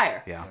your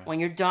fire. Yeah. When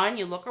you're done,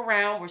 you look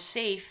around, we're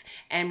safe,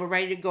 and we're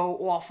ready to go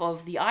off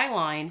of the eye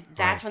line,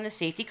 that's when the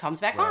safety comes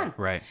back on.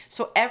 Right.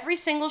 So every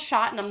single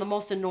shot, and I'm the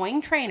most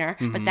annoying trainer,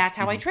 but that's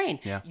how I train.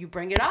 Yeah. You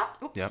bring it up,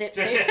 oops, Yep.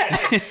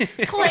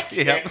 click,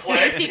 Yep.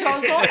 safety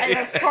goes off, and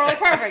that's totally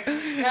perfect.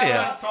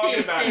 Yeah. I was talking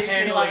about Steve,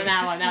 handling- loving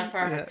that one. That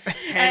was perfect.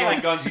 Handling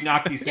guns, you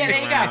knock these Yeah, things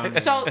there you around.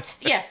 go.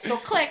 So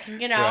click,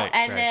 Right,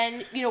 and right.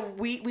 then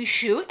we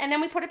shoot, and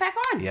then we put it back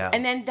on. Yeah.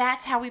 And then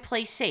that's how we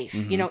play safe.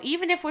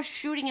 Even if we're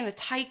shooting in a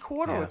tight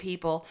quarter Yeah. with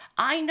people,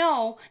 I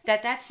know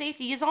that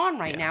safety is on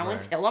right now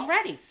until I'm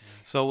ready.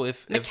 So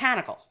if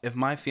Mechanical. if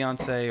my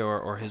fiance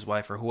or his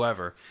wife or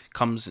whoever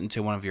comes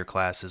into one of your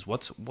classes,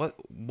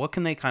 what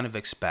can they kind of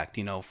expect,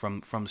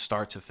 from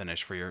start to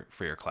finish for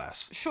your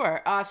class?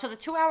 Sure. So the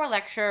 2-hour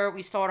lecture,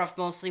 we start off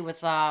mostly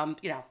with,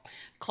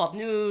 club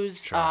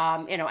news,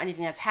 Sure.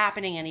 anything that's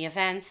happening, any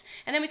events.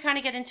 And then we kind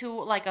of get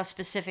into like a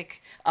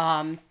specific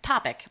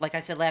topic. Like I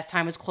said, last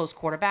time was close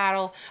quarter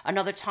battle.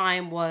 Another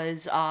time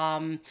was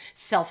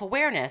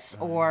self-awareness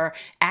or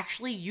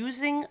actually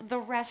using the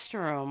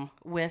restroom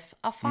with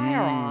a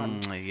firearm.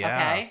 Yeah.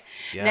 Okay.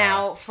 Yeah.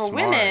 Now, for Smart.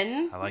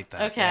 women, I like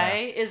that.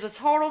 okay, is a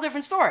total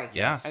different story.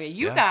 Yeah. Okay,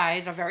 you Yeah.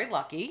 guys are very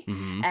lucky,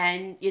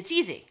 and it's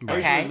easy. I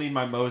Okay. usually lean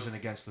my Mosin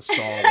against the stall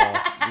wall.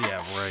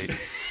 Yeah, right.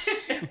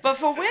 But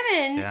for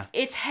women, Yeah.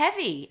 it's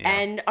heavy, Yeah.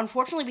 and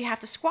unfortunately, we have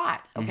to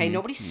squat. Okay,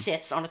 nobody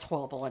sits on a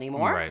toilet bowl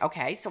anymore. Right.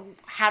 Okay, so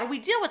how do we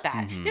deal with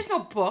that? There's no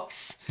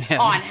books Yeah.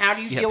 on how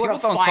do you Yeah, deal with a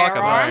people don't firearm. talk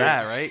about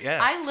that, right? Yeah.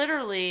 I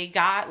literally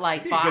got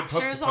like That'd be a good book to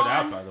boxers put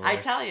out, on. by the I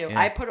way. tell you, Yeah.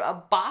 I put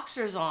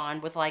boxers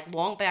on with like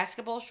long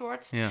basketball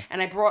shorts, Yeah.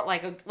 and I brought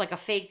like a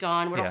fake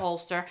gun with Yeah. a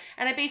holster,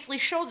 and I basically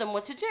showed them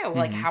what to do,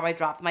 like how I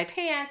dropped my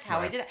pants, how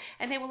I Right. did it,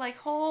 and they were like,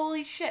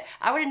 "Holy shit!"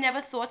 I would have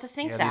never thought to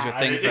think Yeah, that. these are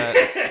things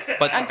that.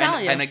 But I'm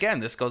telling you. and again,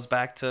 this goes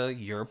back to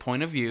your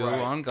point of view Right.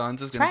 on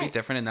guns is That's going to be right.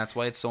 different, and that's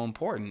why it's so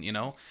important.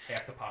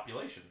 Half the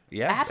population.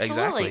 Yeah, Absolutely.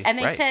 exactly. And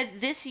they Right. said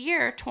this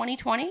year,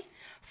 2020,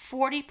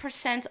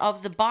 40%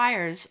 of the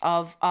buyers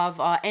of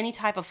any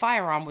type of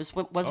firearm was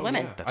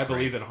women. Yeah. That's I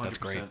believe great. it 100%. That's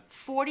great.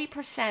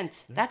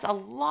 40%. That's a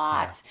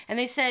lot. And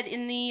they said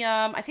in the,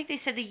 I think they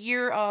said the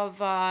year of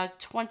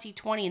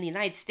 2020 in the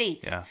United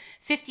States, Yeah.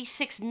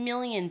 56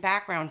 million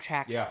background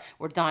checks Yeah.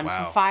 were done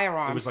Wow. for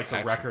firearms. It was like the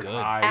Excellent. record Good.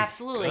 high.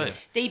 Absolutely. Good.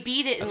 They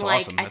beat it in That's like,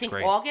 awesome. I That's think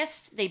great.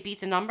 August, they beat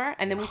the number,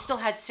 and then we still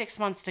had 6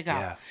 months to go.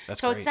 Yeah,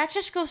 that's so great. that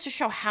just goes to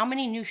show how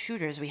many new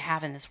shooters we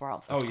have in this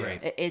world. Oh, yeah.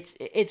 great.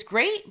 It's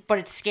great, but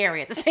it's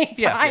scary at the same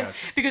Yeah, time yeah.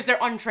 because they're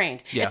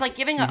untrained. Yeah. It's like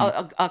giving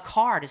a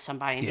car to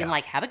somebody and being Yeah.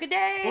 like, "Have a good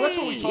day." Well, that's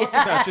what we talked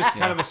about. Just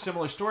kind of a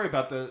similar story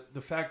about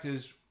the fact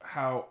is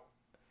how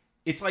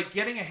it's like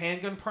getting a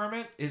handgun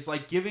permit is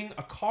like giving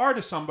a car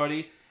to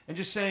somebody and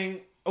just saying,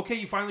 okay,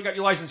 you finally got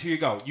your license. Here you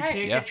go. You Right.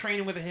 can't Yeah. get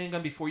training with a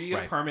handgun before you get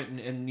Right. a permit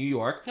in New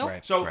York. Nope.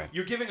 Right. So right.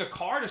 you're giving a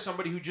car to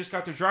somebody who just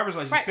got their driver's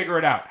license. Right. Figure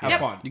it out. Have Yep.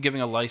 fun. You're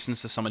giving a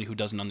license to somebody who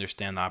doesn't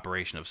understand the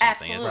operation of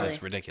something. Absolutely.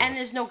 It's ridiculous. And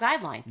there's no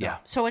guideline. Yeah.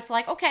 So it's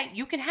like, okay,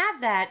 you can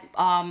have that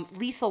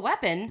lethal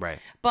weapon, Right.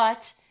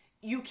 but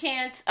you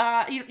can't.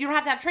 You don't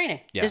have to have training.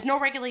 Yeah. There's no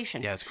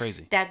regulation. Yeah, it's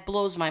crazy. That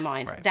blows my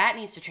mind. Right. That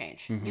needs to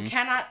change. You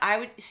cannot. I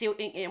would see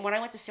when I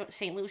went to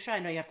St. Lucia. I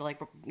know you have to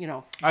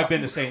I've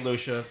been to St.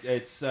 Lucia.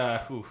 It's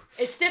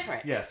It's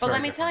different. Yes, but very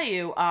let me different. tell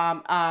you,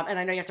 and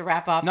I know you have to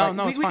wrap up. No, but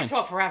no, we, it's we fine. can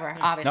talk forever.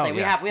 Obviously, No,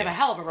 we yeah, have a yeah.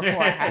 hell of a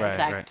report. I have to Right,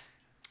 say. right.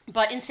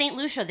 But in St.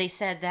 Lucia, they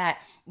said that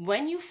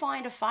when you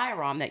find a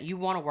firearm that you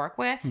want to work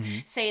with,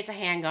 say it's a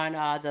handgun,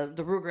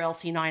 the Ruger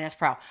LC9S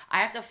Pro, I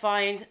have to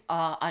find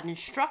an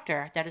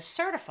instructor that is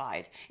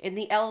certified in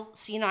the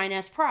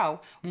LC9S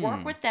Pro,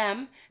 work with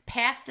them,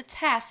 pass the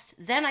test,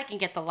 then I can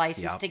get the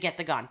license Yep. to get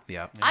the gun.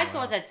 Yep. I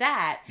thought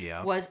that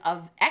Yep. was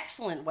an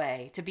excellent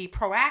way to be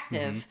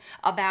proactive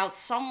about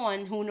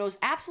someone who knows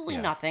absolutely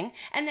Yeah. nothing,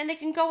 and then they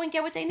can go and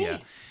get what they need. Yeah.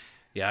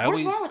 Yeah, What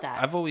is wrong with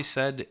that? I've always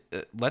said,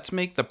 let's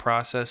make the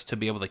process to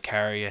be able to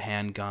carry a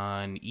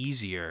handgun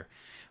easier,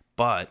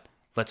 but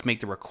let's make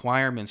the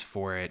requirements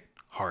for it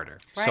harder.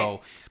 Right.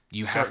 So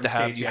you have certain to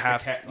have states you do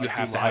have to live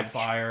have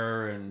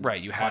fire and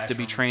right. You have to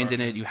be classroom trained in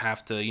it. instruction. You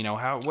have to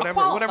how whatever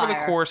the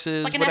qualifier. course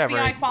is, Like an whatever.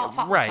 FBI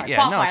qualifier, right? Yeah,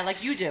 qualifier no,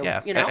 like you do,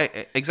 Yeah, you know?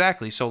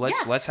 exactly. So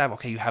let's Yes. have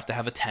you have to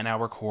have a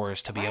 10-hour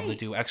course to be able to Right.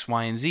 do X,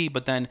 Y, and Z.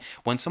 But then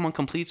when someone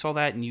completes all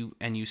that and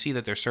you see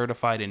that they're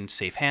certified in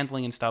safe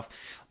handling and stuff,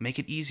 make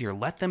it easier.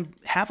 Let them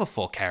have a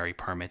full carry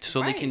permit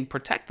so Right. they can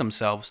protect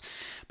themselves.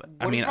 But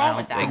I What is mean, wrong I don't,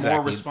 with that? The exactly.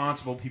 more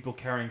responsible people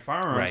carrying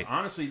firearms, Right.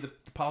 honestly, the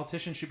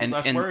politicians should be and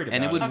less and, worried about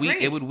and it would Agreed.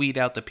 it would weed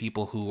out the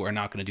people who are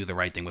not going to do the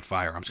right thing with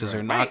firearms because they're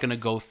Right. not Right. going to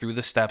go through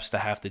the steps to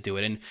have to do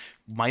it. And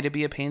might it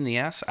be a pain in the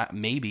ass?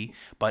 Maybe,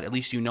 but at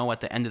least at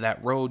the end of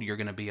that road you're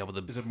going to be able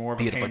to Is it more of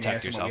be a able pain to in the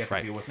ass protect than what we yourself, have right?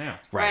 to deal with now?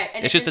 Right. Right,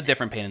 and It's just a it-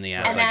 different pain in the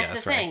ass, And I that's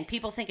guess, the right? thing.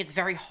 People think it's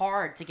very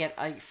hard to get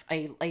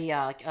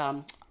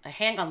a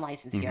handgun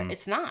license here.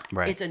 It's not.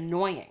 Right. It's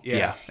annoying.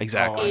 Yeah,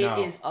 exactly. Oh, I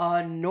know. It is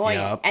annoying,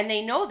 Yep. and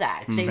they know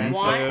that. They Expensive,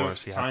 want. Of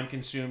course, yeah. time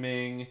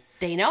consuming.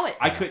 They know it.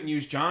 I couldn't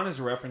use John as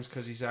a reference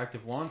because he's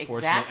active law enforcement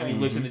Exactly. and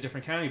he lives in a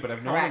different county, but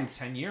I've known him Correct.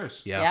 10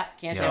 years. Yeah. Yep,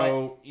 can't do it.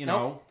 So, you know,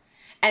 Nope.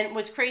 And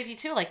what's crazy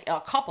too, like a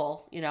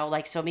couple,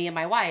 like so me and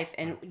my wife,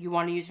 and you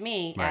want to use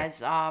me Right.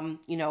 as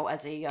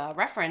as a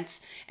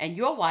reference, and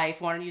your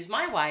wife want to use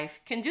my wife,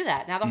 can do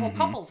that. Now the whole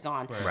couple's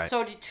gone. Right.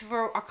 So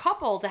for a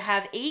couple to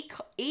have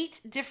eight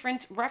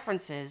different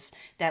references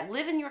that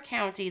live in your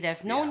county that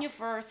have known you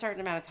for a certain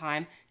amount of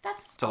time,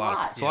 that's It's a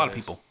lot. It's a lot of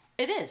people.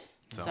 It is.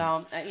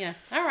 So yeah.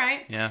 All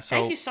right. Yeah. So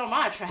thank you so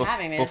much for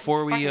having me. This is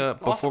Before we fucking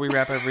before awesome. we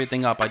wrap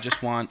everything up, I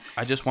just want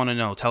to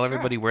know. Tell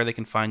everybody where they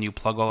can find you.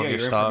 Plug all of Yeah, your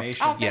your stuff.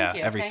 information. Oh, thank Yeah,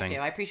 you. everything. Thank you.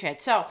 I appreciate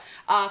it. So,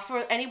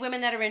 for any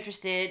women that are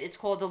interested, it's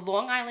called the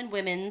Long Island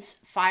Women's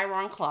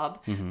Firearm Club.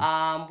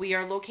 We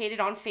are located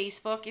on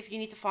Facebook if you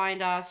need to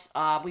find us.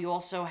 We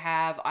also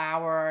have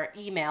our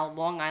email,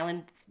 Long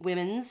Island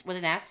Women's with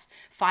an S,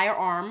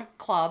 Firearm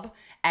Club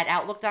at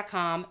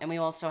Outlook.com. And we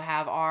also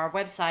have our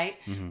website,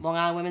 Long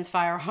Island Women's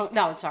Firearm.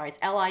 No, sorry, it's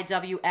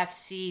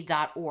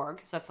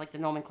LIWFC.org. So that's like the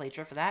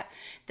nomenclature for that.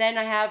 Then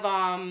I have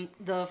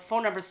the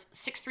phone number is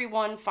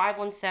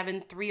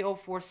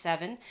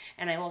 631-517-3047.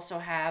 And I also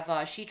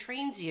have She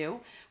Trains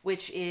You,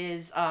 which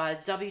is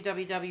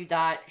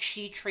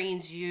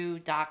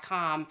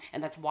www.shetrainsyou.com.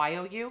 And that's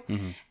YOU.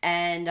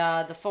 And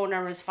the phone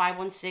number is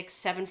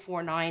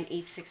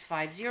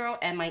 516-749-8650.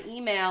 And my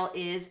email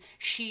is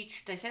did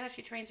I say that?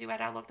 She Trains You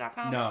at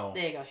Outlook.com? No.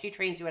 There you go. She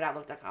Trains You at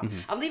Outlook.com.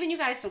 I'm leaving you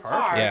guys some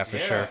cards. Yeah, for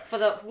sure. For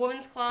the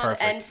Women's Club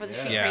Perfect. and for the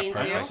She Yeah, Trains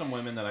I You. know some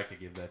women that I could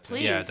give that to.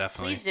 Please, Yeah,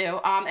 definitely. please do.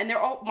 And they're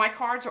all, my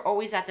cards are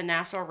always at the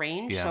Nassau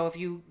range. Yeah. So if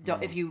you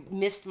if you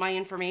missed my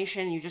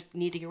information, you just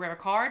need to grab a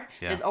card.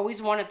 Yeah. There's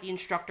always one at the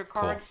instructor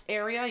cards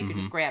area. You can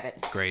just grab it.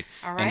 Great.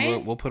 All And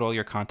right. we'll put all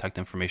your contact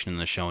information in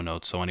the show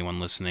notes, so anyone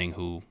listening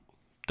who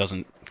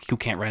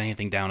can't write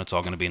anything down, it's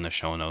all going to be in the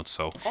show notes,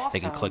 so they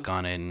can Awesome. click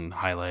on it and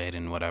highlight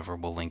and whatever.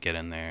 We'll link it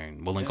in there,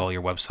 and we'll link all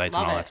your websites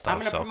Love and all it. that stuff. I'm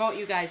going to So promote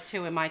you guys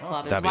too in my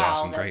club That'd as be well.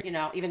 awesome. That, Great.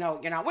 even though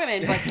you're not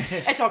women, but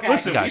it's okay.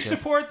 Listen, Gotcha. we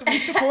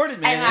supported,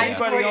 man. And I Anybody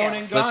support you.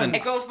 owning guns. listen,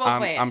 It goes both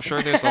ways. I'm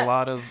sure there's a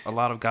lot of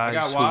guys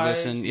got who wives,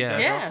 listen. you Yeah, got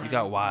Yeah. you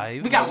got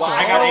wives. We got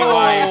wives. I got a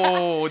wife.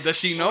 Oh, does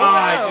she know?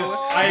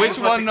 I Which just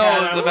let one the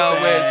cat knows out of about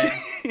the bag. which?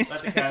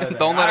 Let the cat out of the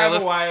Don't bag. let I her have a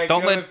listen. wife,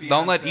 Don't you have a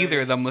let fiance.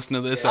 either of them listen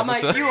to this I'm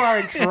episode. like, you are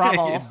in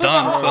trouble.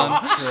 Done,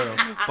 son. True.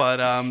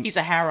 But He's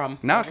a harem.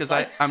 no, because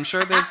I'm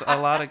sure there's a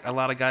lot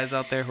of guys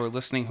out there who are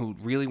listening who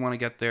really want to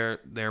get their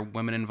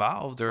women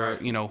involved, or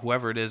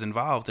whoever it is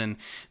involved, and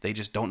they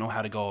just don't know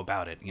how to go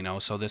about it.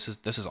 So this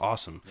is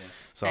awesome.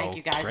 So Thank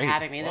you guys great. for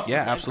having me. This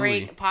Yeah, is a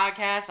absolutely. great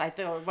podcast. I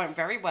thought it went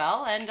very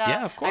well, and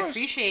Yeah, of course. I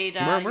appreciate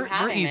We're you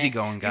having me.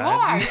 easygoing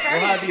guys. You are.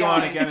 We'll have you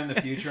on again in the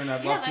future, and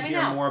I'd Yeah, love to let me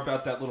hear know. more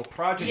about that little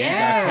project you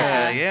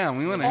Yeah, got. yeah.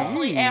 We want to.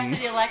 Hopefully, after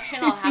the election,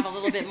 I'll have a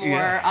little bit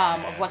more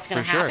of what's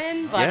going to For sure.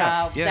 happen. But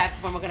Yeah, yeah. that's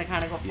when we're going to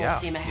kind of go full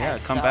steam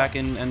ahead. Yeah, come so. back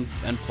and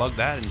plug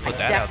that and put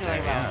that out there. Definitely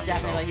will. Yeah,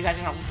 Definitely. so. You guys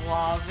are gonna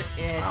love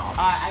it. Oh, I'm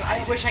I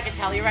excited. wish I could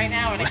tell you right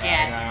now, and I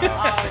can't.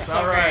 Oh, it's so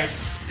all right.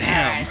 great.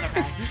 Damn. All right, it's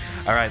okay.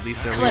 All right,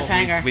 Lisa.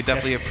 Cliffhanger. We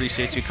definitely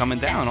appreciate you coming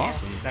down. you.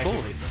 Awesome. Thank Cool.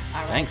 you, Lisa.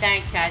 All right. Thanks.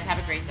 Thanks, guys. Have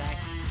a great day.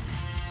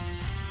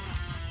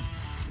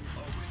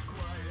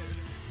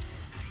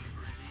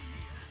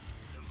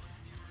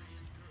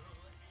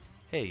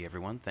 Hey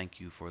everyone, thank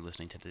you for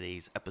listening to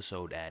today's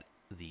episode at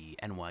the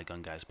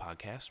NYGunGuys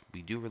podcast.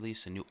 We do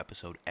release a new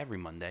episode every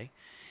Monday.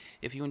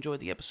 If you enjoyed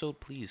the episode,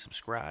 please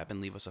subscribe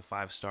and leave us a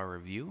 5-star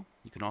review.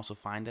 You can also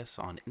find us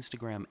on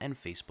Instagram and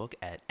Facebook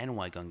at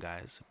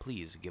NYGunGuys.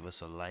 Please give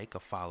us a like, a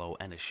follow,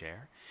 and a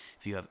share.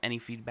 If you have any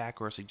feedback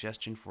or a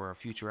suggestion for a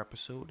future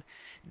episode,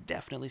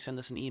 definitely send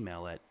us an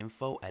email at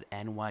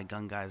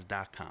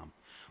info@nygunguys.com.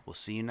 We'll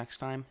see you next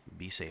time.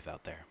 Be safe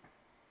out there.